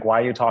Rowling. Like,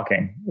 why are you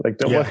talking?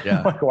 Like,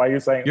 like why are you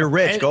saying you're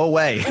rich? Go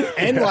away.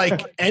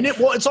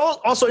 It's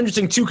also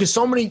interesting too because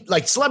so many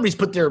like celebrities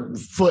put their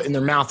foot in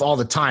their mouth all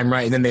the time,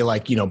 right? And then they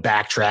like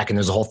backtrack and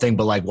there's a whole thing.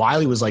 But like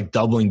Wiley was like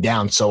doubling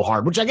down so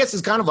hard, which I guess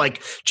is kind of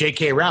like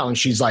JK Rowling.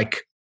 She's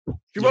like.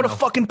 She wrote a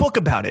fucking book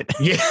about it.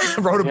 Yeah,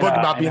 wrote a book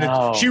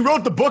about she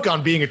wrote the book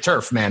on being a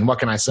TERF, man. What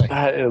can I say?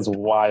 That is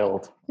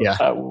wild.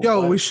 Yeah.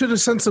 We should have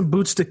sent some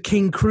boots to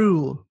King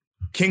Cruel.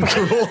 King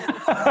Cruel?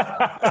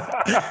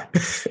 I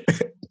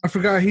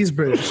forgot he's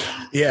British.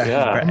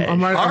 Yeah.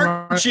 I'm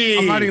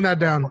writing that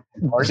down.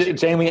 Or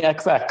Jamie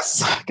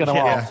XX. Get them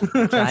all.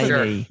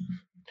 Jamie.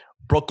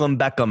 Brooklyn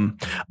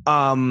Beckham.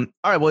 All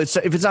right, well, if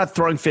it's not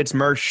Throwing Fits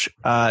merch,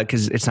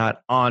 because it's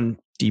not on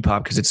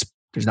Depop, because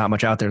there's not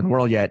much out there in the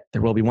world yet.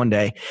 There will be one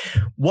day.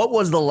 What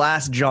was the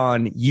last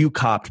John you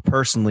copped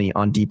personally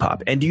on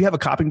Depop? And do you have a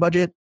copping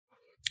budget?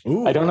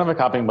 Ooh. I don't have a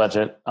copping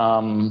budget,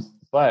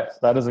 but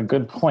that is a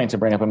good point to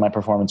bring up in my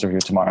performance review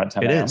tomorrow at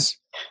 10 a.m. It is.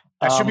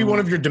 That should be one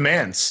of your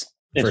demands.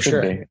 It for should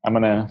sure. be. I'm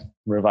going to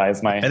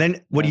revise my... And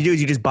then what you do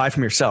is you just buy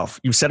from yourself.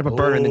 You set up a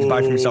burner and then you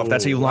buy from yourself.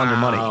 That's how you launder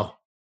money.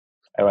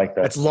 I like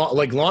that.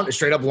 That's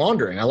straight up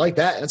laundering. I like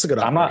that. That's a good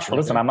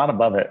operation. I'm not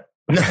above it.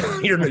 No,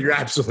 you're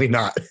absolutely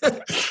not.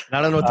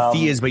 I don't know what the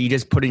fee is, but you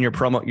just put in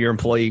your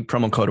employee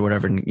promo code or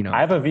whatever. And, I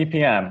have a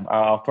VPN.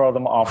 I'll throw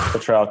them off the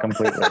trail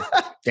completely.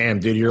 Damn,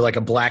 dude, you're like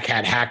a black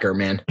hat hacker,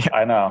 man.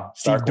 I know.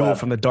 Steve Duel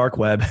from the dark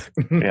web.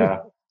 Yeah.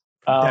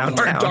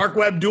 Dark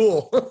web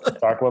duel.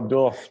 Dark web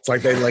duel. It's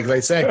like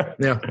they say.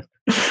 Yeah.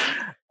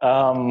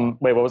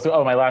 Wait, what was it?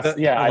 Oh, my last.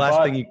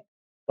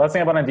 Last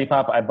thing I bought on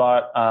Depop, I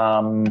bought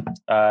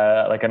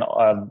like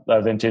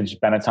a vintage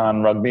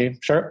Benetton rugby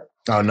shirt.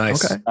 Oh,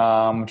 nice. Okay.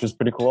 Which was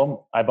pretty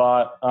cool. I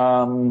bought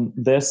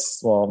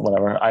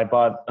whatever. I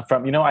bought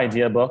from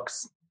Idea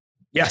Books.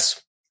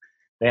 Yes.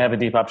 They have a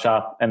Depop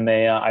shop, and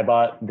I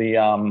bought the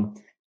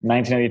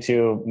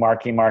 1992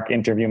 Marky Mark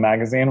interview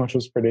magazine, which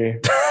was pretty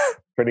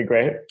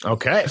great.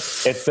 Okay.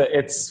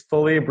 It's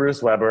fully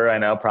Bruce Weber. I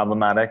know,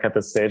 problematic at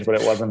this stage, but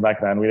it wasn't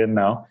back then. We didn't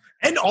know.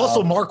 And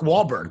also Mark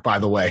Wahlberg, by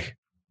the way.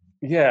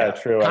 Yeah,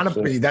 true. Kind of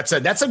pretty. That's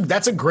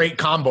a great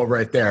combo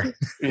right there.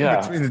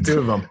 Yeah, between the two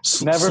of them.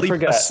 Never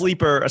forget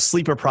a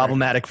sleeper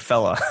problematic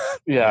fella.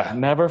 Yeah,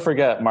 never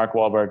forget Mark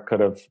Wahlberg could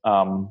have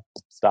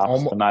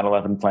stopped the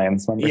 9/11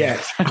 planes. Remember? Yeah.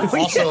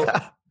 Also,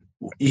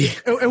 yeah.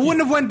 It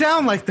wouldn't have went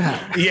down like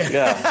that.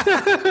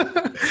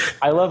 Yeah.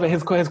 I love it.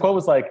 His quote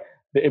was like,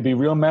 "It'd be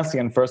real messy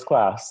in first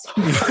class."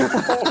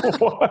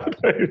 What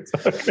are you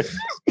talking?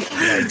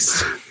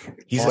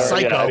 He's a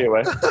psycho. Yeah,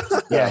 anyway.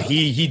 Yeah,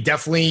 he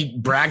definitely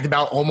bragged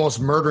about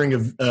almost murdering a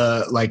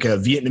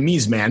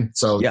Vietnamese man.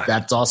 So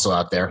that's also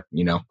out there,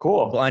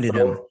 Cool. Blinded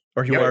him.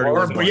 Or he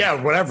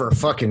whatever.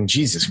 Fucking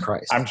Jesus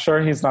Christ. I'm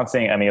sure he's not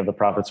seeing any of the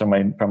profits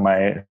from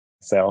my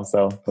sale,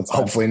 so that's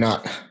hopefully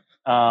not.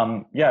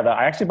 I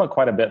actually bought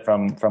quite a bit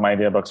from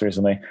Idea Books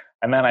recently,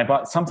 and then I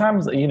bought.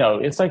 Sometimes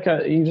it's like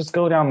you just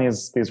go down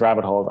these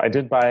rabbit holes. I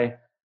did buy.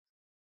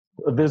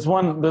 There's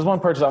one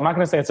purchase. I'm not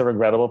going to say it's a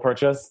regrettable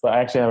purchase, but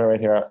I actually have it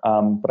right here.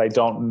 But I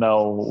don't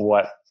know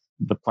what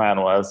the plan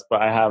was.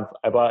 But I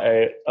bought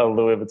a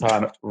Louis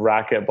Vuitton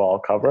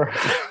racquetball cover.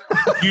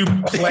 You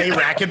play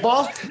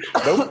racquetball?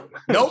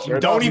 Nope. Sure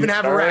don't even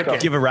have a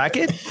racket. Do you have a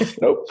racket?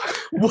 Nope.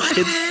 What?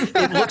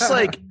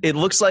 It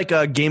looks like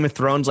a Game of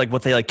Thrones, like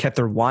what they like kept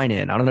their wine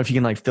in. I don't know if you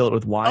can like fill it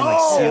with wine,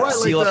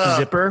 seal up the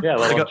zipper. Yeah,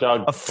 like a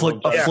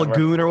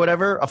flagoon or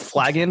whatever, a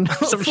flagon,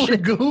 some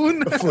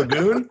flagoon. A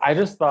flagoon. I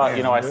just thought,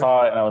 I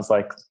saw it and I was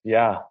like,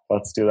 yeah,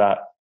 let's do that.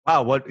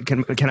 Wow, what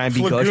can I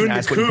be gauche and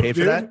ask what you paid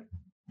for that?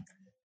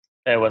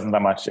 It wasn't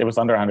that much. It was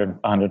under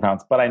 100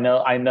 pounds. But I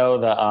know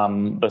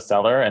the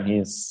seller, and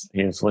he's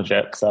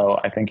legit. So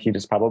I think he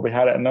just probably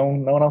had it, and no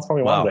one else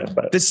probably wanted it.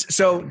 But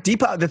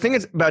Depop. The thing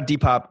is about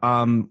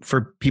Depop,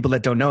 for people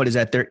that don't know it, is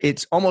that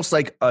it's almost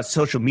like a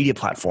social media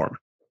platform,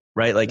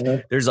 right? Like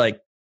there's like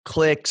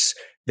clicks,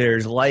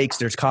 there's likes,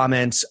 there's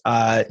comments.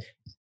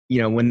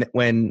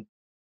 When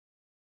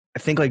I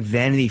think like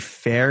Vanity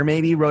Fair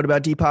maybe wrote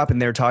about Depop, and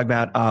they were talking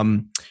about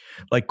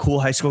like cool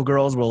high school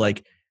girls will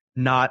like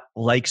not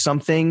like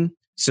something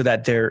so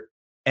that their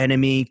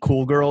enemy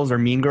cool girls or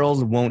mean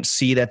girls won't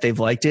see that they've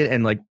liked it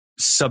and like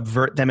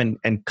subvert them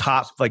and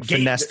cop, like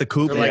finesse the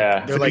coop.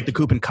 They're like the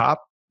coop and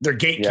cop. They're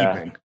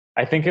gatekeeping. Yeah.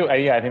 I think it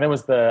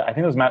was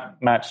Matt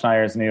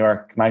Schneier's New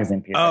York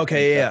Magazine piece. Oh,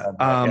 okay.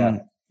 Yeah.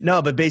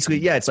 No, but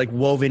basically, it's like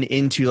woven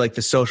into like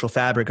the social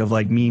fabric of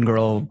like mean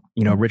girl,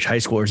 rich high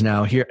schoolers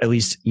now here, at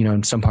least,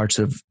 in some parts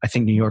of, I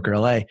think, New York or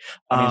LA.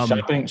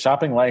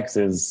 Shopping likes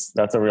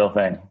that's a real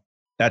thing.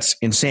 That's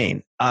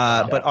insane.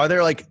 But are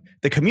there like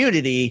the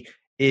community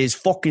is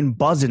fucking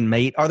buzzing,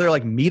 mate? Are there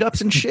like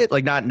meetups and shit?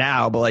 Like not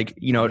now, but like,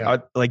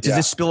 does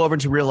this spill over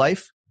into real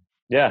life?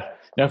 Yeah,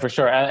 no, for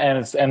sure.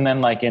 And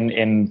then like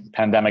in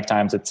pandemic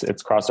times,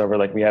 it's crossover.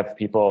 Like we have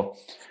people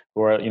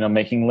who are,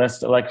 making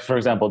lists, like for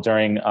example,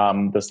 during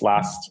this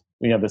last,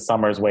 this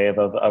summer's wave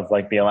of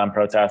like BLM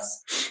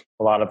protests,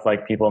 a lot of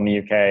like people in the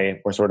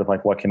UK were sort of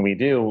like, what can we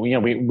do?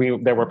 We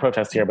there were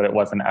protests here, but it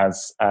wasn't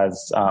as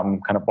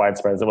kind of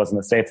widespread as it was in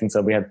the States. And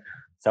so we had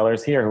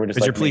sellers here who were just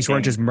because your police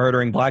weren't just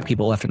murdering black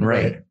people left and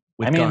right.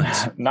 With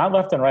guns. Not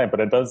left and right, but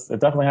it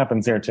definitely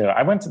happens here too.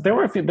 There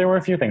were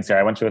a few things here.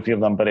 I went to a few of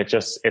them, but it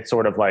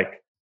sort of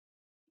like,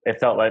 it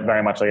felt like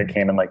very much like it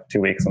came in like 2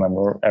 weeks, and then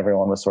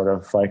everyone was sort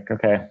of like,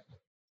 okay,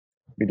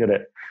 we did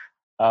it.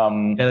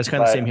 That's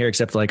kind of the same here,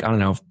 except like, I don't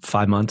know,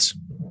 5 months.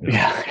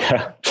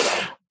 Yeah.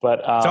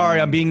 But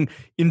sorry, I'm being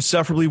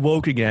insufferably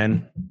woke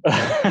again.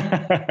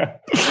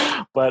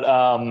 But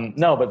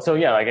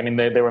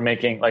they were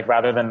making, like,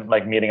 rather than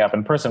like meeting up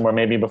in person, where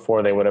maybe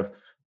before they would have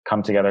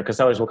come together, because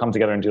sellers will come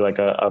together and do like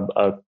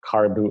a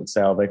car boot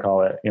sale, they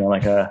call it,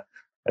 like a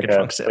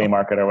flea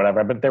market or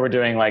whatever. But they were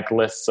doing like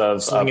lists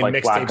of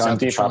like black on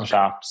Depop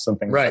shops and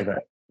things like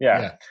that.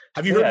 Yeah.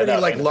 Have you heard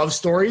any love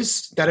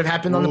stories that have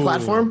happened on the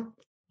platform?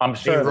 I'm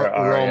sure there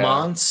are.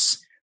 Romance.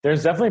 Yeah.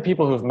 There's definitely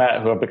people who've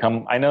met who have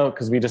become, I know,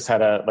 because we just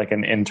had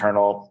an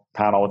internal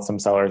panel with some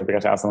sellers. We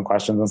got to ask them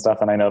questions and stuff.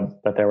 And I know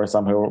that there were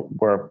some who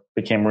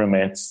became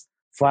roommates,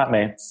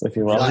 flatmates, if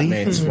you will.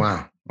 Flatmates.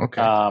 Wow.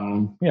 Okay.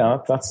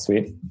 That's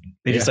sweet.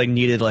 They just like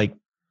needed, like,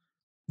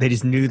 they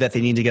just knew that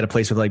they needed to get a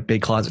place with like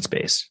big closet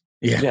space.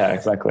 Yeah,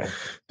 exactly.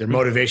 Their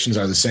motivations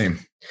are the same.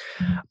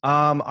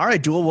 All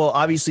right, Dual. Well,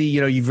 obviously,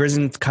 you've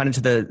risen kind of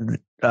to the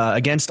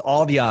against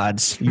all the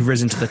odds. You've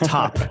risen to the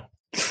top.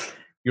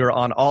 You're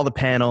on all the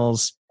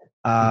panels.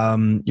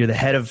 You're the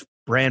head of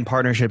brand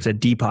partnerships at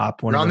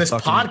Depop. We're on this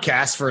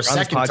podcast for a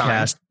second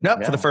time.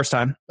 Nope, for the first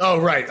time. Oh,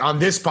 right. On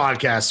this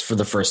podcast for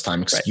the first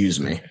time. Excuse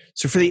me.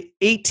 So for the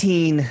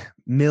 18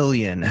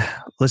 million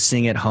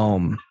listening at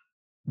home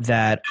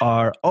that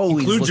are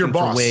always Includes your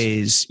looking for boss.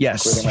 ways.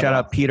 Yes. Including my Shout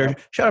out boss. Peter.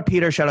 Yep. Shout out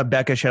Peter. Shout out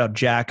Becca. Shout out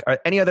Jack.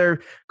 Any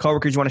other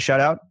coworkers you want to shout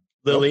out?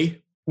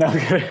 Lily. No, I'm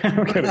kidding.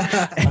 I'm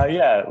kidding.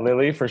 Yeah,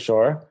 Lily for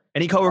sure.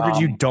 Any coworkers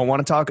you don't want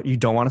to talk? You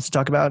don't want us to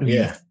talk about? Who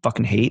you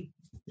fucking hate?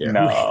 Yeah.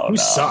 No, Who no.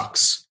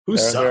 sucks? Who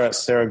They're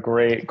sucks? a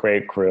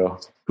great crew.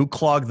 Who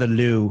clogged the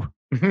loo?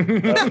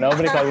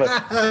 Nobody calls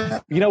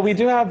it. We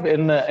do have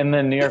in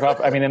the New York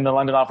office. I mean, in the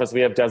London office,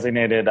 we have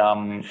designated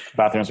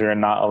bathrooms. We are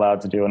not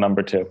allowed to do a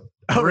number 2.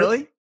 Oh,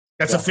 really?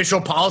 That's official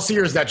policy,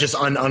 or is that just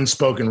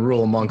unspoken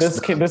rule amongst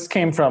This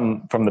came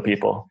from the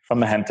people, from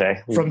the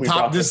gente. From top-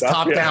 brought this up.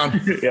 top Yeah.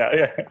 down.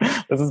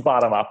 Yeah. This is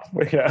bottom up.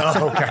 Yeah.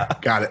 Oh, okay.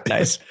 Got it.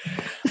 Nice.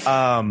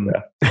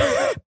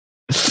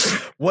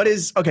 What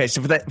is okay?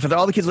 So for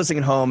all the kids listening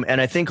at home,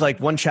 and I think like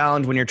one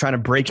challenge when you're trying to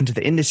break into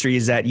the industry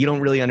is that you don't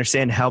really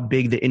understand how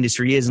big the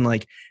industry is and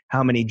like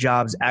how many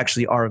jobs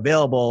actually are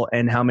available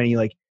and how many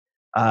like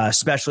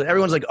especially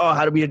everyone's like, oh,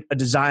 how to be a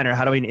designer,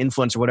 how to be an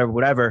influencer,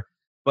 whatever.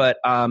 But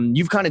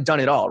you've kind of done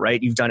it all,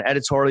 right? You've done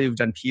editorial, you've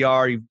done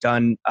PR, you've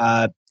done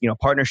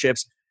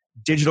partnerships,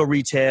 digital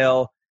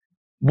retail.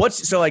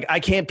 So like I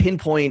can't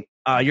pinpoint.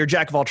 You're a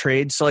jack of all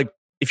trades. So like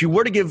if you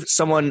were to give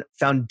someone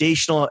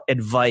foundational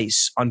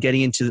advice on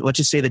getting into, let's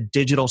just say the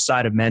digital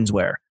side of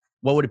menswear,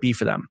 what would it be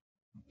for them?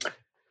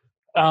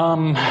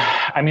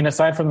 I mean,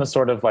 aside from the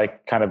sort of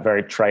like kind of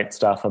very trite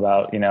stuff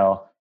about,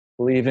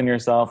 believe in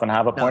yourself and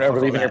have a point, or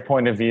believe in your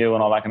point of view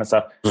and all that kind of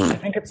stuff. I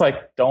think it's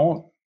like,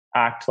 don't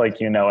act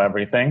like you know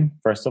everything,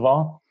 first of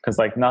all, because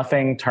like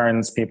nothing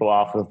turns people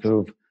off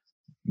who've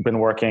been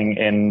working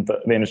in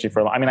the industry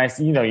for a long. I mean,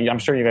 I'm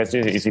sure you guys do.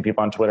 You see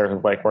people on Twitter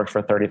who've like worked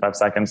for 35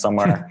 seconds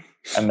somewhere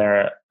and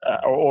they're,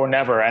 or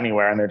never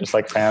anywhere. And they're just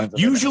like fans.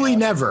 Usually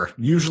never.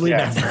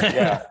 never.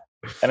 Yeah.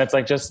 And it's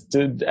like,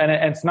 and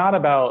it's not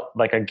about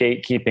like a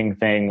gatekeeping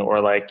thing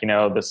or like,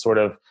 this sort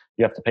of,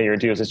 you have to pay your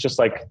dues. It's just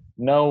like,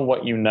 know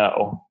what you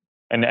know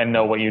and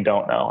know what you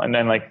don't know. And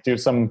then like do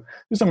some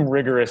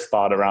rigorous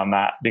thought around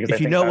that, because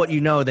if you know what you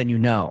know, then you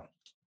know.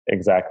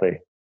 Exactly.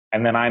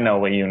 And then I know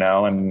what you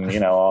know,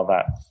 and all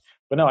that.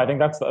 But no, I think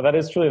that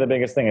is truly the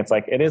biggest thing. It's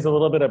like it's a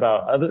little bit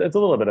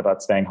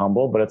about staying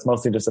humble, but it's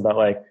mostly just about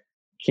like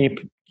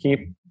keep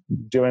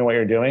doing what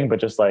you're doing,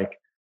 but just like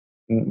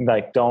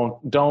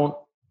don't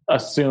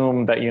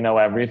assume that you know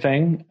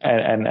everything,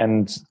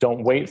 and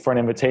don't wait for an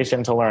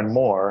invitation to learn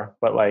more,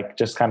 but like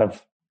just kind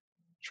of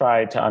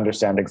try to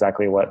understand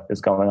exactly what is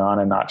going on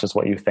and not just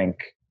what you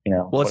think.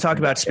 Well, let's talk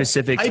about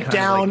specifics. Pipe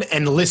down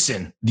and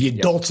listen. The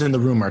adults in the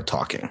room are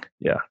talking.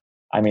 Yeah.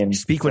 I mean,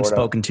 speak when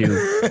spoken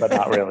to, but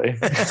not really.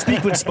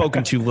 Speak when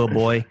spoken to, little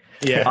boy.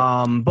 Yeah.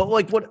 But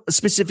like, what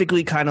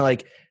specifically, kind of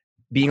like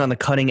being on the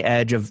cutting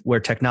edge of where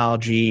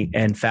technology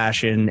and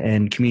fashion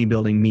and community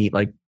building meet.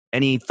 Like,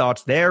 any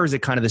thoughts there? Or is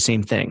it kind of the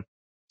same thing?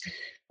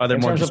 Are there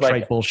more just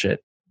trite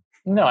bullshit?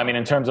 No, I mean,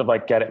 in terms of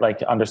like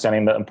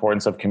understanding the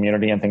importance of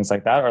community and things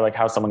like that, or like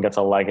how someone gets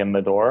a leg in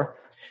the door.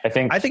 I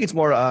think it's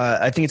more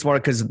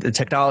because the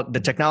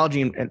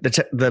technology and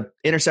the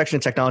intersection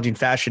of technology and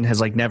fashion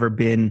has like never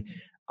been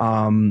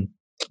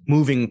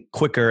moving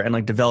quicker and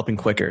like developing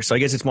quicker. So I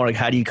guess it's more like,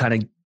 how do you kind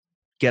of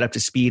get up to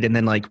speed and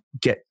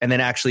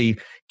then actually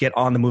get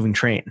on the moving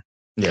train?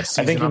 Yes,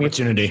 I think an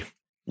opportunity.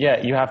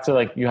 You have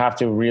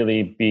to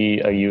really be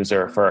a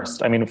user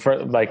first. I mean,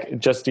 for like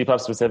just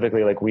Depop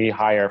specifically, like we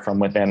hire from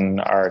within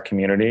our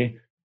community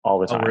all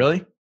the time. Oh,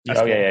 really?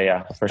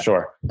 Yeah, for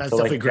sure. That's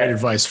definitely great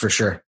advice for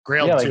sure.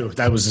 Grail too.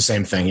 That was the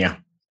same thing. Yeah.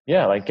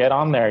 Yeah, like get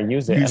on there,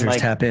 use it. Users and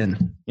like, tap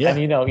in. Yeah.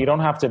 And you don't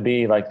have to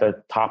be like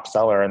the top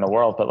seller in the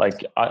world, but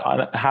like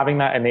having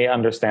that innate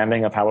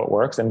understanding of how it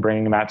works and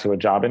bringing that to a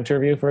job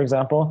interview, for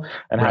example,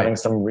 and having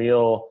some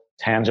real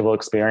tangible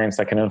experience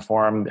that can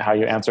inform how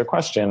you answer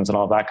questions and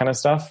all that kind of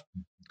stuff.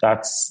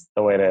 That's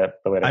the way to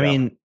I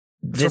mean,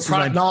 this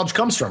product knowledge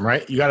comes from,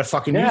 right? You got to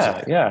fucking use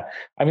it. Yeah.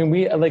 I mean,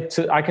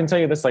 I can tell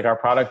you this, like our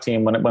product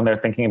team, when they're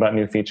thinking about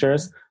new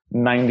features,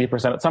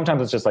 90%,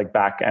 sometimes it's just like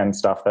back end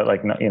stuff that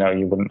like,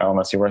 you wouldn't know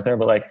unless you work there,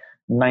 but like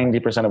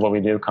 90% of what we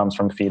do comes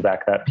from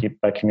feedback that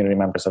community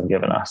members have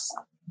given us.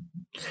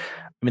 I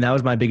mean, that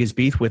was my biggest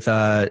beef with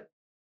the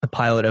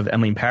pilot of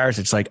Emily in Paris.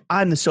 It's like,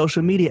 I'm the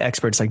social media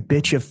expert. It's like,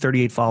 bitch, you have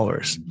 38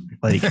 followers.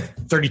 Like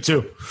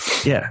 32.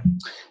 Yeah.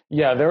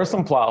 Yeah, there were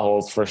some plot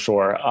holes for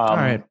sure. All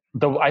right.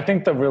 I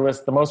think the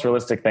most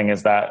realistic thing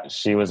is that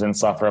she was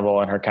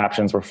insufferable and her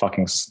captions were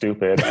fucking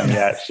stupid, and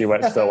yet she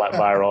still went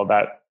viral.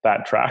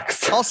 That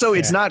tracks. Also,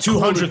 it's not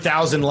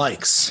 200,000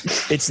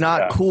 likes. It's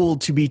not cool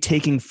to be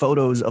taking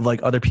photos of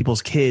like other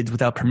people's kids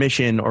without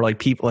permission, or like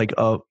people like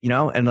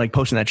and like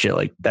posting that shit.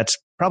 Like that's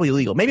probably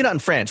illegal. Maybe not in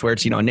France, where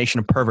it's, a nation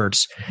of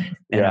perverts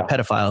and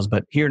pedophiles.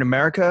 But here in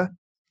America,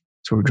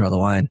 that's where we draw the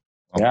line.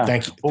 Yeah.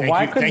 Thank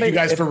you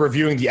guys for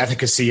reviewing the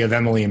efficacy of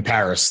Emily in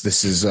Paris.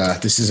 This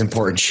is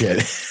important shit.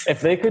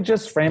 If they could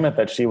just frame it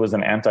that she was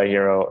an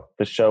anti-hero,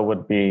 the show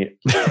would be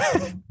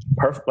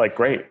perfect, like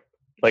great.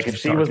 Like if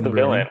she was the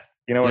villain,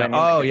 you know what I mean?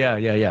 Oh,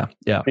 yeah.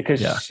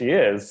 Because she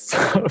is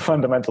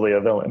fundamentally a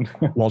villain.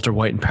 Walter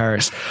White in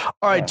Paris.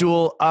 All right,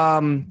 Duel.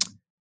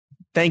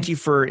 Thank you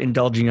for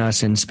indulging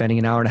us and spending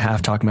an hour and a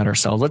half talking about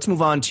ourselves. Let's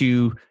move on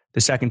to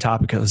the second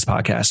topic of this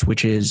podcast,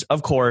 which is,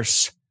 of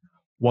course,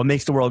 what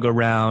makes the world go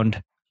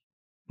round?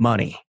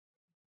 Money.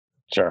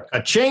 Sure.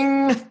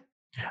 Ka-ching! So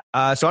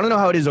I don't know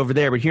how it is over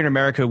there, but here in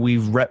America, we,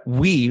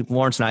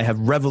 Lawrence and I, have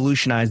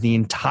revolutionized the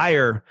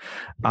entire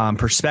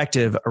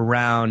perspective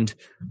around,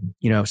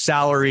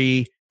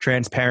 salary,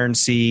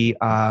 transparency,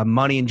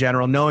 money in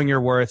general, knowing your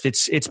worth.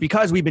 It's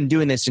because we've been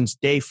doing this since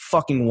day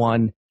fucking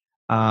one.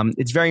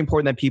 It's very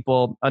important that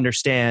people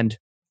understand,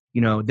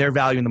 their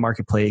value in the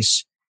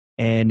marketplace.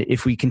 And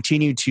if we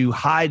continue to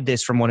hide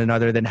this from one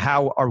another, then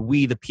how are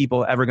we, the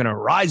people, ever going to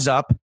rise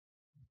up?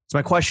 So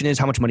my question is,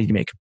 how much money do you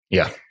make?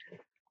 Yeah.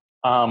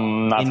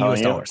 Not in telling US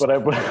you, dollars. but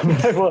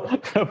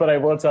I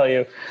will tell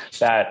you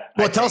that.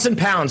 Well, tell us in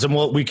pounds and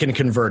we can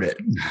convert it.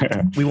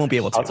 We won't be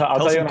able to. I'll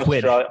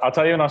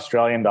tell you in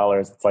Australian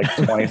dollars, it's like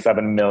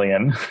 27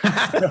 million.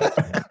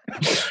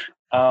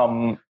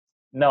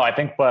 No, I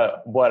think,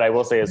 but what I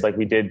will say is like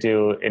we did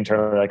do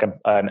internally like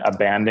a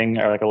banding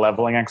or like a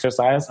leveling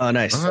exercise. Oh,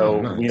 nice.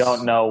 So nice. We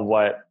don't know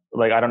I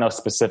don't know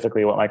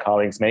specifically what my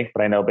colleagues make,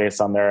 but I know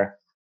based on their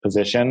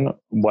position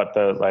what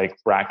the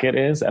like bracket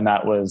is, and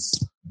that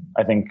was,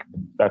 I think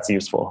that's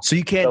useful. So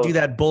you can't do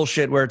that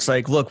bullshit where it's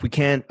like, look, we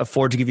can't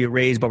afford to give you a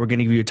raise, but we're going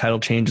to give you a title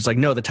change. It's like,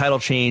 no, the title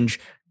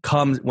change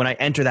comes when I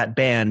enter that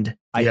band.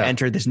 I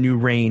enter this new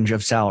range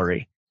of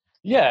salary.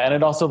 Yeah, and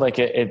it also like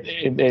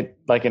it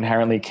like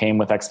inherently came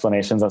with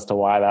explanations as to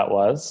why that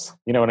was.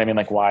 You know what I mean?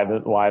 Like why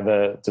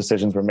the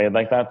decisions were made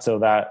like that. So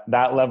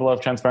that level of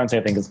transparency,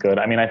 I think, is good.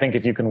 I mean, I think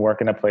if you can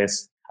work in a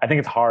place, I think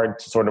it's hard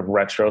to sort of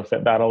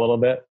retrofit that a little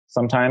bit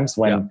sometimes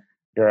when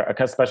you're,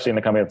 especially in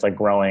a company that's like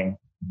growing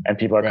and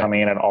people are coming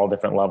in at all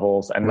different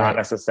levels and not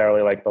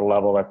necessarily like the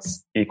level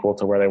that's equal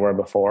to where they were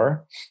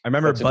before. I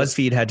remember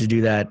BuzzFeed had to do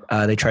that.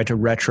 They tried to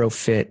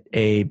retrofit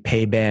a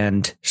pay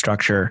band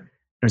structure.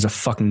 It was a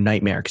fucking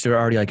nightmare because they're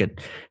already like a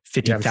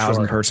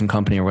 50,000 person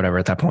company or whatever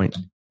at that point.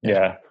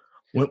 Yeah.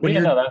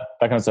 That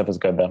kind of stuff is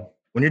good though.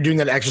 When you're doing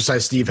that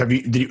exercise, Steve,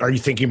 are you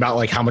thinking about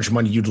like how much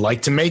money you'd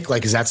like to make?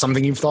 Like, is that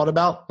something you've thought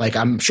about? Like,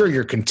 I'm sure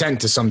you're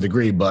content to some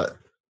degree, but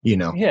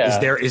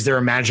is there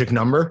a magic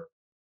number?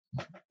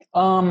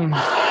 More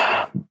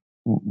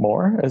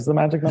is the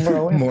magic number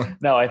always? More.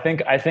 No, I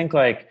think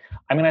like,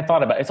 I mean, I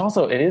thought about it. It's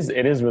also, it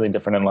is really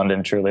different in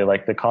London, truly.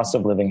 Like the cost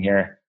of living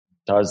here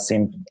does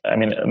seem, I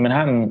mean,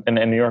 Manhattan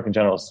and New York in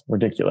general is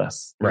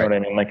ridiculous. You know what I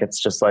mean? Like,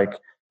 it's just like,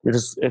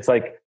 it's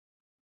like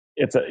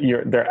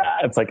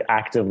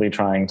actively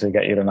trying to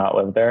get you to not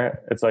live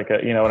there. It's like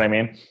you know what I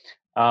mean?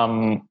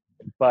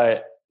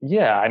 But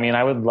yeah, I mean,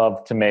 I would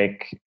love to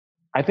make,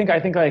 I think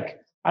like,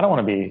 I don't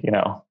want to be,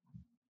 I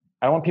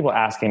don't want people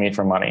asking me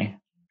for money.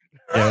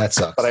 Yeah, that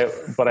sucks.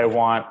 But I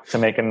want to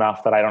make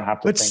enough that I don't have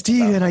to. But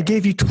Steven, I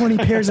gave you 20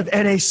 pairs of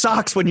NA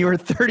socks when you were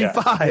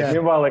 35. Yeah.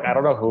 Meanwhile, like I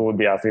don't know who would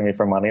be asking me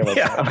for money, like,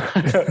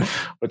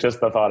 but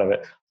just the thought of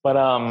it. But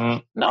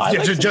no,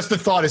 just the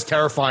thought is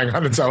terrifying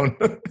on its own.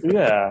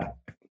 Yeah.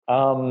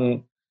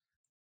 I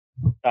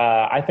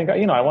think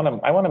I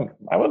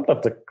would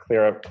love to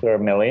clear a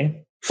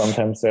milli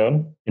sometime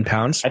soon in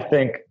pounds. I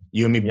think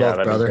you and me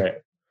both,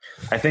 brother.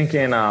 I think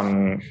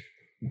in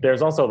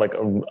there's also like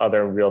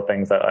other real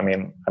things that, I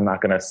mean, I'm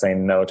not going to say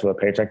no to a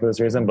paycheck for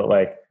this reason, but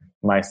like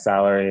my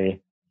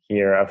salary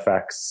here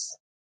affects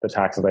the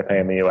taxes I pay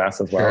in the US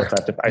as well. Sure. So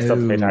I still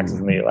have to pay taxes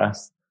in the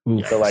US.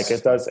 Yes. So like it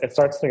starts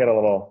to get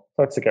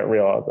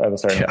real at a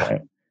certain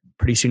point.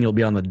 Pretty soon you'll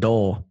be on the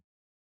dole.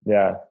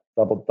 Yeah.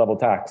 Double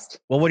taxed.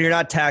 Well, when you're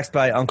not taxed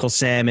by Uncle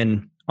Sam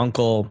and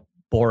Uncle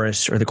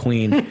Boris or the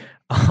Queen,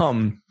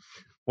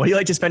 what do you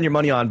like to spend your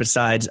money on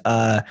besides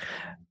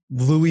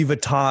Louis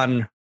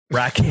Vuitton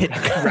racket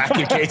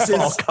cases,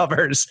 all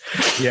covers?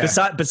 Yeah.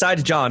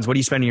 Besides John's, what are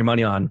you spending your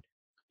money on?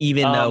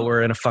 Even though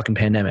we're in a fucking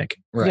pandemic.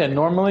 Right. Yeah,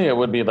 normally it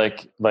would be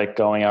like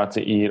going out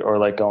to eat or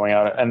like going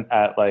out and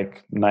at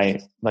like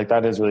night. Like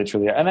that is really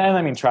truly, and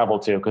I mean travel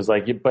too, because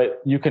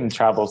but you can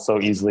travel so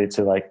easily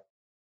to like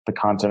the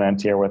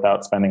continent here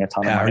without spending a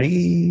ton of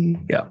money.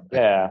 Yeah.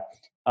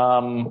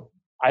 I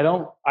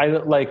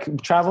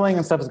like traveling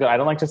and stuff is good. I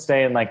don't like to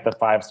stay in like the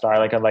 5-star,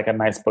 like a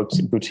nice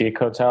boutique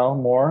hotel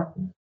more.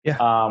 Yeah.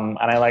 And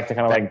I like to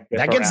kind of like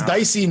that gets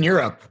dicey in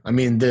Europe. I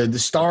mean, the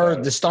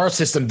star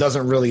system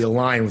doesn't really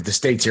align with the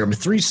States here. I mean,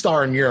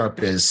 3-star in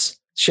Europe is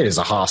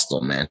a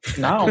hostel, man.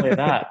 Not only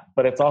that,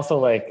 but it's also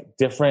like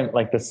different,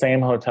 like the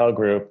same hotel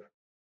group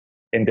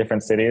in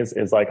different cities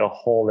is like a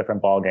whole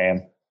different ball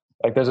game.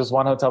 Like there's this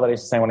one hotel that I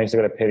used to stay when I used to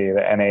go to Pitti,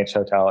 the NH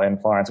hotel in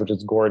Florence, which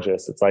is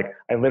gorgeous. It's like,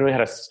 I literally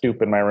had a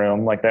stoop in my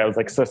room. Like that was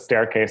like a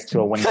staircase to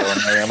a window in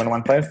my room in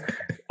one place.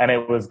 And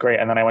it was great.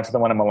 And then I went to the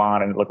one in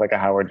Milan and it looked like a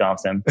Howard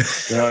Johnson,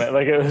 you know,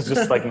 like it was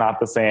just like not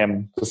the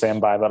same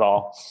vibe at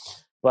all.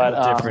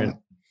 But different.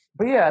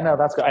 But yeah, no,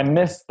 that's good. I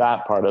missed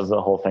that part of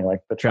the whole thing,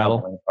 like the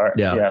traveling part.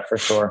 Yeah, for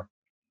sure.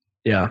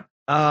 Yeah.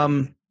 All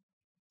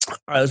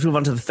right, let's move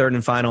on to the third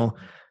and final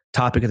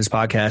topic of this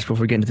podcast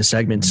before we get into the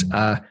segments.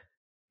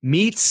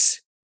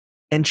 Meats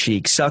and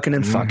cheeks, sucking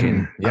and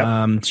fucking.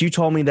 Yep. So you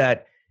told me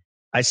that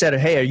I said,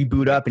 "Hey, are you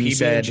booed up?" And you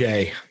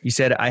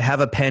said, "I have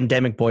a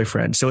pandemic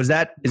boyfriend." So is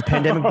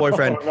pandemic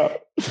boyfriend?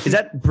 Is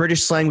that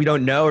British slang we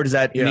don't know, or does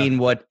that mean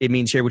what it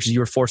means here, which is you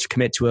were forced to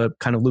commit to a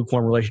kind of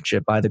lukewarm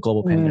relationship by the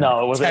global pandemic?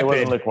 No, it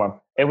wasn't lukewarm.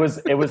 It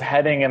was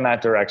heading in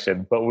that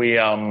direction, but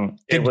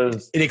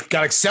it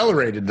got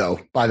accelerated though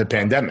by the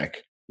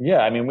pandemic. Yeah,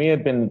 I mean,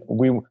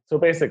 so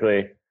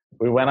basically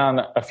we went on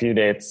a few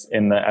dates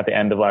at the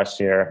end of last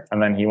year,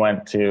 and then he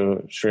went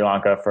to Sri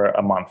Lanka for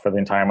a month, for the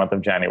entire month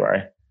of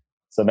January.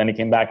 So then he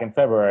came back in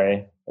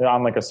February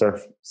on like a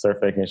surf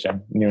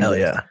vacation. Hell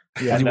yeah!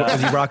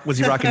 Was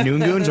he rocking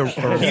Noon Goons or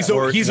he's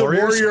a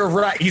warrior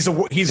of he's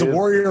a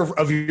warrior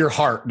of your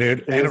heart,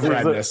 dude, and of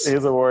redness.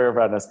 He's a warrior of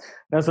redness.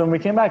 No, so when we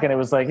came back, and it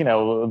was like, you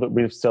know,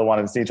 we still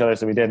wanted to see each other,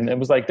 so we did. And it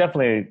was like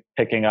definitely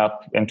picking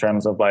up in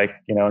terms of like,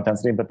 you know,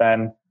 intensity. But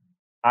then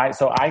I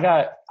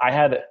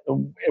had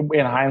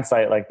in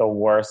hindsight like the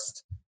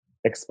worst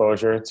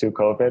exposure to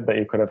COVID that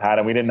you could have had,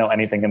 and we didn't know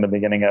anything in the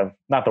beginning of,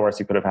 not the worst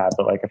you could have had,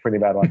 but like a pretty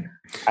bad one.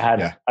 I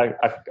had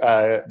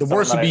the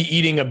worst would be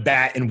eating a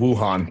bat in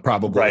Wuhan,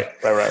 probably. Right.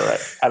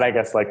 And I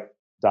guess like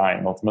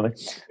dying ultimately.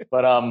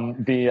 But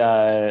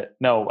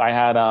I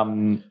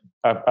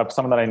had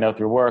someone that I know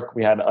through work.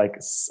 We had like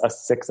a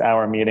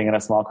 6-hour meeting in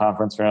a small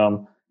conference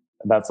room.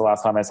 That's the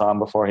last time I saw him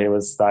before he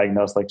was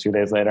diagnosed like 2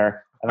 days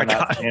later. And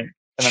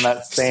then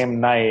that same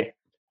night,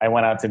 I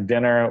went out to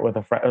dinner with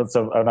a friend.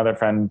 So another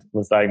friend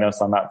was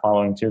diagnosed on that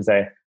following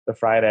Tuesday. The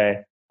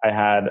Friday, I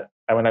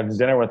went out to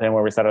dinner with him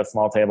where we sat at a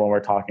small table and we're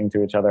talking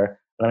to each other.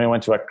 And then we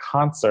went to a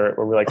concert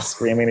where we were like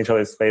screaming in each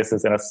other's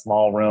faces in a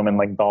small room in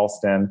like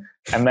Dalston.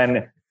 And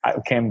then I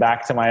came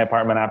back to my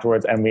apartment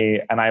afterwards, and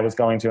I was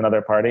going to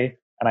another party,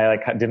 and I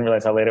like didn't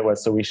realize how late it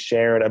was. So we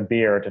shared a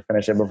beer to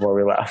finish it before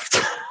we left.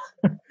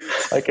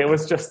 Like it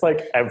was just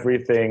like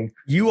everything.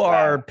 You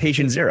are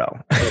patient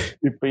zero.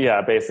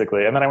 Yeah,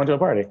 basically. And then I went to a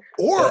party.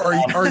 Or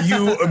are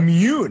you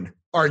immune?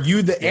 Are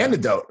you the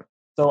antidote?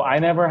 So I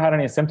never had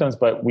any symptoms,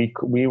 but we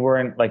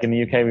weren't, like in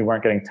the UK, we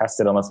weren't getting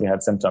tested unless we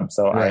had symptoms.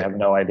 So I have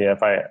no idea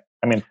if I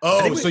mean.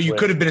 Oh, so you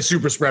could have been a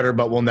super spreader,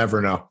 but we'll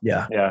never know.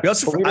 Yeah. We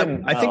also,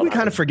 I think we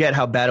kind of forget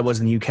how bad it was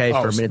in the UK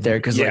for a minute there,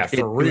 because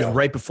it was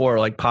right before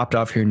like popped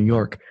off here in New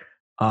York.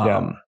 It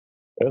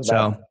was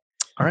bad.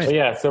 All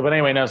right. But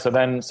anyway,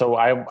 so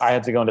I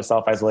had to go into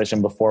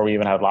self-isolation before we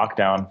even had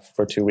lockdown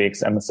for 2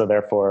 weeks. And so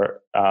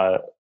therefore,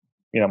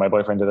 my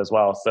boyfriend did as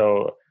well.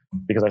 So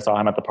because I saw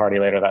him at the party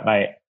later that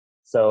night.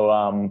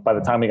 So by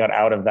the time we got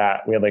out of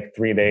that, we had like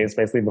 3 days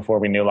basically before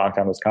we knew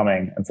lockdown was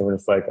coming. And so we're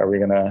just like, are we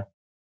going to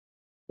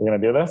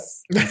do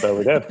this? And so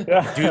we did.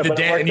 Yeah. You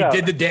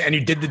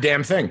did the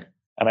damn thing.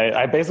 And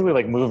I basically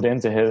like moved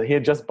into he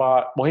had just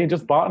bought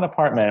an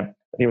apartment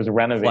that he was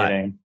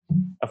renovating.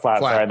 A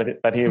flat. Sorry,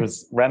 that he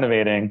was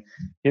renovating.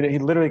 He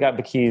literally got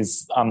the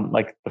keys on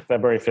like the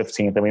February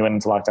 15th, and we went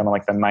into lockdown on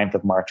like the 9th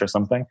of March or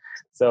something.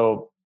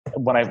 So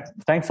when I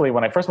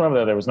first went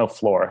over there was no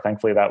floor.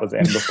 Thankfully that was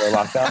in before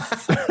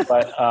lockdown.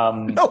 But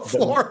no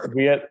floor.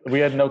 We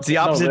had no. It's the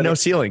opposite, no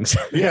ceilings.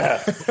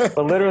 Yeah,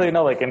 but literally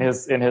no. Like in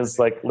his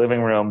like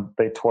living room,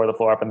 they tore the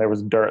floor up, and there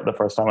was dirt the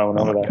first time I went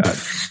over there. God.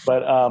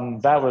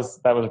 But that was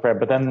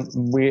prepared. But then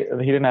he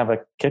didn't have a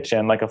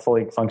kitchen, like a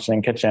fully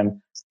functioning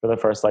kitchen, for the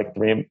first like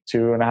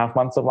 2.5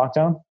 months of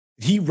lockdown.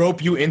 He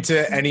rope you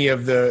into any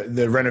of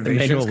the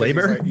renovations? Manual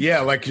labor?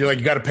 Like you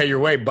got to pay your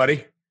way,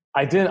 buddy.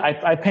 I did.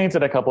 I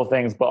painted a couple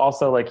things, but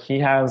also like he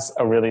has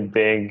a really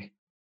big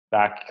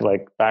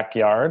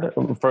backyard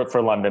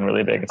for London,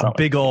 really big. It's a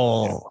big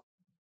old.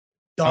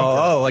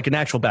 Like an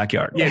actual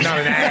backyard. Yeah, not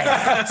an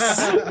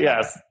ass.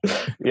 Yes.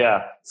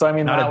 Yeah. So I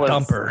mean, not a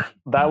dumper.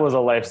 That was a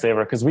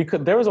lifesaver, because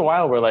there was a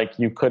while where like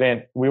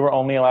we were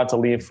only allowed to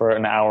leave for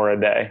an hour a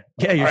day.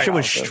 Yeah, your shit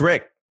was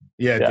strict.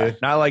 Yeah,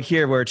 dude. Not like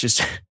here where it's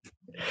just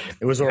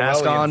it was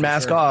mask on,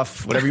 mask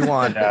off, whatever you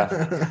want.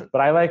 Yeah.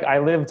 But I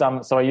lived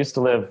so I used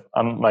to live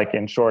like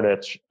in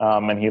Shoreditch,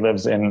 and he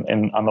lives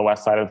in on the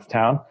west side of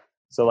town.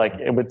 So like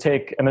it would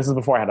take, and this is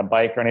before I had a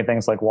bike or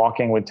anything, so like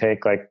walking would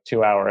take like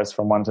 2 hours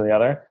from one to the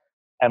other.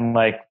 And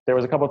like there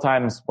was a couple of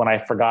times when I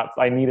forgot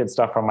I needed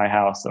stuff from my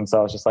house, and so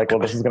I was just like, well,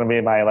 this is going to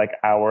be my like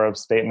hour of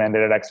state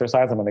mandated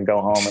exercise. I'm going to go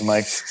home and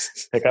like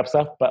pick up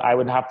stuff, but I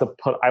would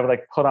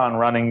put on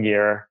running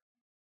gear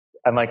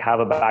and like have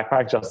a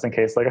backpack just in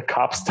case like a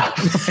cop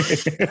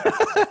stops.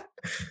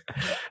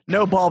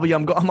 No, Bobby,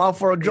 I'm out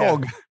for a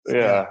jog.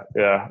 Yeah.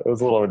 It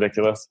was a little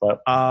ridiculous,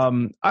 but all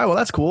right, well,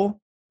 that's cool.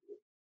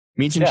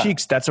 Meats and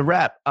cheeks. That's a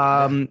wrap.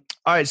 All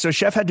right. So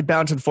Chef had to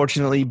bounce,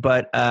 unfortunately,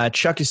 but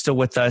Chuck is still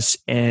with us.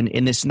 And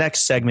in this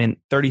next segment,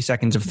 30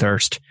 Seconds of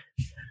Thirst,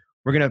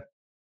 we're going to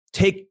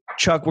take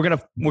Chuck. We're going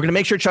to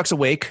make sure Chuck's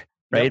awake,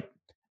 right?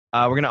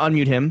 We're going to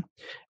unmute him.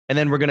 And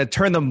then we're going to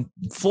turn the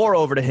floor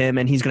over to him,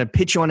 and he's going to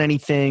pitch you on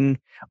anything,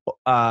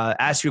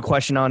 ask you a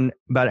question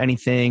about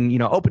anything,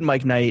 open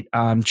mic night.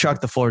 Chuck,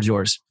 the floor is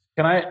yours.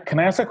 Can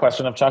I ask a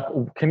question of Chuck?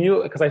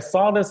 Because I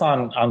saw this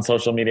on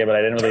social media, but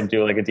I didn't really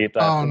do like a deep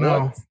dive. Oh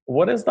no!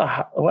 What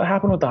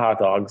happened with the hot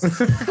dogs?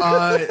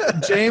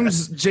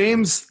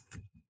 James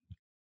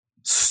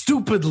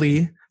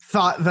stupidly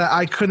thought that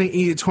I couldn't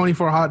eat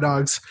 24 hot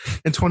dogs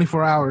in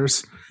 24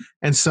 hours,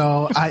 and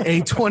so I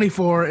ate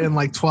 24 in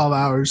like 12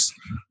 hours.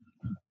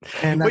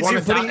 And Wait, so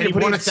you're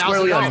putting it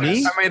squarely on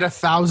me? I made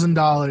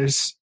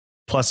 $1,000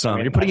 plus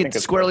some. You're putting it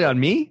squarely on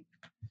me?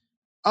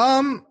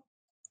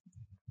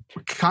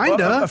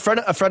 Kinda. Well, a friend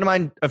of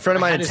mine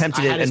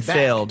attempted it and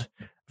failed.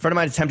 A friend of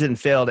mine attempted and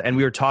failed, and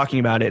we were talking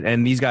about it,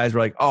 and these guys were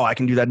like, "Oh, I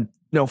can do that,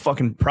 no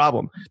fucking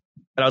problem."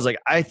 And I was like,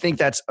 "I think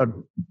that's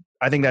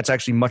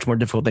actually much more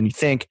difficult than you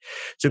think."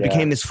 So it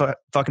became this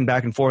fucking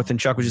back and forth, and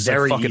Chuck was just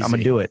like, "Fuck it, I'm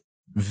gonna do it."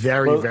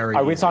 Very, very.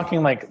 Are we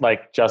talking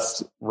like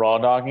just raw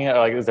dogging it? Or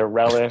like, is there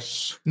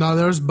relish? No,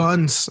 there was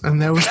buns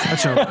and there was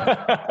ketchup.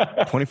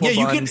 24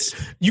 buns.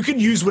 You can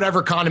use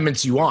whatever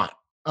condiments you want.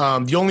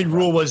 The only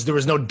rule was there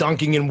was no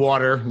dunking in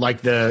water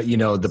like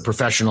the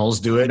professionals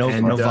do it.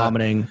 No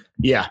vomiting.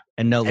 Yeah,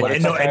 and no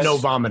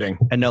vomiting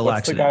and no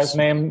What's laxatives. the guy's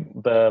name?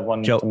 The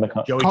one from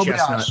the Joey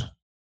Chestnut.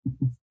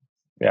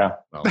 Yeah.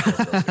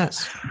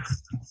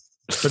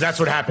 So that's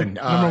what happened.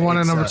 Number one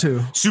and number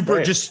two. Super,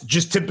 great.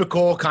 just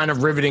typical kind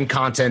of riveting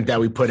content that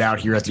we put out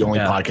here at the Only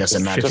Podcast that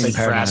matters. Thank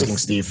you for asking,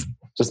 Steve.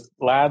 Just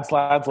lads,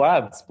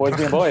 boys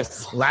being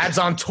boys. Lads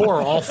on tour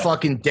all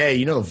fucking day.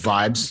 You know the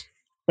vibes.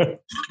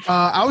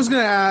 I was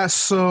gonna ask.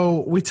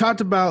 So we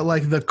talked about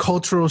like the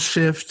cultural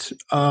shift,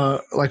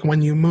 like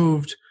when you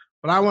moved,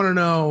 but I want to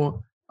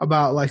know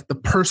about like the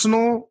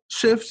personal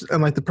shift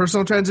and like the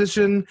personal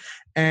transition,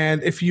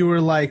 and if you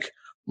were like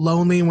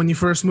lonely when you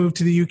first moved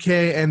to the UK,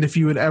 and if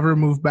you would ever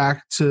move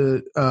back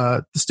to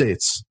the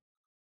States.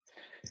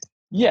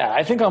 Yeah,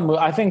 I'm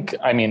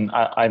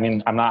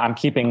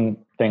keeping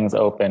things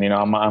open.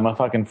 I'm a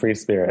fucking free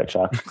spirit,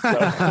 Chuck.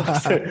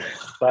 So,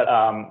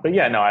 but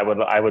yeah, no,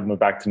 I would move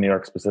back to New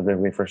York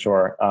specifically for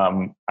sure.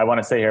 I want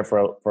to stay here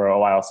for a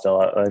while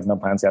still. There's no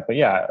plans yet, but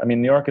yeah, I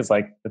mean, New York is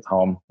like, it's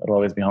home. It'll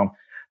always be home.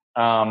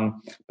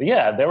 But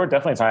yeah, there were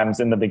definitely times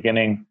in the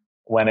beginning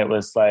when it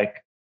was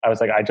like, I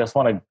was like, I just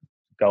want to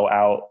go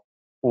out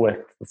with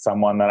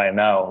someone that I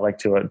know, like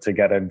to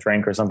get a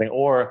drink or something,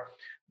 or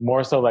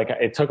more so like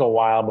it took a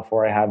while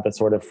before I had the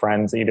sort of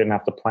friends that you didn't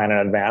have to plan in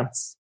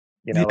advance.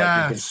 Yes.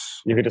 Like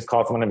you could just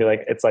call someone and be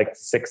like, it's like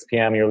 6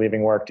 p.m. You're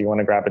leaving work. Do you want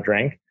to grab a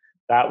drink?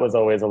 That was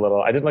always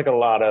I did like a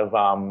lot of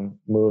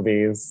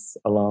movies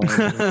alone.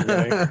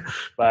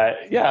 But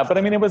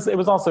I mean, it was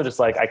also just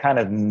like, I kind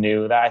of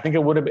knew that. I think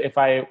it would have, if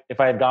I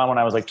had gone when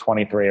I was like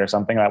 23 or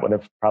something, that would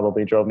have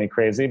probably drove me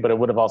crazy, but it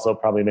would have also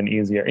probably been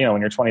easier.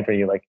 When you're 23,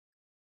 you like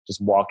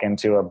just walk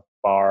into a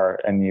bar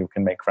and you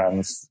can make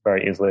friends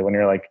very easily. When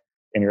you're like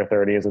in your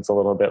 30s, it's a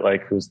little bit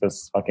like, who's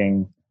this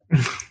fucking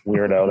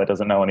weirdo that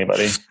doesn't know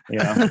anybody?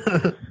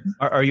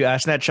 Are you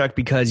asking that, Chuck,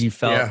 because you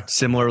felt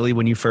similarly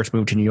when you first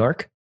moved to New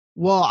York?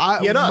 Well, I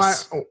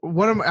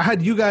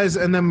had you guys,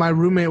 and then my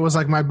roommate was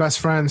like my best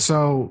friend.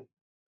 So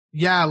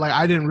yeah, like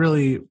I didn't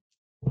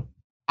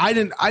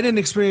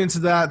experience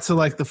that to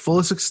like the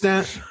fullest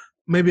extent,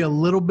 maybe a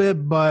little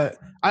bit, but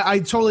I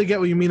totally get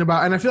what you mean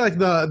about, and I feel like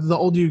the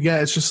older you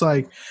get, it's just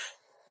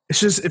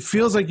it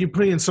feels like you're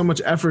putting in so much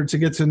effort to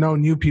get to know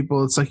new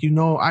people. It's like,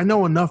 I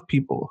know enough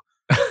people.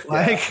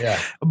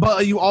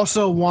 But you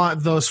also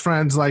want those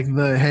friends like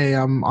hey,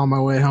 I'm on my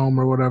way home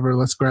or whatever.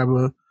 Let's grab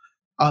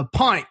a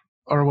pint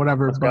or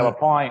whatever. Let's grab a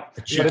pint.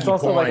 But it's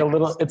also like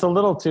it's a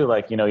little too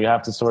like, you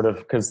have to sort of,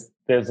 because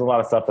there's a lot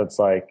of stuff that's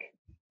like,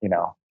 you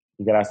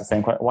get asked the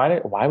same question.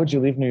 Why would you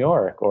leave New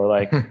York? Or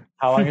like,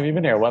 how long have you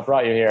been here? What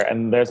brought you here?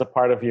 And there's a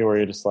part of you where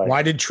you're just like,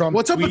 why did Trump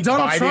what's up with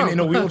Donald Biden Trump in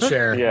a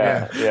wheelchair?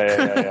 Yeah.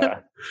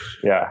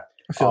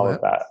 All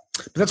of that.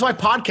 But that's why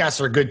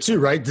podcasts are good too,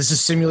 right? This is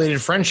simulated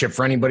friendship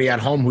for anybody at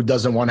home who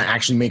doesn't want to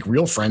actually make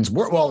real friends.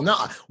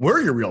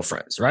 We're your real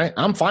friends, right?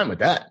 I'm fine with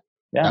that.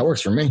 Yeah. That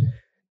works for me.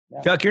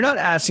 Yeah. Chuck, you're not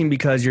asking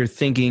because you're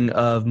thinking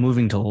of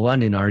moving to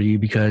London, are you?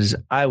 Because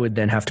I would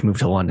then have to move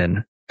to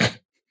London.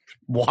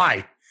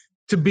 Why?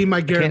 To be my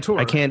guarantor.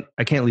 I can't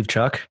leave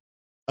Chuck.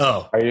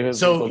 Oh. Are you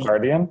his legal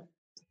guardian?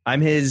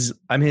 I'm his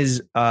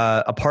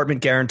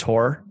apartment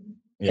guarantor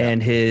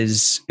and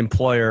his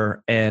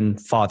employer and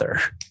father.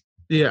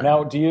 Yeah.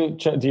 Now, do you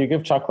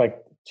give Chuck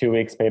like 2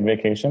 weeks paid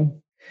vacation?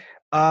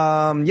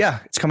 Yeah,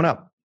 it's coming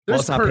up.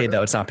 It's not paid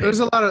though. It's not paid. There's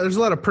a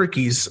lot of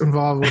perkies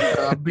involved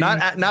with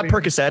not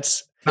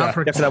Percocets.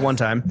 After that one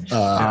time.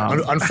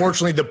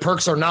 Unfortunately, the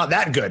perks are not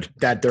that good.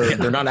 That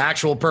they're not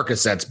actual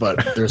Percocets,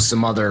 but there's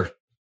some other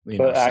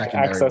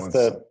access ones.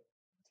 to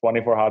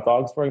 24 hot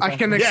dogs, for example.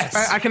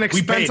 I can we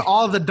expense paid.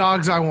 all the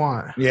dogs I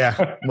want.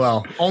 Yeah.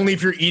 Well, only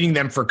if you're eating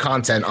them for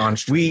content on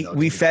stream.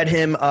 We fed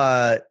him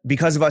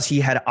because of us. He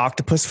had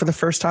octopus for the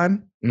first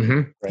time.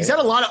 Mm-hmm. He's had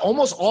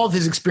almost all of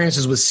his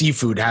experiences with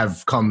seafood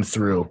have come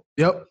through.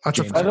 Yep. That's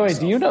a By the way,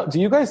 do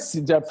you guys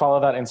follow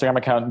that Instagram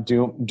account,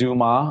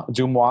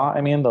 Dumois?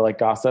 I mean, the like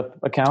gossip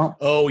account?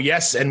 Oh,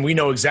 yes. And we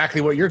know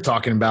exactly what you're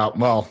talking about.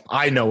 Well,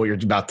 I know what you're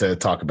about to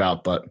talk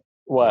about, but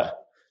What?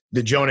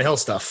 the Jonah Hill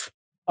stuff.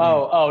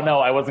 Oh, no,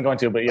 I wasn't going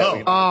to, but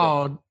yeah.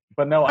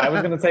 But no, I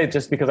was going to say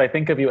just because I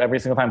think of you every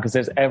single time, because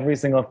there's every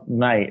single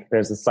night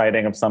there's a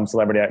sighting of some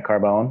celebrity at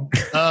Carbone.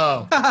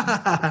 Oh,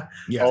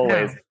 yeah.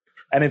 Always.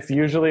 And it's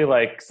usually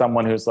like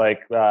someone who's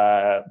like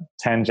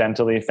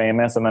tangentially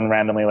famous and then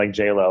randomly like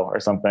J-Lo or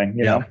something,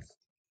 you know?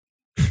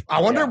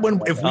 I wonder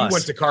if we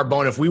went to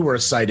Carbone, if we were a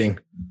sighting.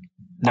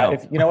 No.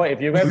 You know what?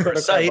 If you guys go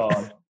to Sight.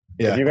 Carbone,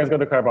 Yeah. if you guys go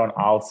to Carbone,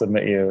 I'll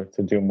submit you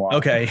to Dumois.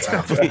 Okay.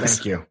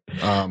 Thank you.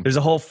 There's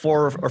a whole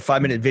 4 or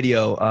 5 minute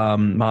video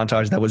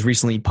montage that was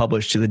recently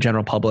published to the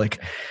general public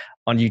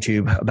on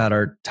YouTube about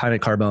our time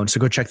at Carbone. So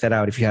go check that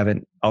out if you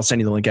haven't. I'll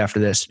send you the link after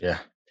this. Yeah.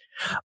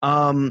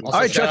 All Also,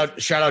 right, Chuck.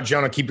 shout out,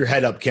 Jonah. Keep your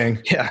head up,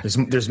 King. Yeah.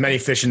 There's many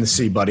fish in the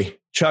sea, buddy.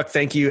 Chuck,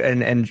 thank you.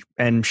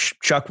 And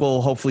Chuck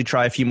will hopefully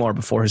try a few more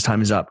before his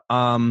time is up.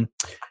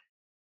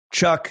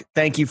 Chuck,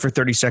 thank you for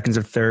 30 Seconds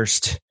of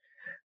Thirst.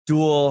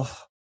 Duel,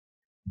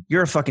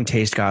 you're a fucking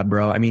taste god,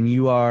 bro. I mean,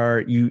 you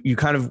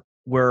kind of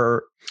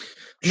were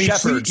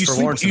shepherds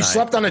for Lawrence and you I.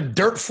 slept on a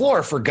dirt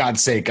floor, for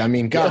God's sake. I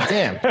mean,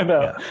 goddamn.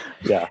 No.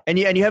 Yeah. And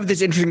you have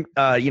this interesting,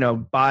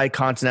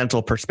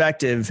 bi-continental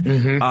perspective.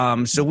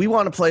 Mm-hmm. So we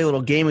want to play a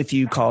little game with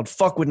you called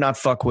Fuck With Not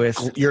Fuck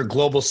With. You're a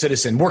global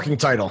citizen. Working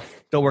title.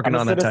 Still working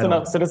on that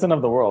title. Citizen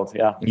of the world.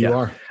 Yeah. You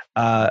are.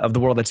 Of the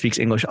world that speaks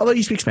English, although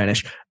you speak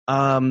Spanish.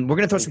 We're going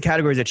to throw some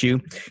categories at you.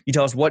 You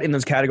tell us what in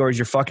those categories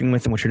you're fucking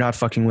with and what you're not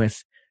fucking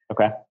with.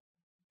 Okay.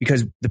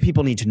 Because the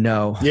people need to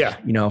know. Yeah.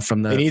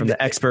 From the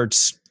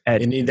experts at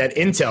You need that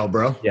intel,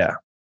 bro. yeah.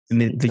 In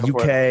the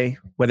UK,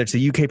 whether it's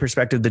the UK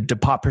perspective, the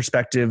Depop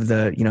perspective,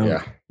 the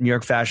New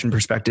York fashion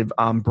perspective,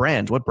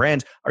 brands. What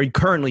brands are you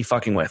currently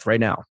fucking with right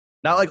now?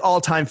 Not like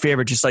all time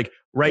favorite, just like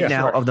right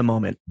now of the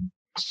moment.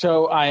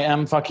 So I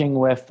am fucking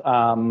with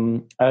I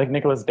like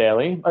Nicholas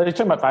Daly. Are you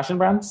talking about fashion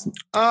brands?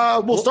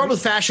 We'll start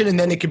with fashion, and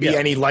then it could be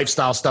any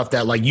lifestyle stuff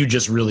that like you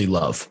just really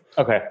love.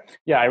 Okay.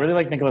 Yeah, I really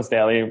like Nicholas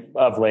Daly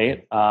of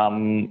late.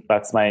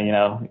 That's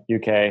my,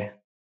 UK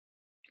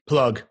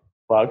Plug.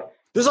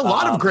 There's a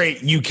lot of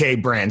great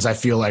UK brands, I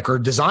feel like, or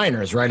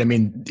designers, right? I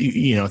mean,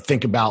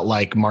 think about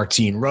like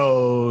Martine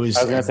Rose.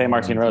 I was going to say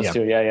Martine Rose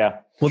too. Yeah.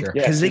 Well, Sure.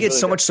 because they get really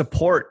so good. much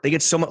support. They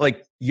get so much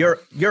like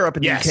Europe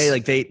and the UK,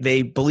 like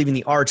they believe in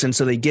the arts. And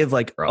so they give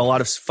like a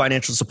lot of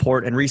financial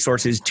support and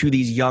resources to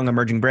these young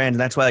emerging brands.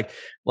 And that's why like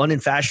London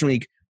Fashion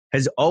Week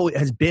has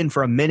been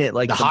for a minute,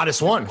 like the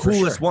hottest one, for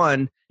coolest sure.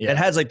 one that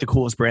has like the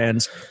coolest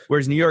brands.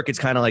 Whereas New York, it's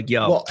kind of like,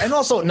 Well, and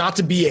also not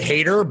to be a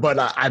hater, but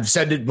I've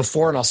said it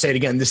before and I'll say it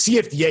again. The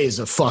CFDA is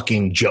a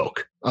fucking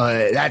joke.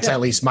 That's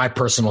at least my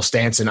personal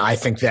stance. And I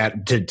think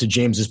that to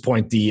James's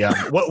point, the,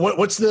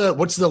 what's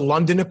the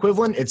London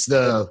equivalent? It's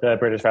the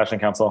British Fashion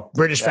Council.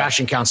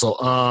 Fashion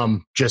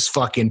Council. Just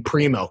fucking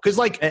primo. Cause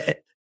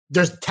like,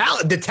 there's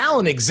talent. The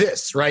talent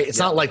exists, right? It's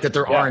not like that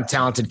there aren't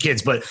talented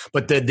kids, but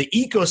the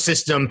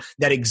ecosystem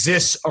that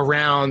exists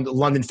around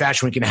London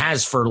Fashion Week and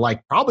has for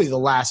like probably the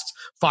last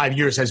 5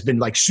 years has been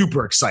like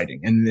super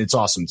exciting, and it's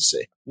awesome to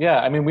see.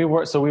 Yeah, I mean, we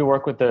work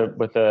with the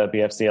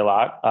BFC a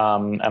lot,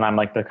 and I'm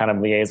like the kind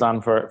of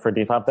liaison for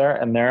Depop there,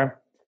 and they're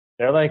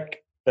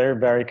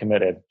very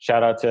committed.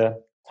 Shout out to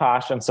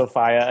Tosh and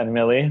Sophia and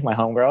Millie, my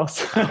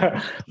homegirls.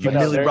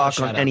 Millie rock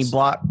on any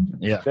block.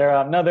 Yeah,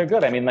 they're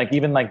good. I mean, like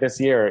even like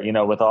this year,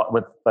 with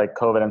like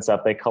COVID and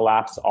stuff, they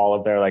collapsed all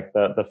of their like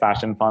the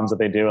fashion funds that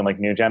they do and like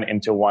New Gen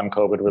into one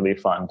COVID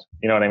relief fund.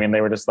 You know what I mean?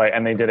 They were just like,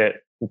 and they did it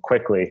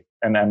quickly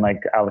and then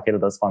like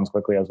allocated those funds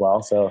quickly as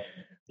well. So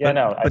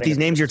but these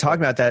names you're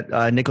talking about,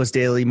 that Nicholas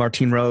Daly,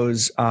 Martine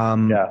Rose,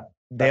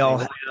 they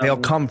all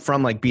come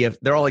from like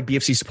they're all like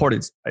BFC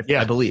supported,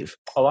 I believe.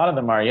 A lot of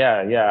them are,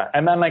 yeah.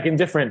 And then like in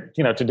different,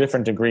 to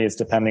different degrees,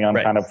 depending on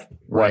kind of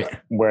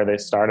where they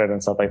started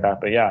and stuff like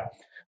that. But yeah,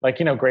 like,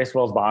 Grace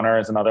Wills Bonner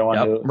is another one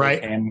who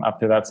came up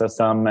through that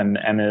system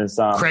and is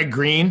Craig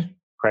Green.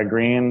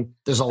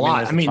 There's a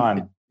lot.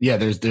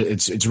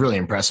 It's really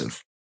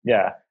impressive.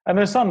 Yeah. And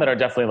there's some that are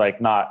definitely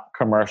like not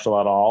commercial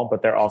at all,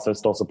 but they're also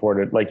still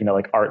supported, like,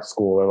 like art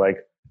school or like,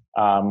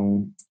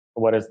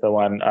 what is the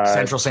one?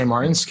 Central St.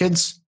 Martin's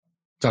kids?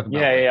 But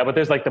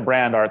there's like the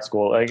brand art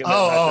school. Like,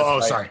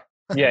 sorry.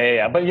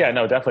 Yeah. But yeah,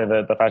 no,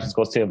 definitely the fashion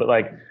schools too. But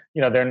like,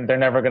 they're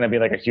never going to be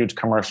like a huge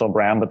commercial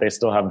brand, but they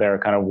still have their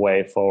kind of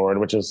way forward,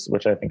 which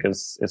I think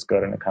is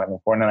good and kind of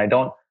important. And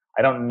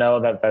I don't know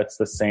that that's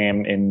the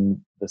same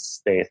in the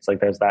States. Like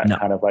there's that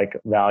kind of like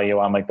value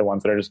on like the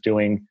ones that are just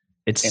doing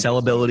It's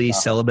interesting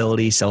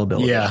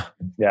sellability.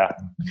 Yeah.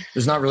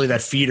 There's not really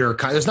that feeder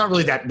there's not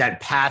really that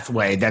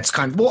pathway that's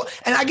kind of, well,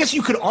 and I guess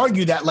you could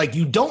argue that like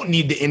you don't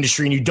need the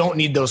industry and you don't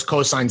need those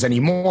cosigns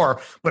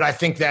anymore. But I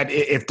think that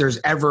if there's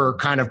ever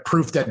kind of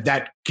proof that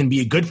that can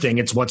be a good thing,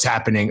 it's what's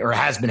happening or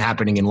has been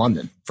happening in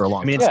London for a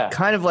long time. It's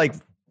kind of like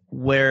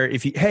where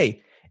if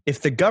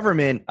the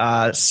government,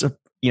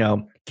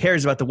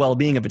 cares about the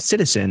well-being of its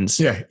citizens,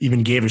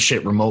 even gave a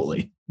shit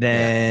remotely,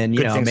 then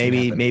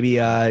maybe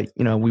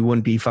we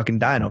wouldn't be fucking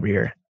dying over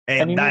here.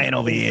 You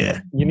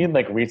need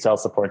like retail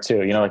support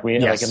too. Like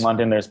like in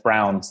London, there's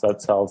Browns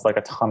that sells like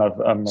a ton of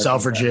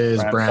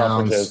Selfridges,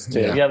 Browns. Selfridges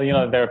too.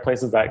 Yeah, there are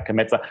places that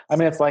commit to. I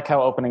mean, it's like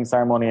how opening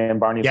ceremony and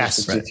Barney's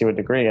to a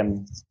degree.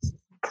 And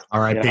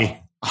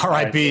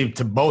R.I.P.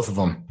 to both of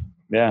them.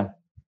 Yeah.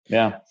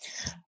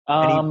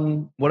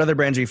 What other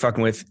brands are you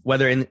fucking with,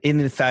 whether in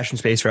the fashion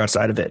space or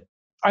outside of it?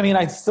 I mean,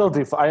 I still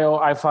do.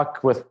 I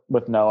fuck with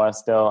Noah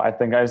still. I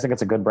just think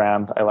it's a good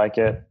brand. I like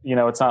it.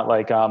 It's not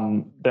like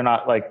they're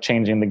not like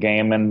changing the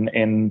game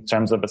in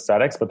terms of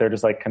aesthetics, but they're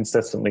just like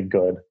consistently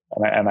good,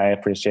 and I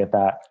appreciate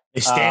that.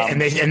 They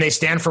stand and they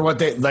stand for what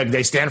they like.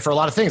 They stand for a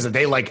lot of things that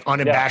they like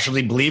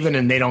unabashedly believe in,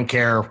 and they don't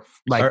care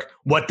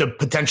what the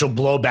potential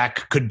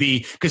blowback could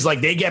be because like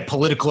they get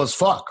political as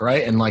fuck,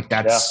 right? And like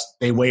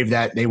they wave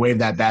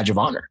that badge of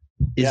honor.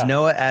 Is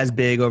Noah as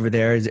big over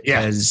there as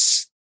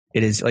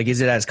it is? Like,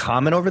 is it as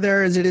common over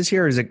there as it is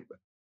here? Or is it?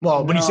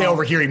 Well, when you say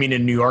over here, you mean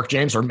in New York,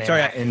 James, or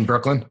in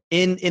Brooklyn?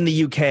 In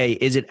the UK,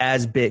 is it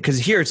as big? Because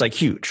here it's like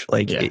huge.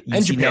 Like you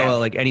see Japan. Noah,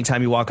 like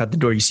anytime you walk out the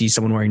door, you see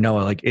someone wearing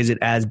Noah. Like, is it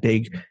as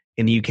big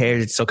in the UK, or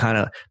is it still kind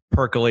of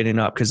percolating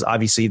up? Because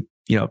obviously,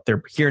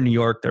 they're here in New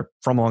York, they're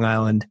from Long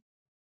Island.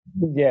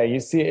 Yeah, you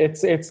see,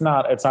 it's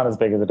not as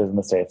big as it is in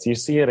the States. You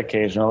see it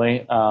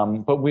occasionally, I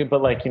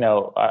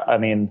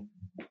mean.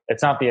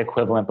 It's not the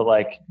equivalent, but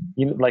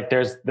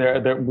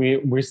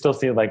we still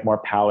see like more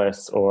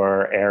Palace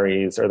or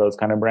Aries or those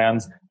kind of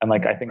brands, and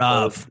like I think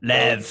Lev,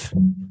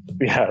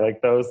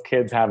 like those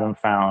kids haven't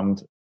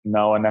found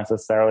Noah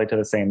necessarily to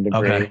the same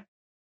degree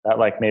that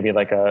like maybe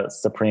like a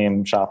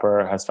Supreme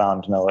shopper has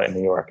found Noah in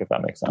New York, if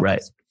that makes sense.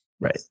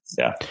 Right.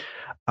 Yeah.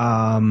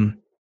 Wow,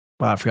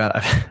 I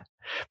forgot.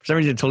 For some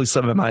reason, it totally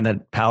slipped my mind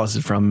that Palace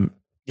is from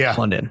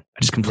London.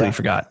 I just completely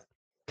forgot.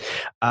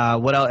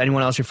 What else?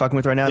 Anyone else you're fucking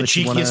with right now? The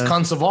cheekiest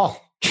cunts of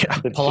all. Yeah.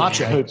 The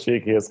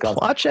cheekiest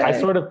cunts.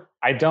 Palace.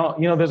 I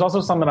don't, there's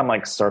also some that I'm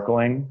like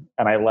circling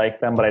and I like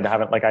them, but I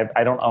haven't like,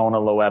 I don't own a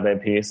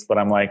Loewe piece, but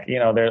I'm like,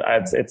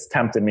 it's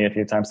tempted me a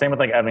few times. Same with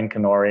like Evan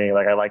Kenori.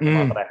 Like I like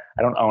him, but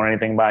I don't own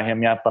anything by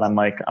him yet, but I'm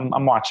like,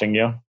 I'm watching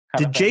you.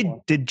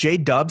 Did J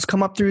Dubs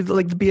come up through the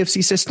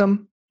BFC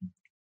system?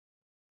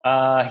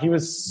 He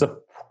was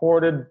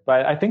supported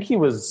by, I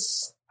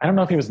don't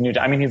know if he was new.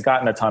 I mean, he's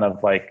gotten a ton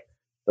of like,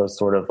 those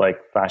sort of like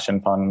fashion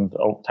fund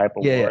type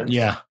of awards.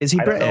 Yeah. Is he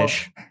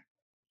British?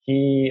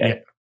 He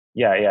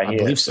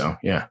believe so.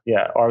 Yeah.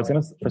 Yeah. Or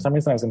for some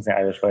reason I was going to say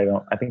Irish, but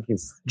I think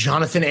he's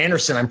Jonathan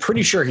Anderson. I'm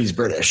pretty sure he's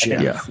British.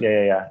 Yeah.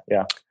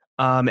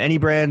 Any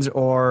brands,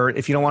 or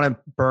if you don't want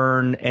to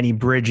burn any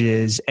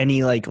bridges,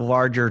 any like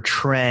larger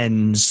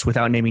trends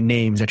without naming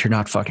names that you're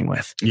not fucking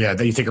with. Yeah.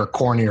 That you think are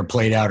corny or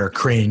played out or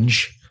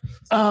cringe.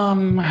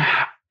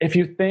 If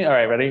you think, all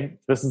right, ready?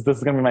 This is going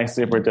to be my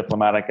super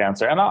diplomatic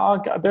answer.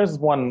 And there's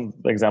one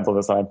example of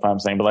this I'm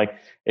saying, but like,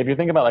 if you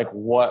think about like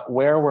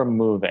where we're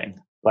moving,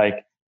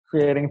 like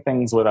creating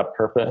things with a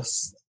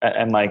purpose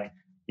and like,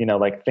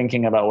 like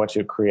thinking about what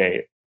you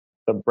create,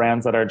 the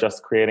brands that are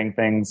just creating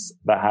things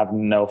that have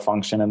no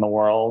function in the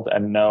world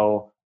and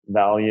no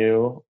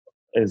value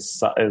are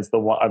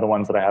the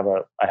ones that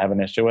I have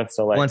an issue with.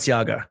 So like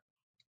Balenciaga.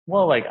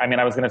 Well, like, I mean,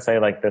 I was going to say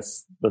like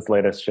this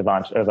latest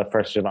Givenchy, or the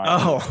first Givenchy.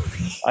 Oh,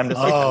 I'm just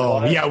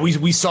like, yeah.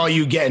 We saw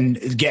you getting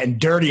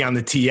dirty on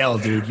the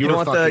TL, dude. You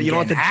don't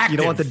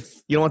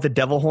want the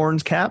devil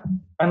horns cap.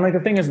 And like, the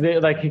thing is,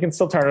 like, he can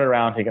still turn it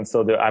around. He can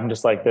still do it. I'm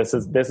just like, this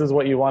is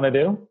what you want to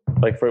do.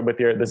 Like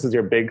this is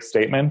your big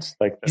statement.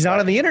 Like he's not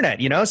on the internet,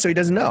 so he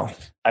doesn't know.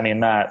 I mean,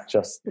 that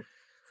just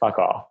fuck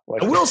off.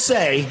 Like, I will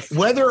say,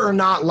 whether or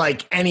not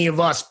like any of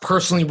us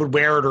personally would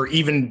wear it or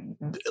even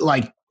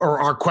like, or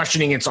are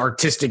questioning its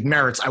artistic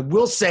merits, I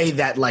will say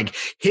that like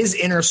his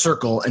inner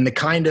circle and the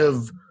kind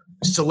of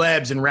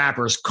celebs and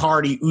rappers,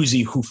 Cardi,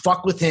 Uzi, who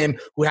fuck with him,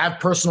 who have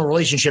personal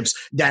relationships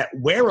that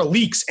wear a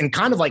leaks and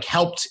kind of like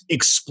helped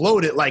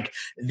explode it. Like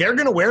they're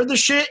going to wear the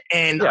shit.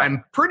 And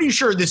I'm pretty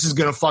sure this is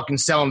going to fucking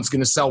sell and it's going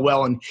to sell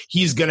well. And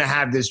he's going to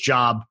have this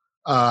job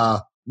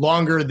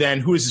longer than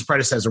who is his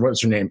predecessor?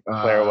 What's her name?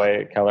 Claire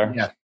White Keller.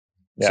 Yeah.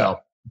 So,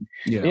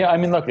 yeah. I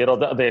mean, look,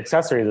 the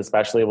accessories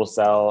especially will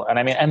sell. And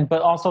I mean,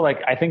 but also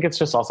like, I think it's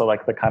just also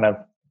like the kind of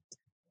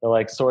the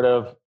like sort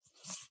of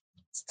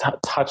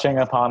touching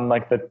upon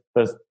like the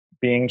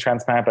being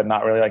transparent, but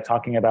not really like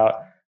talking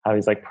about how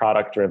he's like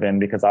product driven,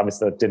 because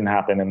obviously that didn't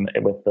happen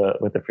with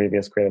the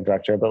previous creative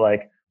director, but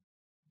like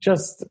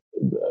just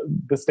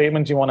the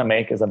statement you want to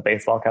make is a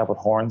baseball cap with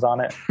horns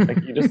on it.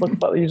 Like you just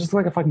look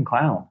like a fucking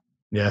clown.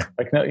 Yeah.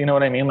 Like, no, you know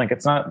what I mean? Like,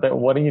 it's not that,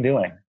 what are you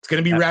doing?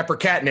 gonna be rapper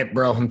catnip,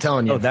 bro. I'm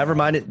telling you. Oh, that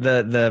reminded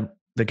the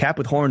cap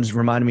with horns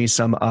reminded me of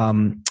some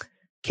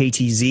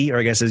KTZ, or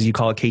I guess as you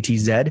call it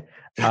KTZ,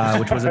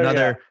 which was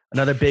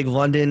another big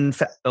London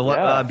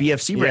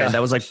BFC brand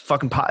that was like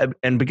fucking pop,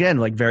 and again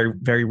like very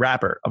very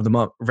rapper of the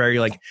month, very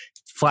like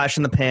flash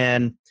in the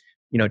pan.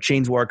 You know,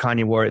 Chains wore,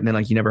 Kanye wore it, and then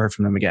like you never heard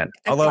from them again.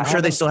 Although I'm sure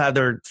they still have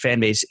their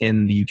fan base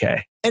in the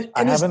UK. And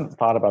I haven't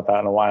thought about that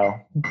in a while.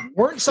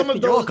 Weren't some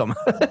of those? You're welcome.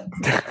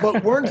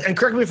 But and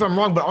correct me if I'm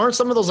wrong, but aren't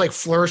some of those like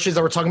flourishes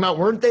that we're talking about?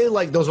 Weren't they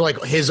like those were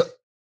like his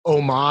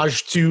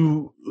homage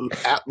to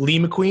Lee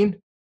McQueen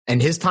and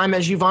his time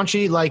as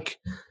Givenchy, like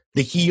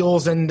the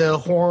heels and the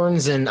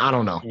horns, and I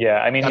don't know. Yeah,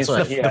 I mean, the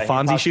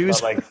Fonzie shoes,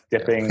 about, like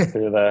dipping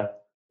through the.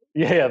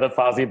 Yeah, the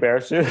Fozzie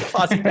Bear shoe.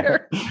 Fozzie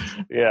Bear.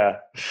 Yeah.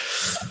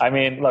 I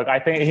mean, look, I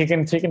think he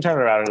can turn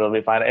it around and it'll be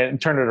fine. And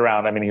turn it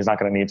around. I mean, he's not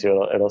going to need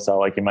to. It'll sell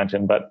like you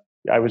mentioned, but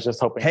I was just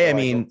hoping Hey, for, I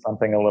mean,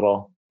 something a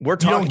little. We're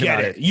talking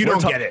about it. You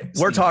don't get it.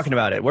 We're talking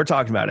about it. We're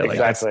talking about it.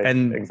 Exactly.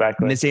 And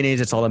exactly. in this day and age,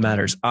 that's all that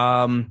matters.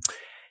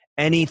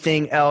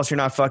 Anything else you're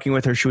not fucking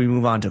with, or should we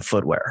move on to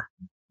footwear?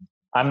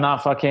 I'm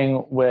not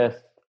fucking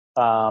with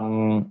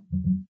Amazon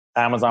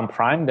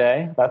Prime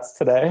Day. That's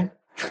today.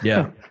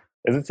 Yeah.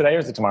 Is it today or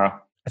is it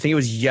tomorrow? I think it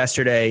was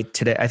yesterday,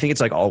 today. I think it's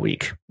like all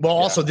week. Well,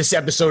 also this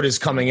episode is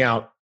coming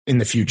out in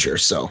the future,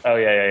 so yeah.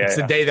 It's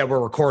the day that we're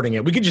recording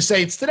it. We could just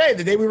say it's today,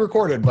 the day we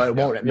recorded, but it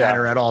won't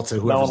matter at all to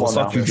whoever's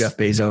listening. Fuck you, Jeff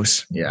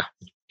Bezos. Yeah.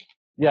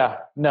 Yeah.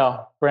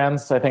 No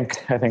brands. I think.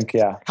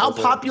 Yeah. How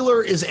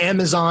popular is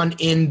Amazon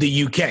in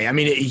the UK? I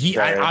mean,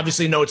 I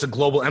obviously know it's a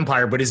global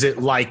empire, but is it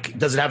like,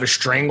 does it have a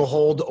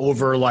stranglehold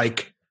over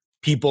like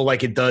people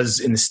like it does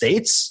in the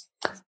States?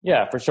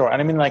 Yeah, for sure.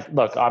 And I mean, like,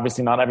 look,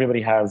 obviously not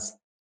everybody has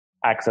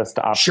access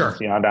to options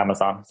beyond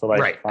Amazon. So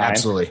like, fine.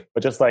 Absolutely.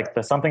 But just like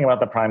there's something about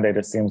the Prime Day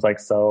just seems like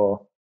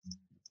so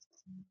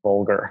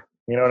vulgar.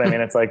 You know what I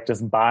mean? It's like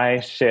just buy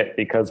shit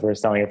because we're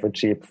selling it for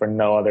cheap for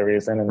no other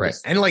reason. And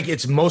and like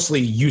it's mostly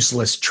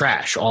useless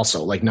trash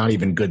also, like not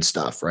even good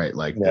stuff, right?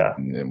 Like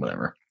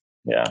whatever.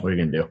 Yeah. What are you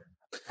going to do?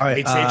 All right,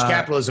 late stage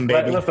capitalism,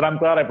 baby. But listen, I'm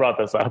glad I brought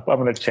this up. I'm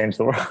going to change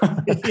the world.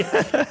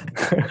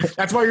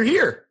 That's why you're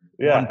here.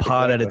 Yeah, one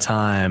pod at a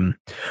time.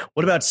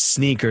 What about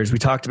sneakers? We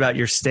talked about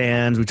your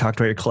stands. We talked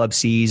about your Club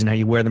C's and how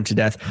you wear them to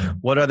death.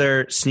 What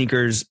other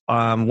sneakers,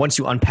 once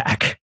you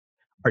unpack,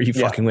 are you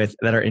fucking with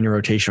that are in your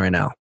rotation right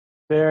now?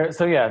 They're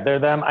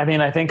them. I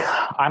mean, I think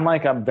I'm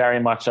like I'm very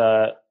much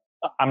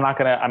I'm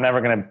never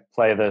gonna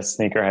play the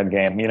sneakerhead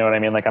game. You know what I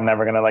mean? Like I'm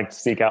never gonna like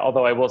seek out.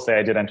 Although I will say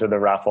I did enter the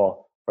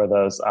raffle for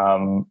those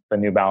the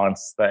New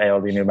Balance, the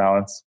ALD New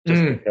Balance,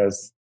 just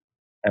because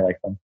I like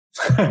them.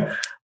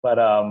 But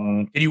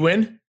did you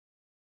win?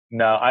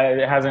 No, I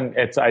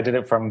did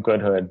it from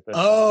Goodhood.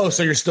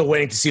 So you're still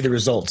waiting to see the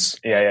results.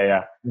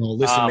 Yeah. Well,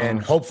 listen, man.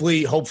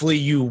 Hopefully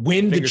you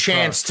win the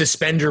chance to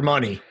spend your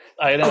money.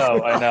 I know.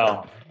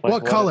 Like,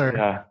 what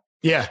color?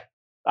 Yeah.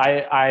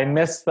 I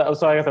missed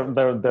so I got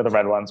they're the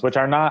red ones, which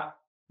are not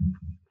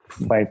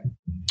my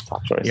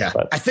top choice. Yeah.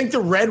 But. I think the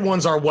red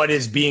ones are what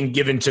is being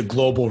given to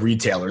global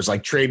retailers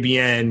like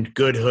Trebian,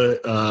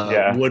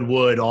 Goodhood,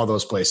 Woodwood, all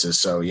those places.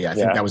 So I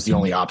think that was the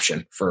only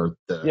option for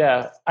the.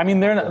 Yeah. I mean,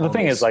 the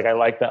thing is like, I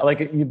like that.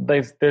 Like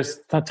there's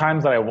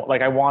times that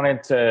I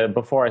wanted to,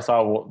 before I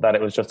saw that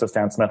it was just a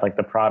Stan Smith, like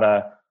the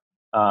Prada,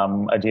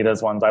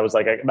 Adidas ones. I was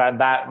like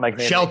that like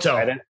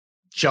Shelto.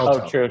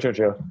 Oh,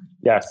 true.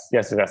 Yes.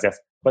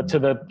 But to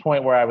the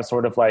point where I was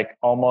sort of like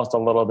almost a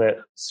little bit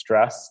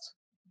stressed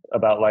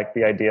about like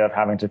the idea of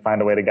having to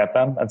find a way to get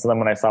them. And so then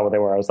when I saw what they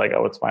were, I was like,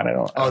 oh, it's fine.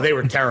 They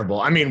were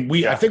terrible. I mean,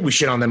 I think we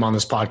shit on them on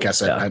this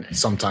podcast at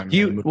some time.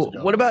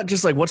 What about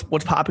just like what's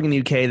popping in the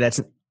UK that's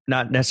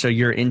not necessarily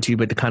you're into,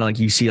 but the kind of like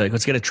you see, like,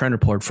 let's get a trend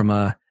report from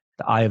the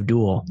Eye of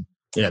Duel.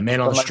 Yeah,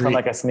 man on the street. From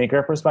like a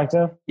sneaker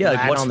perspective? Yeah,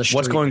 like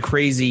what's going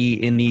crazy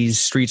in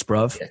these streets,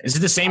 bruv? Yeah. Is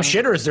it the same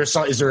shit, or is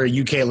there a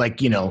UK like,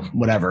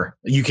 whatever,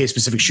 a UK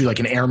specific shoe like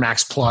an Air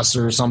Max Plus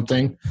or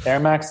something? Air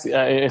Max,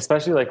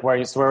 especially like where I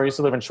used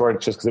to live in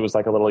Shoreditch, just because it was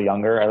like a little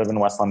younger. I live in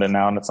West London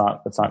now, and it's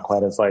not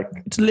quite as like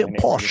it's a little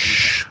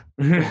posh.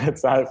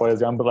 It's not quite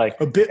as young, but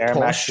like a bit Air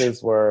posh.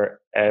 Maxes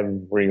were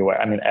everywhere.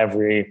 I mean,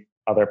 every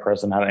other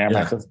person had an Air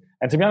Maxes,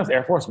 and to be honest,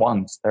 Air Force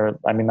Ones. They're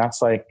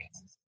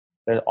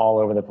all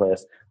over the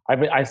place.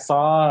 I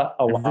saw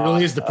a lot. It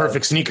really is the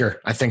perfect sneaker.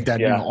 I think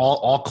that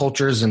all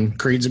cultures and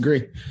creeds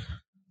agree.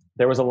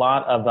 There was a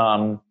lot of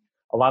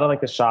like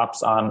the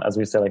shops on, as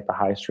we say, like the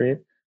high street.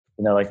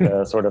 Like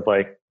the sort of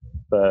like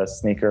the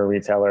sneaker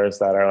retailers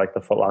that are like the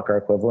Foot Locker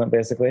equivalent,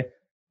 basically.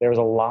 There was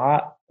a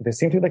lot. There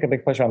seemed to be like a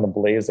big push around the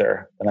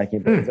Blazer, the Nike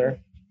Blazer,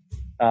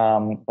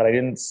 but I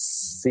didn't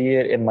see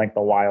it in like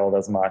the wild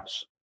as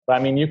much. But I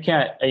mean, you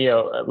can't,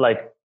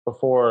 like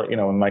before,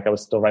 when like I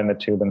was still riding the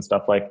Tube and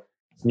stuff, like.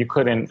 You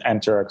couldn't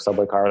enter a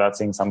subway car without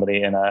seeing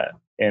somebody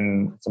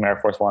in some Air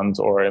Force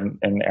Ones or in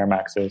Air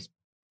Maxes.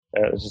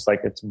 It's just like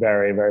it's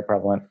very, very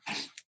prevalent.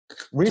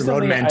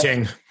 Recently,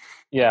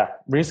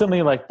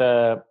 recently, like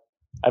I've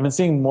been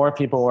seeing more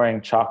people wearing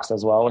Chucks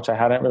as well, which I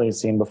hadn't really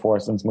seen before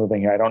since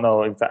moving here. I don't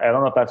know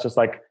if that's just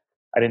like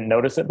I didn't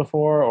notice it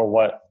before or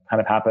what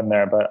kind of happened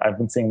there, but I've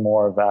been seeing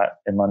more of that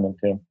in London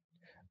too.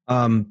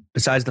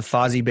 Besides the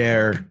Fozzie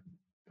Bear,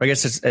 I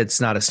guess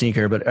it's not a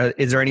sneaker, but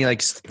is there any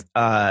like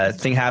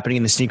thing happening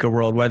in the sneaker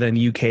world, whether in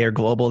the UK or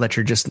global, that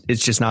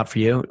it's just not for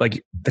you,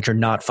 like that you're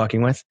not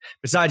fucking with?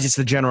 Besides just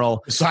the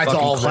general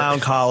all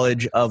clown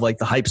college of like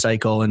the hype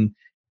cycle and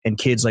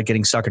kids like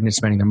getting suckered into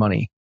spending their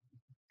money,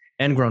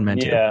 and grown men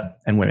too,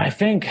 and women. I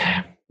think,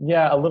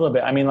 a little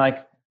bit. I mean,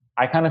 like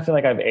I kind of feel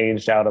like I've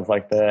aged out of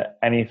like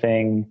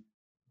anything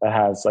that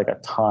has like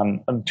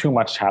too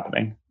much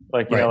happening.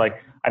 Like you know,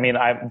 like I mean,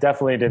 I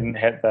definitely didn't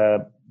hit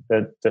the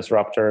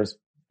disruptors.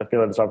 The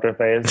Fila Disruptor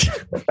phase,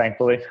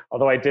 thankfully.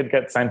 Although I did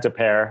get sent a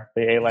pair,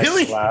 the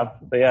A-Life lab.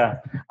 But yeah,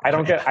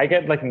 I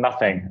get like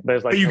nothing.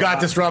 There's like you got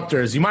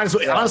disruptors. You might as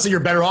well. Honestly, you're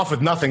better off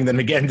with nothing than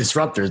getting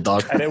disruptors,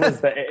 dog. And it was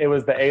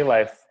the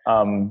A-Life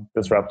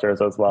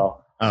disruptors as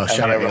well. Oh,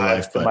 shout out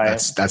A-Life, but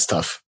that's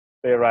tough.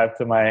 They arrived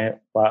to my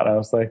flat, and I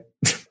was like,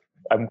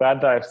 I'm glad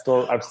that I've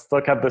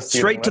still kept this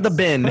straight to the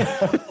bin.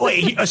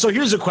 Wait, so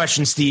here's a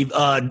question, Steve.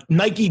 The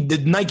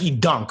Nike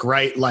Dunk,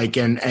 right? Like,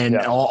 and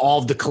all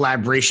of the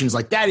collaborations,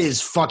 like that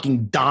is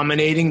fucking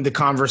dominating the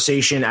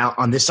conversation out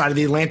on this side of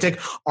the Atlantic.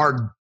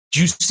 Are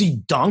juicy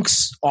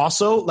dunks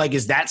also? Like,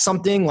 is that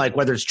something like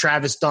whether it's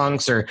Travis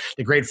dunks or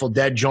the Grateful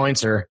Dead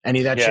joints or any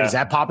of that shit? Is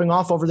that popping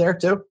off over there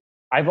too?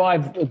 I've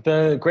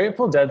the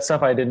Grateful Dead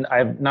stuff.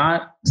 I've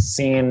not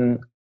seen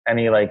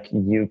any like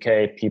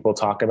UK people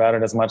talk about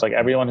it as much. Like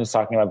everyone who's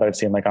talking about that I've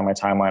seen like on my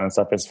timeline and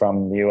stuff is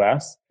from the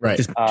US. Right.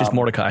 Just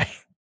Mordecai.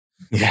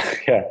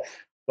 Yeah.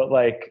 But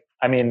like,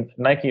 I mean,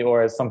 Nike,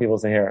 or as some people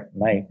say here,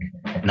 Nike,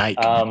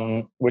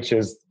 which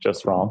is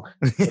just wrong.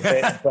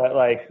 But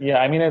like, yeah,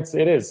 I mean, it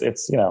is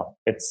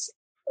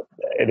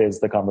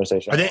the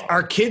conversation.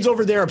 Are kids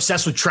over there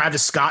obsessed with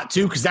Travis Scott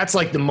too? Because that's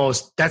like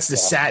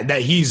sad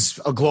that he's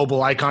a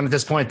global icon at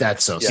this point.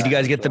 That's so sad. Did you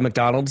guys get the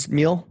McDonald's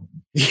meal?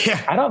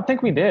 Yeah, I don't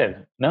think we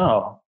did.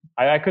 No,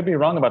 I could be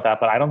wrong about that,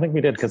 but I don't think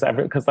we did because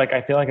like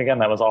I feel like again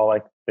that was all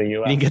like the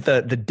US. You get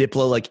the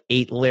Diplo like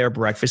 8-layer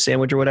breakfast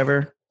sandwich or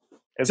whatever.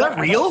 Is that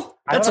real?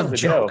 That's a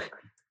joke.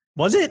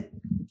 Was it?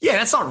 Yeah,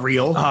 that's not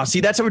real. Oh, see,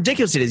 that's how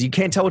ridiculous it is. You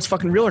can't tell what's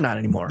fucking real or not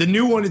anymore. The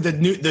new one,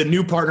 the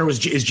new partner is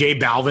Jay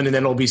Balvin, and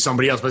then it'll be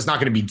somebody else, but it's not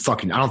going to be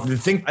fucking. I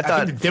think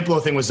the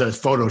Diplo thing was a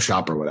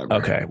Photoshop or whatever.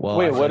 Okay, well,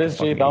 wait, what is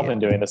Jay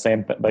Balvin doing? The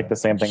same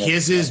thing.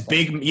 His is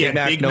Big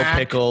Mac, no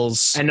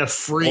pickles, and a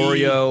free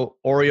Oreo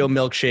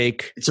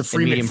milkshake. It's a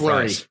free McFlurry.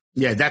 Fries.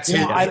 Yeah, that's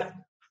it.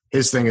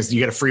 His thing is you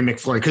get a free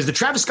McFlurry because the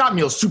Travis Scott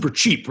meal is super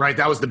cheap, right?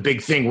 That was the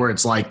big thing where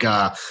it's like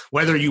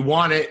whether you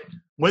want to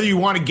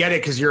get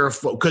it because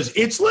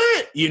it's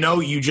lit,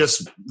 you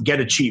just get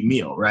a cheap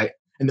meal, right?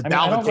 And the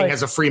Balvin thing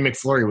has a free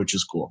McFlurry, which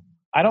is cool.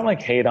 I don't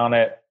like hate on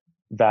it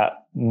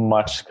that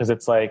much because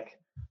it's like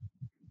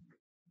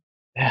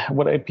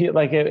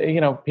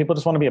people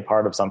just want to be a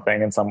part of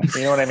something and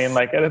you know what I mean?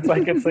 Like, and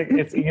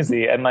it's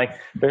easy. And like,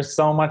 there's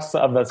so much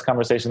of this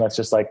conversation that's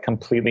just like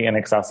completely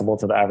inaccessible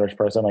to the average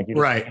person. Like,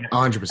 right.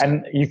 100%.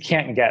 And you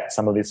can't get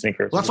some of these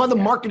sneakers. Well, that's why the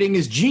marketing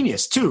is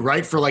genius too,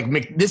 right? For like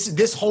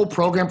this whole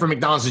program for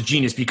McDonald's is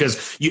genius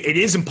because it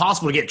is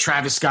impossible to get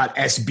Travis Scott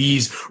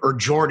SBs or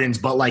Jordans,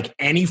 but like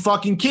any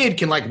fucking kid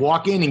can like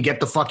walk in and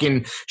get the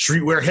fucking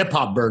streetwear hip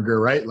hop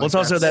burger, right? Like, well, it's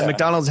also that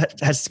McDonald's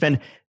has to spend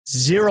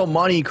zero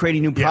money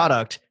creating new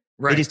product.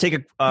 Right. They just take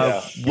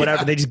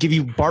whatever. They just give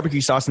you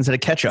barbecue sauce instead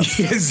of ketchup.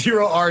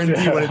 Zero R&D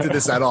went into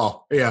this at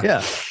all. Yeah.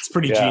 It's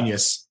pretty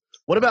genius.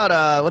 What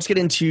about let's get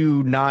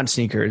into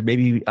non-sneakers.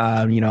 Maybe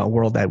a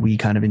world that we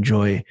kind of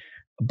enjoy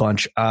a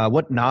bunch.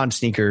 What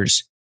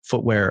non-sneakers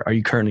footwear are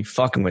you currently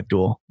fucking with,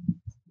 Duel?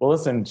 Well,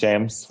 listen,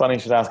 James. Funny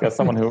you should ask. As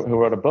someone who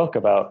wrote a book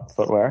about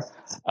footwear,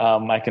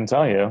 I can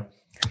tell you.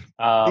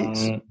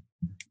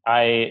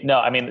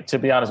 I mean, to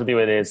be honest with you,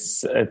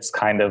 it's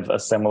kind of a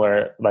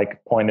similar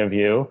like point of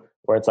view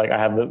where it's like I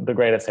have the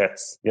greatest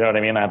hits. You know what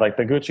I mean? I have like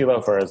the Gucci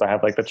loafers. I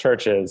have like the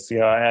Churches.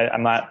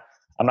 I'm not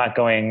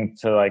going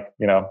to like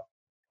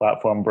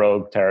platform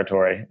brogue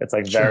territory. It's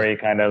like very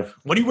kind of.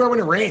 What do you wear when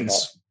it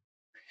rains?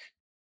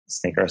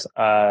 Sneakers.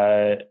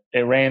 It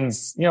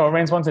rains. It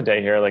rains once a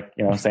day here, like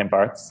St.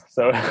 Bart's.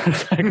 So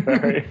it's like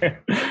very.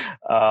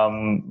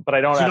 But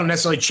I don't. So you don't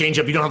necessarily change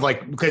up. You don't have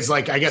like because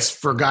like I guess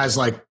for guys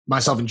like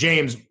myself and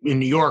James in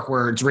New York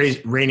where it's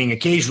raining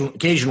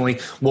occasionally,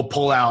 we'll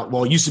pull out.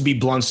 Well, it used to be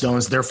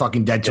Blundstones. They're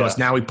fucking dead to us.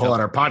 Now we pull out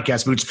our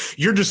podcast boots.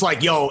 You're just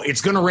like, yo, it's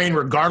gonna rain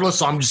regardless.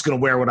 So I'm just gonna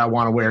wear what I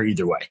want to wear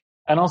either way.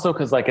 And also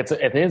because like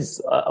it is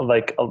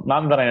like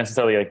not that I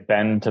necessarily like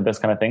bend to this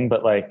kind of thing,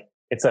 but like.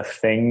 It's a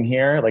thing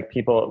here. Like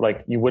people,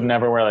 like you would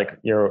never wear like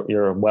your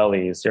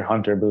wellies, your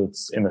hunter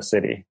boots in the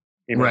city,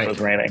 even if it was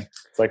raining.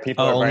 It's like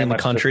people are only very in the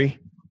much country.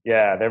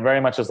 They're very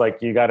much just like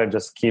you got to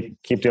just keep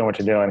doing what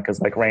you're doing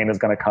because like rain is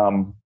going to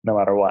come no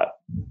matter what.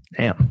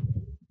 Damn,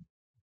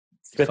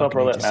 stiff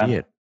upper lip,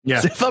 man.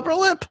 Yeah, stiff upper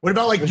lip. What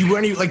about like do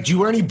you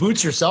wear any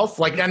boots yourself?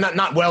 Like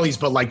not wellies,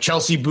 but like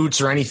Chelsea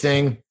boots or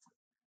anything?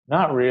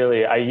 Not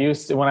really. I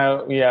used to when I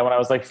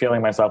was like feeling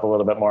myself a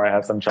little bit more. I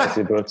have some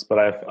Chelsea boots, but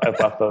I've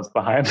left those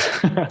behind.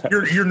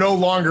 You're no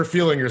longer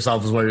feeling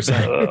yourself, is what you're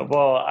saying.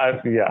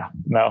 Not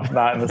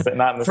in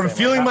the From same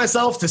feeling way.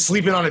 myself to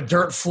sleeping on a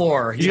dirt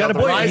floor. He's got a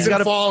boy. Rise He's and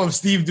got a- fall of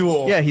Steve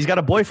Duel. Yeah, he's got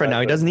a boyfriend now.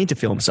 He doesn't need to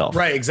feel himself.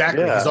 Right,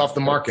 exactly. He's off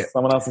the market.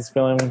 Someone else is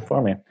feeling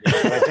for me.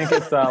 But I think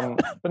it's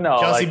but no,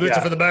 Chelsea like, boots yeah.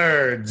 are for the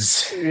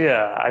birds.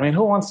 Yeah, I mean,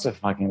 who wants to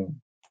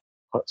fucking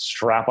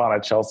strap on a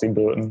Chelsea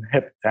boot and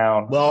hit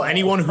town? Well,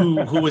 anyone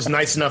who was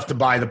nice enough to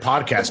buy the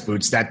podcast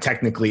boots, that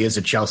technically is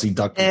a Chelsea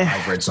duck boot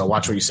hybrid. So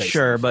watch what you say.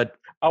 Sure, but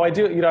Oh, I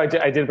do. You know, I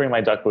did bring my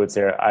duck boots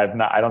here. I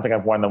don't think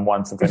I've worn them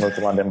once since I moved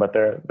to London, but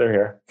they're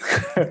here.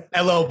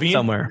 LL Bean.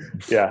 somewhere.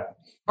 Yeah,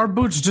 Our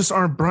boots just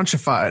aren't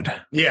brunchified.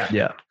 Yeah.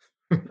 Yeah.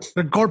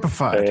 They're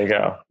gorpified. there you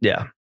go.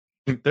 Yeah.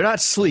 They're not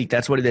sleek.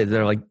 That's what it is.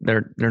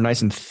 They're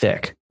nice and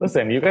thick.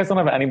 Listen, you guys don't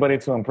have anybody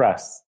to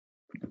impress.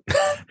 We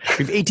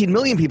have 18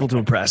 million people to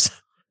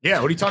impress. Yeah,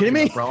 what are you talking Kidding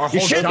me? about, bro? Our You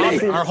whole, should job,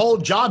 be. our whole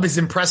job is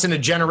impressing a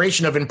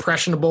generation of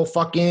impressionable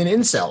fucking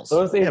incels.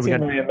 Those 18 we got-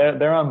 million,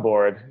 they're on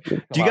board.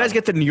 Do you guys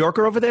get the New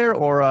Yorker over there,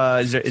 or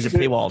is it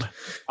paywalled?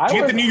 Did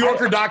you get the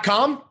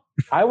NewYorker.com?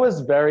 I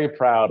was very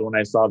proud when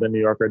I saw the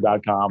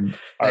NewYorker.com Thanks,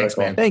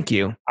 article. man. Thank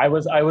you. I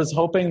was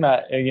hoping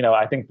that,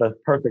 I think the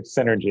perfect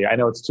synergy, I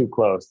know it's too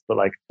close, but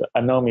like the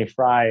Anomi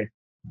Fry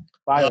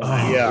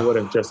yeah. would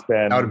have just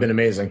been. That would have been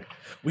amazing.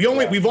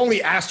 We've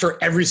only asked her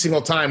every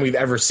single time we've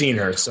ever seen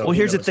her. So Well,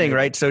 here's you the know, thing,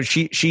 right? So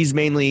she's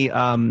mainly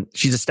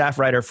she's a staff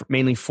writer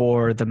mainly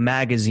for the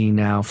magazine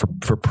now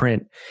for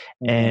print,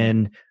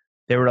 and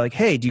they were like,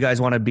 "Hey, do you guys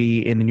want to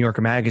be in the New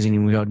Yorker magazine?"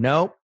 And we go,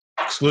 "No,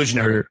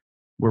 exclusionary.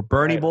 we're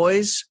Bernie Right.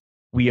 boys.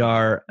 We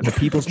are the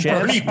people's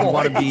champs. Bernie We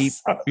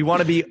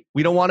want to be.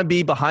 We don't want to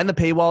be behind the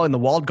paywall in the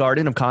walled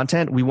garden of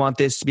content. We want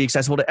this to be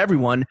accessible to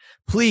everyone.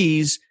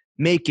 Please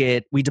make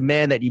it. We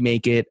demand that you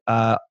make it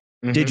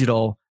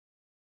digital,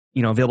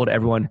 available to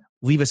everyone.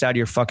 Leave us out of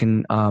your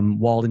fucking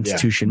walled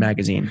institution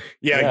magazine."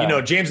 Yeah,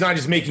 James and I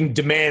just making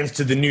demands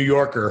to the New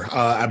Yorker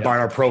about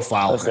our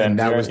profile, Listen, and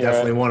that you're- was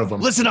definitely one of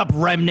them. Listen up,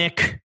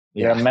 Remnick.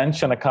 You're a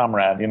mensch and a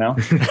comrade,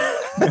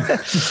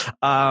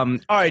 All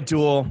right,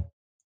 Duel.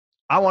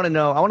 I want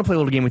to play a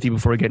little game with you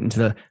before we get into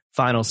the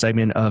final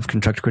segment of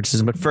constructive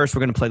criticism. But first, we're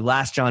going to play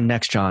Last John,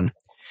 Next John.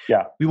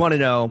 Yeah. We want to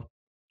know,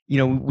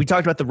 we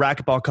talked about the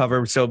racquetball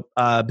cover. So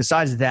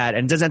besides that,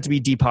 and it doesn't have to be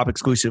Depop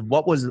exclusive, we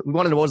want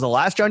to know what was the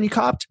last John you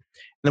copped?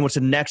 And then what's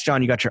the next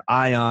John you got your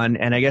eye on?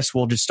 And I guess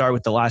we'll just start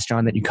with the last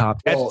John that you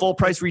copped. At full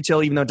price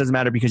retail, even though it doesn't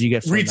matter because you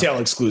get free Retail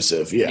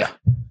exclusive,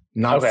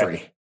 not Okay.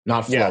 free,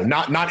 not flow, Yeah.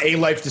 not A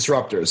Life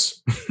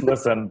Disruptors.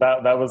 Listen,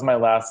 that was my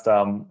last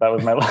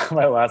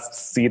my last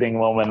seating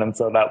moment, and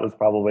so that was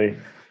probably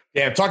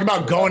Yeah, talk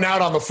about going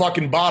out on the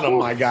fucking bottom,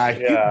 my guy.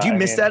 yeah. Do you I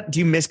miss mean, that? Do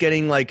you miss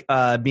getting being like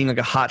a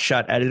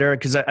hotshot editor?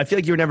 Because I feel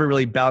like you were never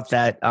really about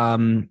that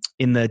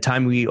in the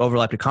time we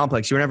overlapped at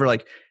Complex. You were never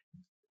like,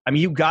 I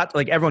mean, you got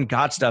everyone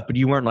got stuff, but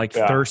you weren't like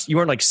you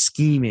weren't like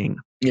scheming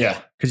Yeah,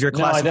 because you're a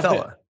No, I classy definitely-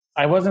 fella.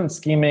 I wasn't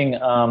scheming.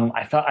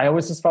 I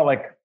always just felt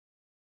like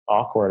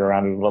awkward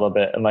around it a little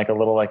bit and like a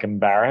little like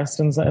embarrassed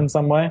in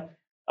some way.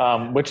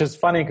 Which is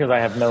funny because I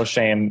have no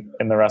shame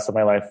in the rest of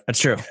my life That's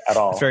true. at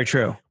all. That's very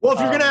true. well,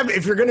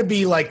 if you're gonna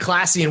be like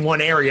classy in one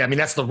area, I mean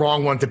that's the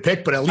wrong one to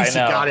pick, but at least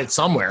you know. got it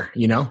somewhere,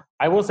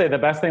 I will say the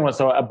best thing was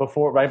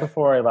right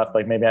before I left,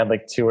 like maybe I had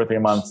like 2 or 3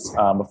 months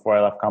before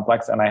I left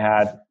Complex, and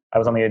I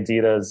was on the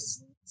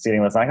Adidas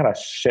seating list, and I got a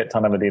shit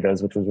ton of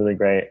Adidas, which was really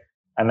great.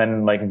 And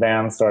then like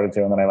Vans started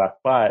to, and then I left.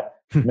 But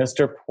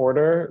Mr.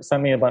 Porter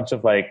sent me a bunch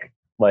of like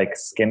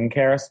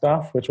skincare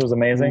stuff, which was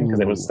amazing because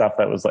it was stuff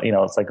that was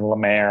it's like La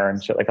Mer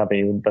and shit like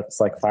that. That's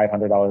like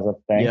 $500 a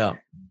thing. Yeah.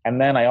 And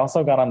then I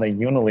also got on the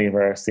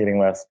Unilever seating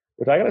list,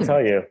 which I got to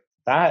tell you,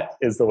 that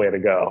is the way to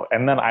go.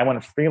 And then I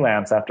went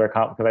freelance after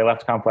because I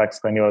left Complex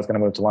because I knew I was going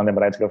to move to London,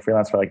 but I had to go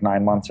freelance for like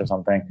 9 months or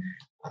something.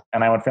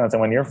 And I went freelance.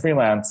 And when you're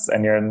freelance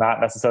and you're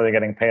not necessarily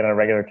getting paid on a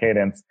regular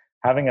cadence,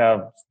 having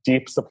a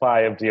deep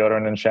supply of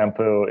deodorant and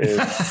shampoo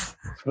is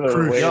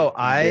the way Yo, to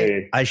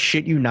be. I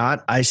shit you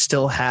not. I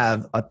still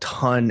have a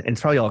ton, and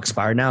it's probably all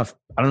expired now.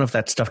 I don't know if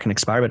that stuff can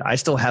expire, but I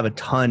still have a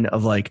ton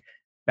of like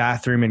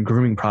bathroom and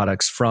grooming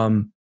products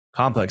from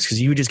Complex because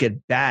you would just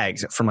get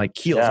bags from like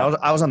Kiehl's. Yeah.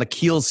 I was on the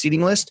Kiehl's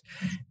seating list,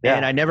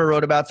 and I never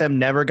wrote about them,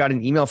 never got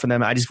an email from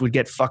them. I just would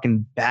get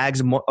fucking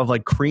bags of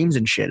like creams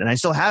and shit, and I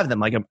still have them.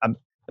 Like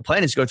the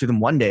plan is to go through them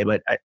one day,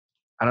 but I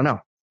don't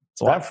know.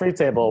 So that free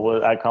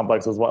table at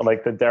Complex was what,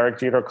 like the Derek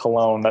Jeter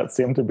cologne that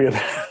seemed to be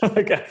there,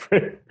 like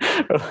every.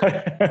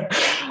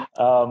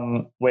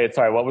 Wait,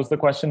 sorry. What was the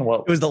question?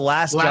 What It was the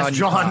last Last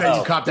John that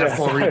you Oh, copped at yeah,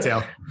 full sorry.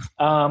 retail.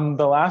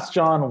 The last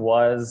John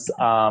was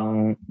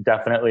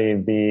definitely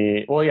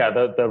the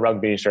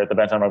rugby shirt, the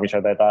Benton rugby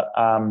shirt that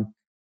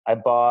I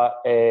thought.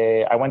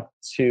 I went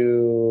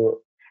to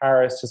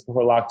Paris just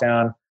before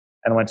lockdown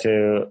and went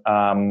to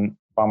Bon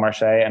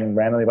Marché and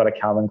randomly bought a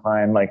Calvin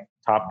Klein like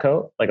top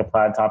coat, like a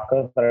plaid top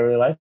coat that I really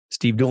liked.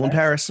 Steve Duel in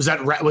Paris. Was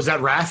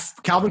that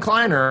RAF Calvin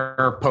Klein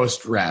or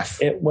post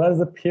RAF? It was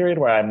a period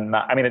where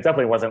it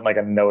definitely wasn't like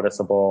a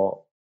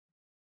noticeable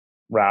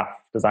RAF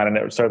design, and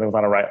it certainly was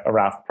on a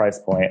RAF price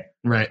point.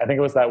 Right. I think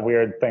it was that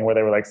weird thing where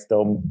they were like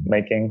still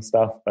making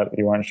stuff, but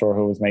you weren't sure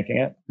who was making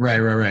it.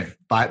 Right.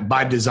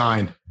 By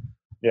design.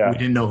 Yeah. We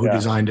didn't know who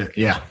designed it.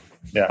 Yeah.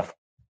 Yeah.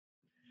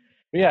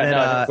 Yeah. And, no,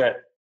 that's it.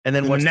 And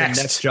then what's Next.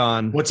 the next,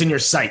 John? What's in your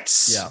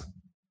sights? Yeah.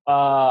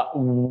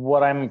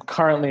 What I'm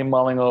currently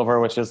mulling over,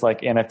 which is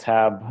like in a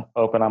tab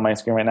open on my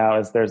screen right now,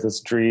 is there's this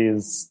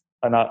Dries,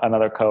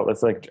 another coat.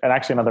 It's like, and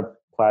actually another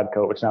plaid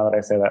coat, which now that I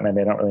say that,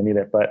 maybe I don't really need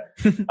it, but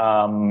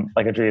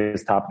like a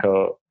Dries top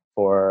coat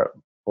for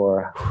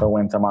the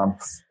winter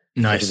months.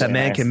 Nice. That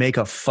man can make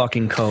a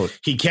fucking coat.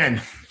 He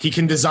can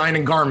design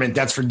a garment.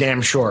 That's for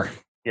damn sure.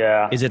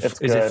 Yeah. Is it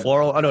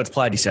floral? Oh no, it's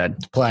plaid. You said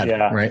Plaid.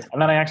 Yeah. Right.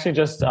 And then I actually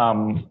just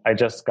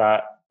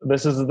got,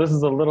 this is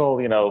a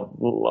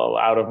little,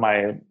 out of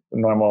my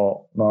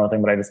normal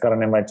thing, but I just got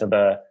an invite to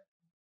the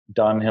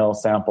Dunhill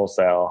sample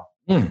sale.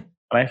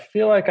 And I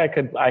feel like I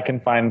can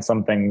find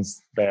some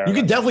things there. You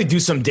could definitely do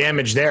some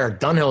damage there.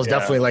 Dunhill is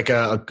definitely like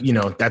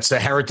that's a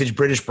heritage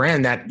British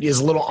brand that is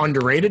a little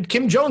underrated.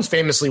 Kim Jones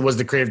famously was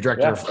the creative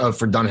director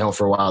for Dunhill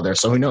for a while there.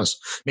 So who knows?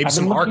 Maybe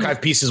some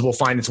archive pieces will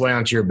find its way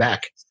onto your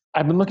back.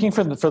 I've been looking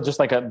for just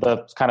like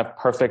the kind of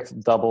perfect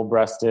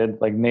double-breasted,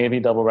 like navy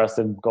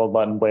double-breasted gold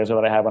button blazer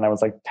that I had when I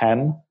was like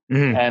 10.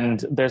 Mm-hmm.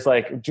 And there's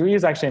like,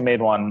 Dries actually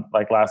made one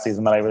like last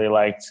season that I really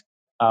liked.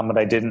 But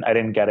I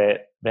didn't get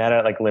it. They had it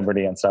at like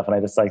Liberty and stuff, and I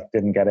just like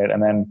didn't get it.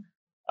 And then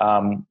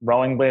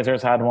Rowing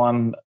Blazers had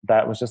one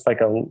that was just like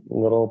a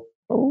little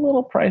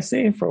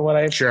pricey for what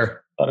I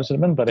thought it should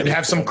have been. But did it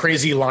have some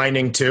crazy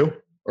lining too,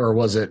 or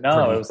was it?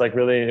 No, it was like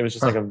it was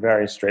just like a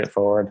very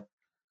straightforward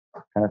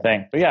kind of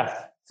thing. But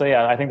yeah, so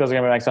yeah, I think those are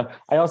gonna be my next one.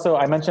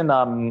 I mentioned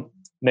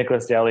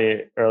Nicholas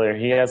Daly earlier.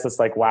 He has this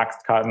like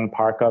waxed cotton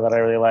parka that I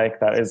really like.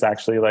 That is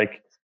actually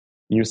like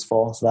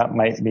useful, so that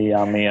might be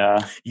on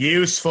the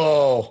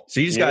useful. So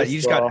you just got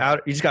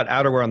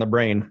outerwear on the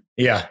brain.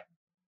 Yeah,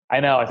 I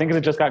know. I think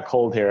it just got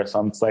cold here,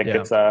 so it's like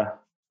it's that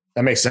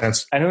makes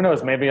sense. And who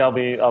knows? Maybe I'll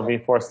be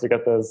forced to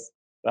get those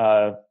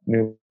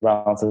New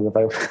Balances if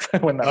I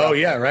win that. Oh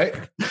yeah, right.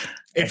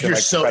 If you're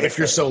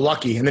so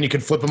lucky, and then you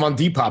can flip them on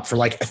Depop for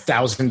like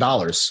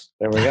 $1,000.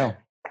 There we go.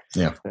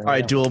 Yeah. All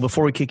right, Duel,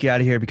 before we kick you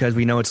out of here, because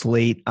we know it's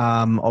late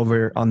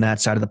over on that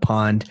side of the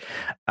pond,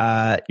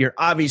 you're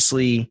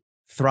obviously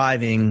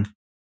thriving.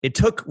 It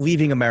took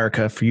leaving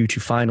America for you to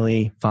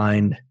finally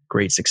find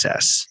great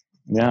success.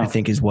 Yeah, I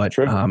think is what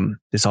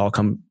this all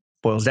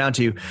boils down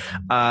to.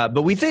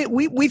 But we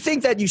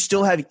think that you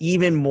still have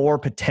even more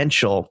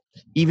potential,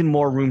 even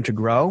more room to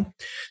grow.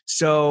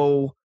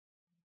 So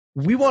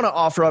we want to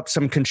offer up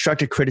some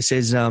constructive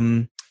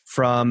criticism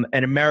from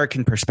an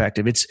American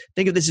perspective.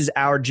 Think of this as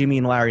our Jimmy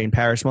and Larry in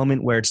Paris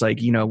moment, where it's like,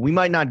 we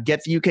might not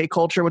get the UK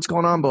culture, what's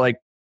going on, but like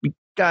we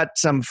got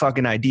some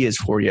fucking ideas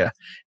for you,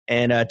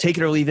 and take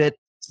it or leave it.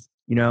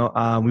 We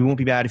won't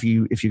be mad if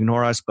you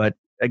ignore us, but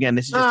again,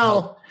 this is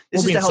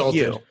just to help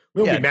you.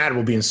 We won't be mad.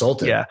 We'll be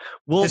insulted. Yeah,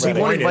 we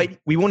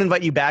won't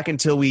invite you back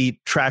until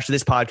we trash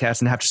this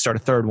podcast and have to start a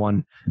third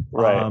one.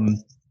 Right.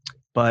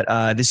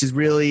 But this is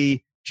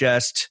really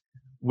just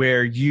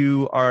where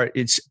you are.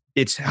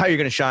 It's how you're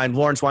going to shine.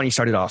 Lawrence, why don't you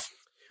start it off?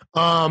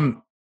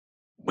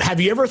 Have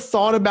you ever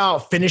thought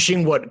about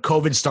finishing what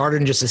COVID started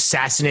and just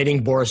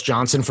assassinating Boris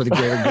Johnson for the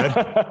greater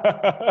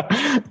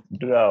good?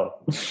 No,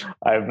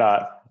 I have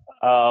not.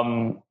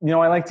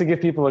 I like to give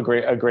people a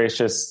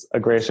gracious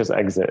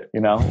exit.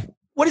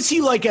 What is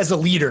he like as a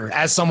leader,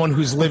 as someone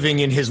who's living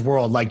in his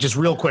world? Like, just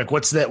real quick,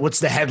 what's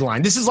the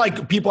headline? This is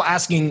like people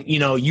asking,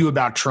 you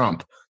about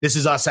Trump. This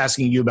is us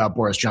asking you about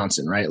Boris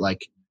Johnson, right?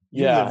 Like,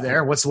 you live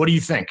there. What do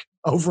you think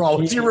overall?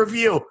 What's your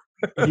review?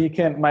 He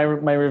can. My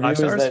review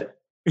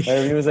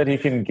is that he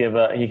can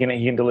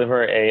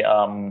deliver a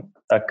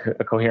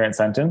coherent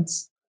coherent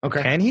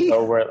Okay. Can he?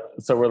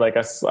 So we're like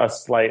a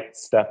slight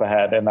step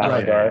ahead in that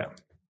regard.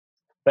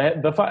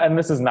 And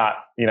this is not,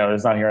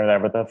 it's not here or there,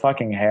 but the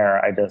fucking hair,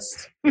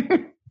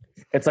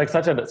 it's like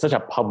such a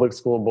public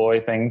school boy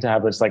thing to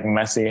have this like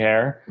messy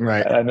hair.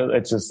 Right. And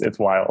it's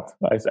wild.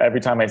 Every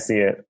time I see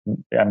it,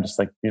 I'm just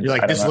like, you're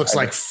like, this looks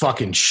like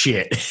fucking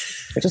shit.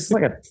 It's just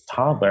like a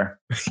toddler.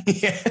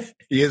 Yeah.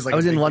 He is like I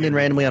was in London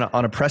randomly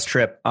on a press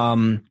trip.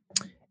 And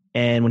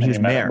when he was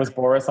mayor, was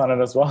Boris on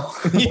it as well?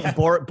 Yeah.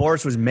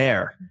 Boris was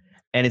mayor.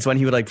 And it's when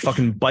he would like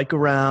fucking bike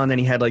around, and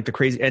he had like the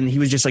crazy, and he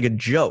was just like a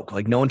joke.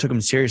 Like no one took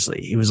him seriously.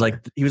 He was like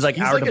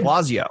our de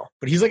Blasio.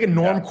 But he's like a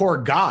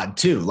normcore god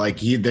too.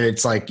 Like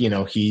it's like,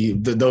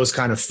 those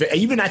kind of,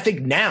 even I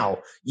think now,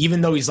 even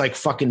though he's like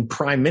fucking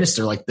prime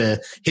minister, like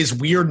his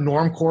weird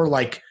normcore,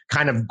 like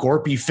kind of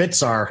gorpy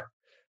fits are.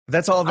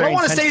 That's all very. I don't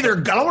want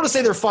to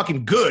say they're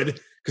fucking good,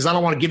 because I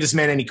don't want to give this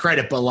man any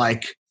credit, but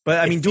like,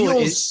 I mean,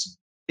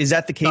 is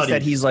that the case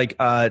that he's like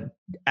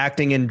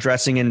acting and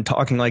dressing and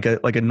talking like a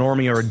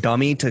normie or a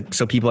dummy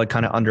so people like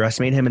kind of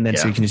underestimate him, and then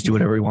so he can just do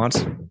whatever he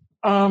wants?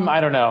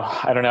 I don't know.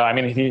 I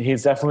mean,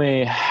 he's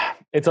definitely.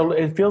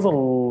 It feels a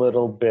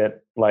little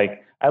bit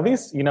like, at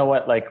least you know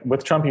what, like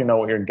with Trump, you know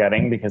what you're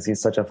getting because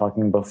he's such a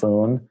fucking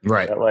buffoon,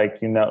 right? That,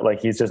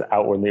 like he's just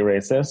outwardly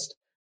racist.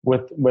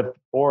 with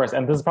Boris,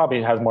 and this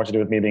probably has more to do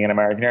with me being an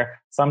American here.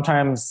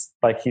 Sometimes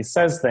like he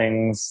says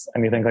things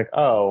and you think like,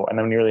 oh, and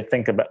then when you really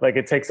think about like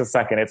it takes a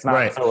second. It's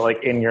not so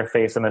like in your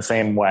face in the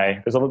same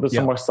way. There's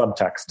some more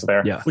subtext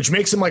there. Yeah. Which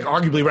makes him like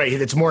arguably right.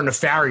 It's more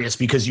nefarious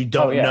because you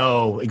don't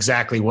know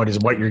exactly what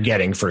you're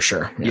getting for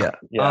sure. Yeah.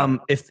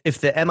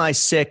 If the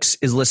MI6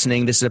 is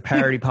listening, this is a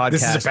parody podcast.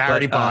 This is a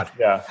parody pod.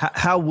 Yeah.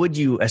 How would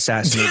you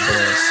assassinate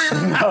Boris?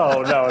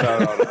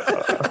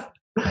 No.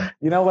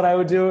 You know what I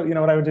would do? You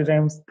know what I would do,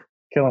 James?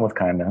 Kill him with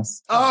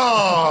kindness.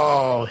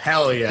 Oh,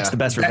 hell yeah. It's the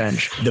best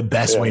revenge. The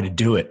best way to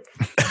do it.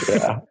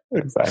 Yeah,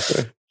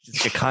 exactly.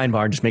 Just get kind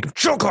bar and just make him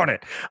choke on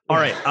it. All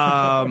right.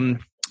 All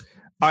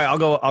right,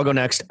 I'll go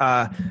next.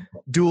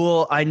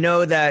 Duel, I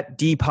know that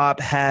Depop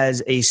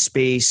has a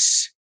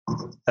space,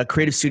 a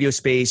creative studio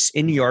space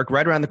in New York,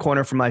 right around the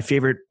corner from my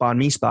favorite banh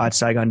mi spot,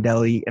 Saigon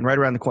Deli, and right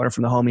around the corner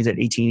from the homies at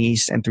 18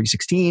 East and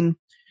 316.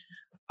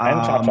 And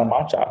Cha Cha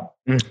Matcha.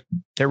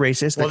 They're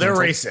racist. Well, they're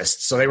racist,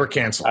 so they were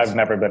canceled. I've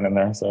never been in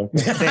there, so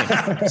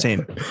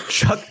same.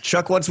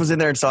 Chuck once was in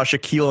there and saw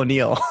Shaquille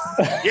O'Neal.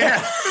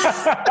 Yeah,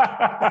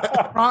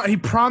 He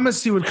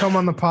promised he would come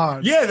on the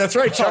pod. yeah, that's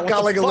right. Chuck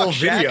got like a little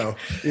video.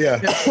 Yeah,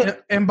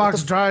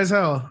 Inbox dry as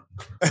hell.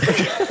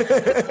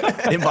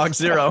 Inbox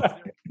zero.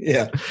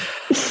 yeah.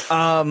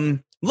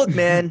 Look,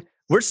 man,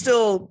 we're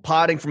still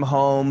potting from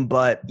home,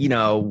 but you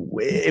know,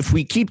 if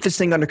we keep this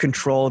thing under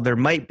control, there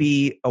might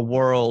be a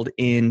world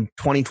in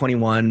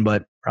 2021,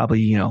 but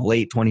probably,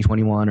 late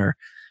 2021 or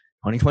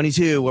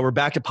 2022 where we're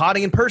back to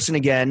potting in person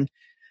again.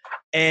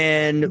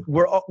 And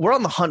we're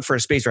on the hunt for a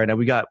space right now.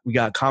 We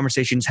got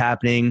conversations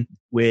happening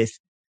with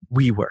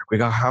WeWork. We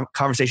got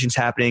conversations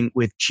happening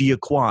with Gia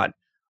Kwan.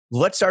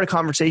 Let's start a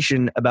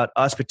conversation about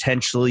us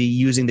potentially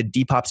using the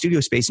Depop studio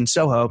space in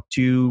Soho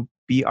to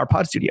be our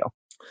pod studio.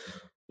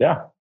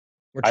 Yeah.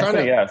 We're trying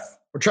to yes.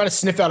 We're trying to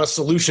sniff out a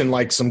solution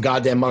like some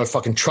goddamn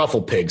motherfucking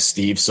truffle pigs,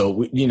 Steve.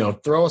 So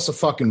throw us a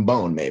fucking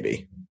bone,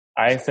 maybe.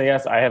 I say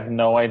yes. I have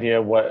no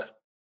idea what.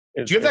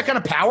 Do you have that kind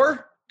of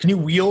power? Can you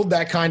wield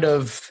that kind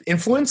of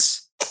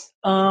influence?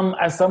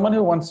 As someone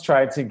who once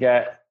tried to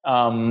get,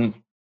 well,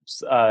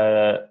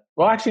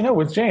 actually, no,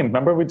 with James.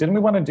 Remember, didn't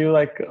we want to do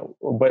like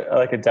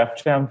a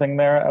Def Jam thing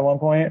there at one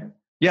point?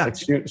 Yeah,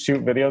 like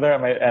shoot video there,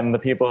 and the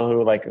people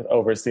who like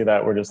oversee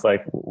that were just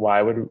like,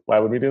 why would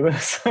we do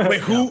this? Wait,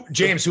 who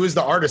is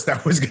the artist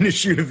that was going to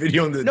shoot a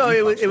video in the? No,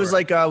 it was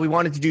like we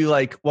wanted to do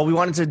we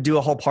wanted to do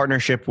a whole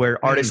partnership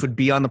where artists would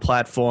be on the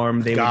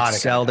platform. They would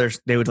sell their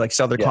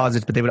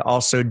closets, but they would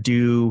also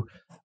do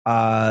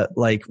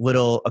like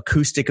little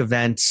acoustic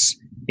events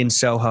in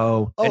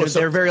Soho. Oh, and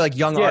they're very like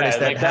young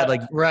artists that had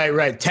like right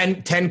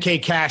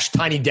 10K cash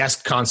tiny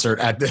desk concert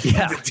at the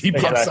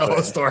Depop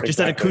Soho store. Just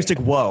an acoustic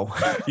whoa.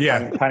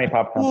 Yeah, tiny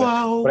pop concert.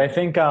 Wow. But I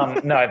think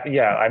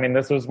I mean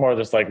this was more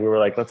just like we were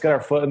like, let's get our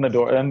foot in the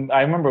door. And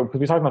I remember because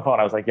we talked on the phone,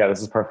 I was like, yeah,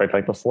 this is perfect.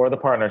 Like before the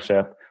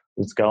partnership,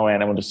 let's go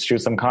in and we'll just shoot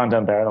some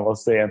content there and then we'll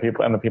see. And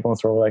the people in the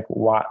store were like,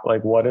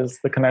 what is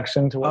the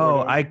connection to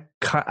what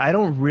I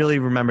don't really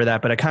remember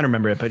that, but I kind of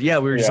remember it. But yeah,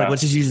 we were just like,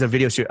 let's just use the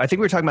video studio. I think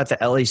we were talking about the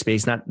LA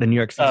space, not the New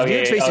York space. The New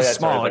York space is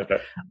small. Right.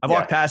 I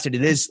walked past it.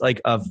 It is like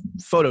a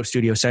photo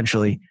studio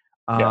essentially.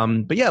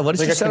 But yeah, let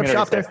us just set up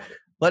shop there.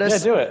 Let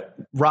us do it.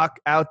 Rock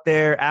out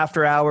there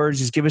after hours.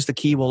 Just give us the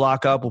key. We'll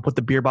lock up. We'll put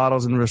the beer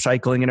bottles in the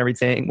recycling and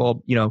everything.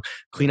 We'll,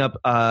 clean up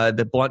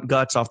the blunt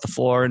guts off the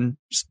floor and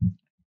just.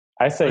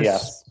 I say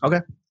yes.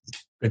 Okay.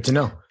 Good to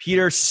know.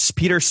 Peter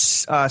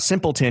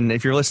Simpleton,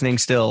 if you're listening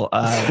still.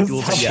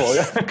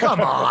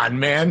 Come on,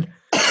 man.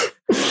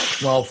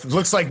 Well,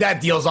 looks like that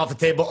deal's off the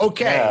table.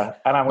 Okay. Yeah,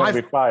 and I'm going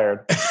to be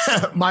fired.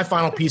 My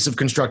final piece of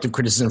constructive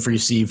criticism for you,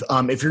 Steve.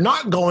 If you're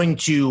not going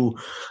to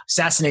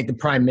assassinate the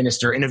prime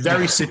minister in a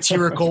very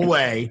satirical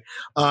way,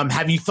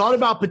 have you thought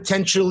about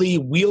potentially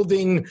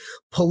wielding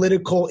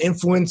political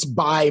influence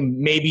by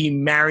maybe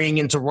marrying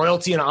into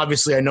royalty? And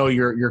obviously, I know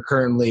you're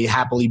currently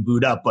happily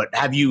booed up, but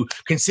have you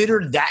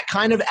considered that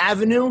kind of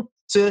avenue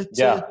to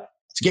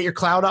get your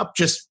clout up?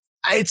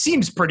 It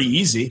seems pretty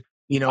easy.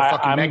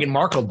 Meghan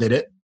Markle did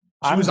it.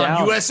 She was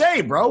on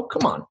USA, bro.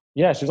 Come on.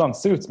 Yeah, she was on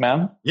Suits,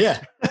 man.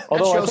 Yeah.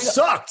 Although that show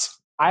sucked.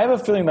 I have a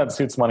feeling that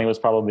Suits money was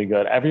probably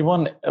good.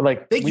 Everyone,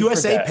 think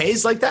USA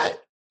pays like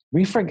that?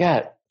 We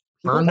forget.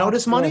 Burn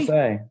Notice money?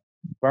 USA.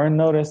 Burn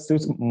Notice,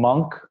 Suits,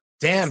 Monk.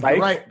 Damn, you're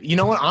right. You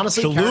know what?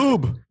 Honestly,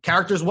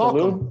 characters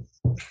welcome.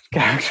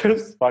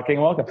 Characters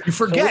fucking welcome. You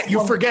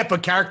forget,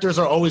 but characters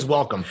are always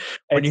welcome.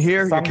 When you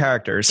hear your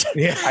characters.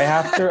 Yeah. I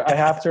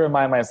have to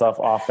remind myself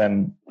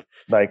often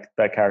like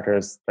that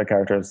characters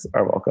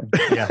are welcome.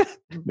 Yeah.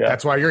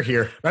 That's why you're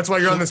here. That's why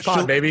you're on this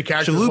pod, baby.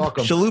 Characters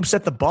welcome. Shaloop's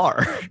at the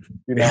bar.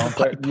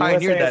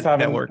 Pioneered that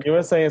network.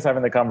 USA is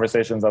having the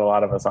conversations that a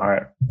lot of us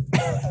aren't.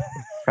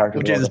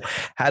 Which is,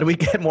 how do we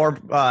get more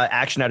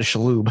action out of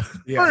Shaloub?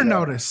 Yeah, Or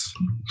notice.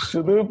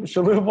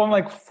 Shaloub won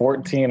like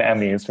 14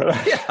 Emmys for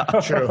that. Yeah,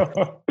 true.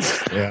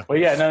 Yeah. But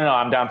yeah, no,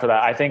 I'm down for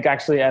that. I think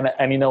actually, and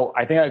I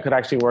think it could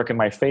actually work in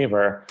my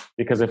favor,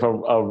 because if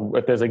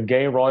there's a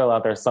gay royal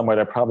out there somewhere,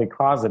 they're probably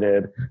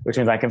closeted, which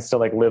means I can still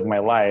like live my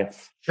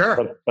life,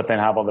 Sure. but then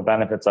have all the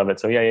benefits of it.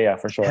 So yeah,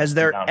 for sure. Has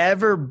there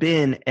ever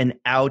been an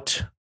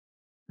out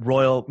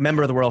royal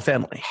member of the royal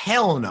family?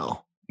 Hell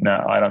no.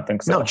 No, I don't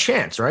think so. No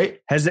chance, right?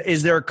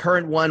 Is there a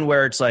current one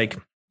where it's like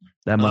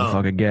that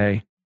motherfucker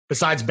gay?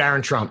 Besides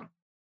Barron Trump.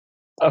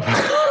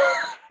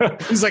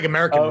 He's like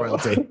American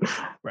royalty.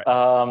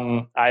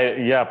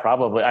 Yeah,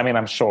 probably. I mean,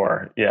 I'm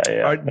sure.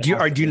 Yeah.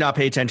 Do you not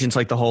pay attention to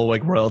like the whole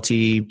like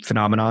royalty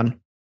phenomenon?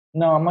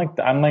 No, I'm like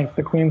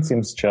the Queen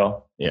seems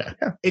chill. Yeah.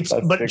 That's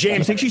But big Do you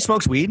James, think she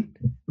smokes weed?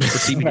 Or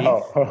CBD?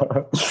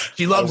 No.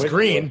 she loves I wish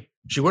green.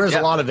 She wears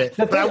a lot of it.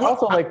 The But I thing will,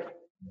 also like.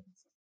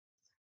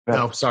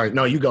 no, sorry.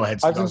 No, you go ahead.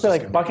 I was just say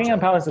like Buckingham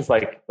Palace is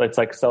like it's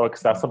like so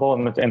accessible,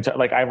 and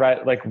like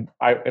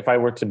if I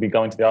were to be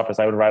going to the office,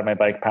 I would ride my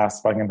bike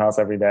past Buckingham Palace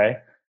every day.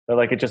 But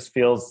like it just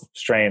feels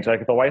strange.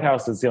 Like the White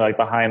House is like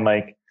behind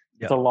like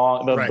the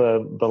lawn,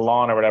 the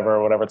lawn or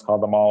whatever it's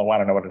called, the mall. I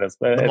don't know what it is,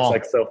 but it's mall.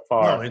 like so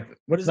far. No,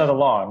 what is No, that? the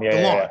lawn. Yeah,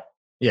 The lawn.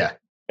 yeah.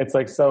 It's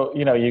like so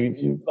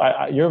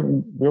you're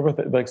with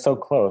it, like so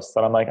close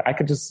that I'm like I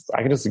could just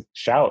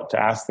shout to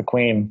ask the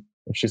Queen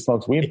if she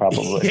smokes weed,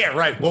 probably. Yeah,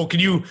 right. Well, can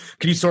you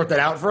sort that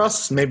out for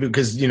us? Maybe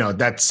because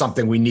that's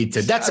something we need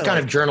to. That's the kind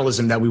of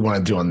journalism that we want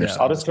to do on this.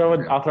 I'll just throw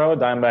a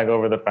dime bag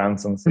over the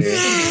fence and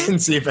see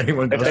and see if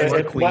anyone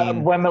goes.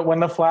 when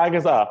the flag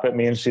is up, it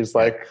means she's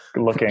like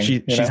looking.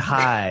 She's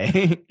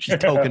high. She's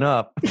token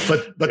up.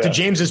 But to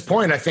James's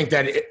point, I think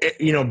that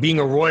being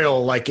a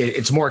royal, like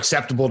it's more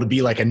acceptable to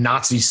be like a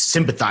Nazi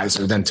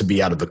sympathizer than to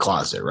be out of the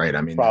closet, right?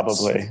 I mean,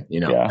 probably.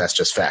 That's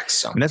just facts.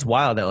 So. And that's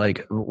wild. That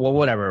like, well,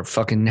 whatever.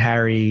 Fucking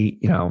Harry,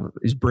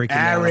 is breaking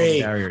Harry.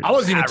 down barriers. I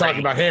wasn't even talking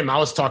about him. I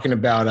was talking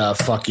about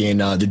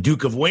the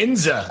Duke of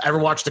Windsor. Ever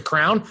watch The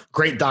Crown?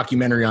 Great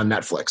documentary on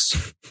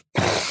Netflix.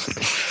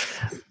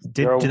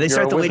 Did they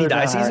start the Lady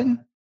Di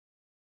season?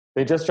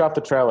 They just dropped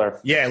the trailer.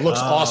 Yeah, it looks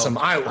awesome.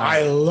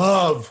 I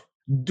love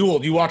Duel.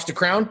 Do you watch The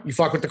Crown? You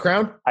fuck with The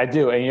Crown? I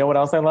do. And you know what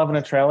else I love in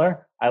a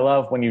trailer? I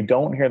love when you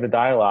don't hear the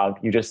dialogue,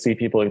 you just see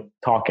people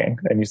talking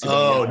and you see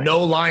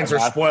no lines are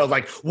spoiled.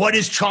 Like, what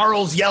is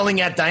Charles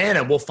yelling at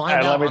Diana? We'll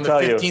find out on the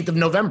 15th of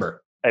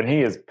November. And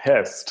he is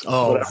pissed.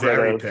 Oh,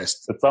 very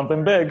pissed. It's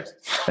something big.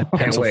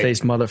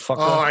 Pencil-faced motherfucker.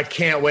 Oh, I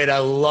can't wait. I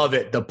love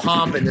it. The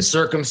pomp and the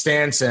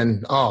circumstance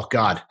and, oh,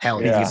 God.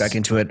 Hell yeah. Get back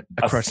into it.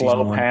 A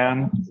slow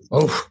pan.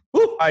 Oh.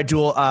 All right,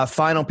 Duel.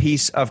 Final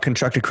piece of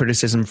constructive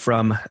criticism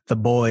from the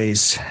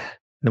boys.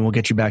 Then we'll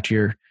get you back to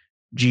your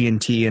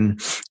G&T and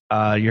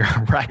your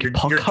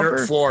racquetball your cover.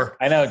 Dirt floor.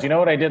 I know. Do you know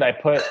what I did? I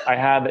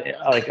had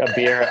like a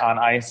beer on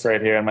ice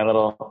right here in my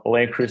little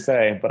Le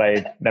Creuset, but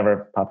I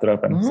never popped it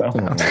open. So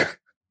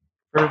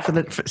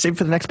Save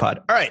for the next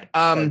pod. All right.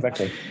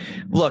 Exactly.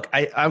 Look,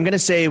 I'm going to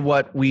say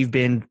what we've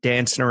been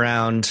dancing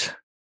around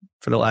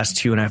for the last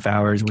 2.5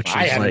 hours, which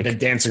I is haven't been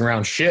dancing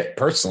around shit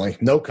personally.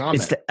 No comment.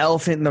 It's the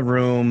elephant in the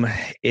room.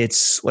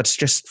 It's let's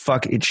just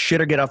fuck it.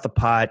 Shit or get off the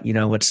pot.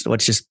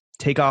 Let's just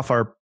take off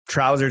our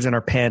trousers and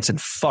our pants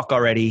and fuck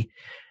already.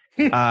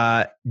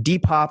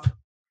 Depop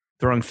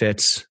throwing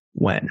fits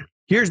when.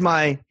 Here's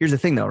the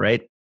thing though,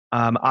 right?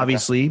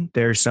 Obviously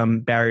there's some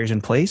barriers in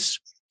place.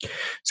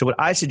 So what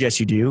I suggest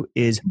you do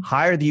is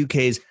hire the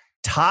UK's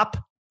top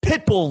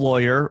pit bull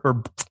lawyer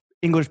or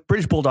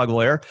British bulldog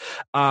lawyer.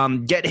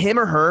 Get him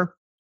or her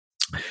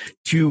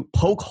to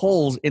poke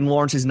holes in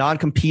Lawrence's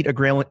non-compete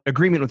agreement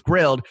with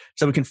Grailed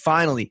so we can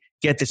finally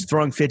get this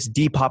Throwing Fits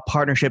Depop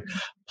partnership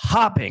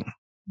popping.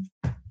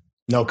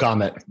 No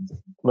comment.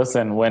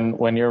 Listen,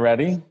 when you're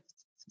ready,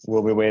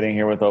 we'll be waiting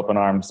here with open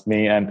arms,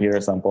 me and Peter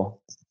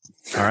Semple.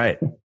 All right.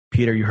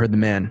 Peter, you heard the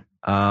man.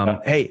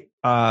 Hey,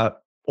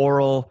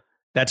 oral,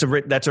 that's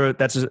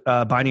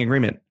a binding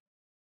agreement.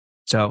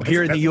 So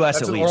here in the U.S.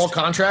 that's at least. An oral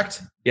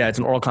contract? Yeah, it's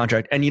an oral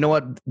contract. And you know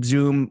what?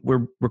 Zoom,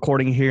 we're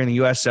recording here in the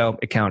U.S., so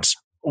it counts.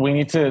 We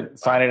need to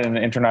sign it in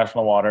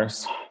international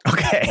waters.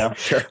 Okay. Yeah,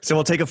 sure. So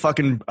we'll take a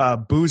fucking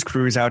booze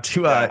cruise out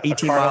to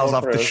 18 miles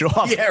off the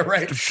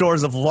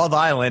shores of Love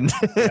Island.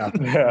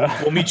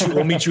 Yeah. We'll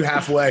meet you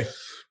halfway.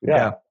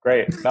 Yeah.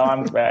 Great.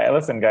 No,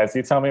 listen, guys,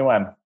 you tell me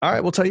when. All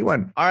right, we'll tell you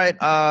when. All right,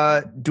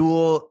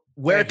 Duel,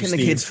 where can the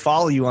kids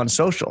follow you on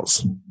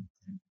socials?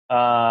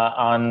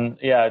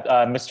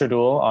 Mr.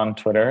 Duel on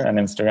Twitter and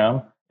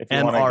Instagram. If you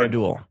MR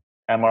Duel.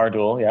 MR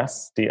Duel,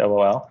 yes,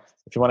 DOOL.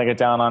 If you want to get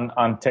down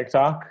on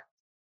TikTok,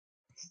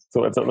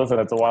 so it's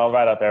a wild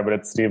ride out there, but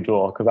it's Steve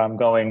Duel because I'm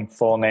going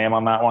full name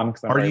on that one.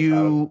 Are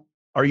you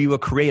a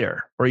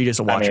creator or are you just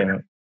a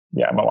watcher?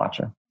 I'm a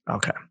watcher.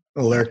 Okay,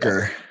 a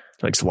lurker.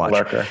 Likes to watch.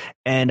 Lurker.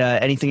 And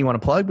anything you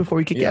want to plug before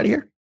we kick you out of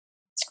here?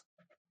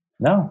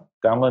 No,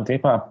 download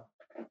Depop.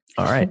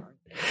 All right.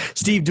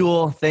 Steve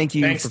Duel, thank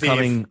you for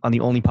coming on the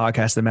only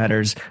podcast that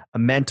matters. A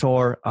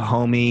mentor, a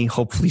homie,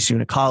 hopefully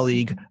soon a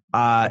colleague,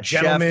 A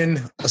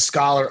gentleman, a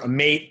scholar, a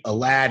mate, a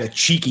lad, a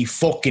cheeky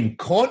fucking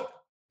cunt.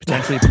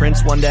 Potentially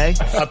Prince one day.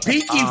 A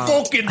peaky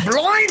fucking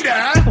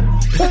blinder.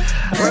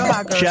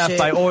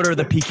 Chef, I order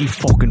the peaky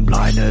fucking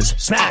blinders.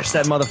 Smash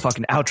that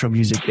motherfucking outro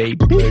music,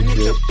 baby. Hey,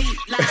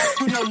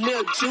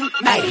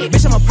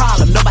 bitch, I'm a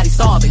problem. Nobody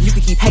solving. You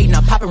can keep hating,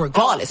 I'm popping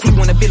regardless. He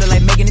wanna feel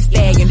like Megan Thee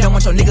Stallion. Don't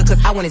want your nigga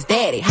cause I want his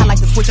daddy. I like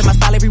to switch up my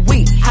style every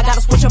week. I gotta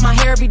switch up my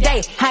hair every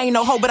day. I ain't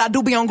no hoe, but I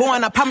do be on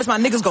going. I promise my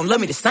niggas gon'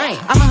 love me the same.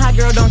 I'm a hot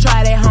girl, don't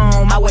try it at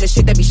home. I wear the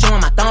shit that be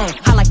showing my thong.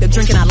 I like to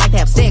drink and I like to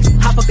have sex.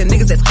 I fuck the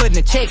niggas that's cutting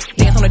the checks.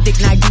 Dance on a dick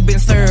now you been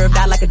served.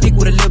 I like a dick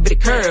with a little bit of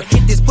curve.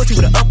 Hit this pussy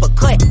with an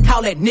uppercut.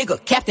 Call that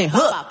nigga Captain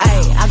Hook.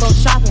 Ayy, I go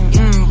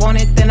shopping.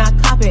 Want it, then I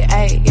cop it.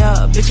 Ayy,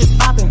 yeah, bitches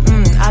popping.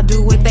 I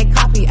do what they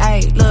copy.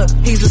 Ayy, look,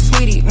 he's a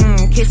sweetie.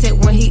 Kiss it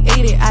when he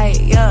eat it.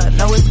 Ayy, yeah,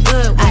 know it's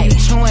good when you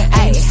chewing.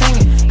 Ayy,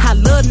 singing. I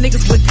love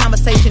niggas with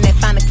conversation that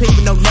find a clip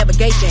with no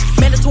navigation.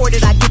 Mandatory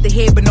that I get the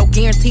head, but no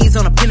guarantees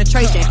on a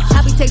penetration.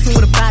 I be texting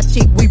with a bi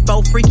chick. We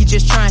both freaky,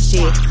 just trying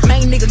shit.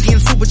 Main nigga getting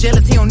super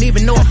jealous. He don't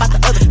even know about the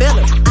other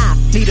fellas. I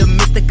need a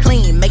Mr.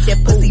 Clean, make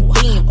that pussy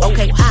beam.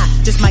 Okay,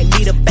 I just might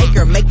need a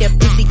baker, make that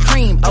pussy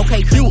cream.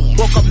 Okay, you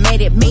woke up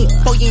mad at me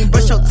before you ain't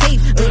brush your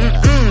teeth.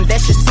 That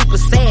shit super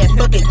sad.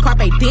 Fucking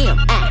carpe diem.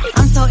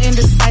 I'm so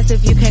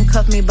indecisive, you can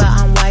cuff me, but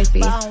I'm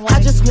wifey. I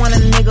just want a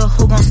nigga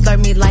who gon' slurp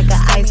me like a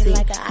icy.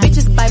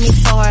 Bitches bite me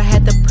so hard,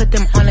 had to put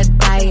them on a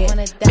diet.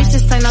 Bitch,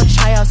 this ain't no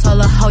tryouts, all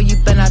a hoe, you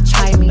better not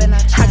try me.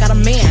 I got a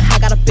man, I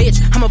got a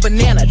bitch, I'm a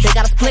banana, they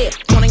got a split.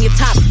 One on your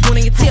top, one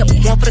on your tip,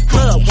 one for the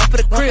club, one for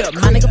the crib.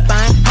 My nigga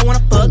fine, I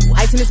wanna fuck,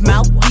 ice in his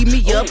mouth, beat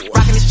me up,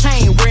 rocking his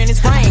chain, wearing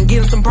his ring,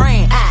 getting some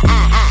brain.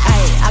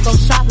 I go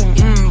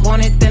shopping,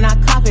 want it, then I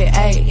cop it,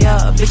 ayy,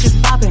 yeah,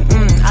 bitches popping,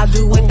 I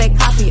do what they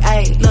copy,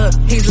 ayy, look,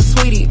 he's a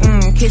sweetie,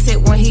 kiss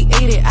it when he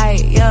eat it,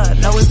 ayy, yeah,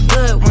 know it's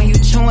good when you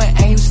chewing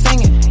and you say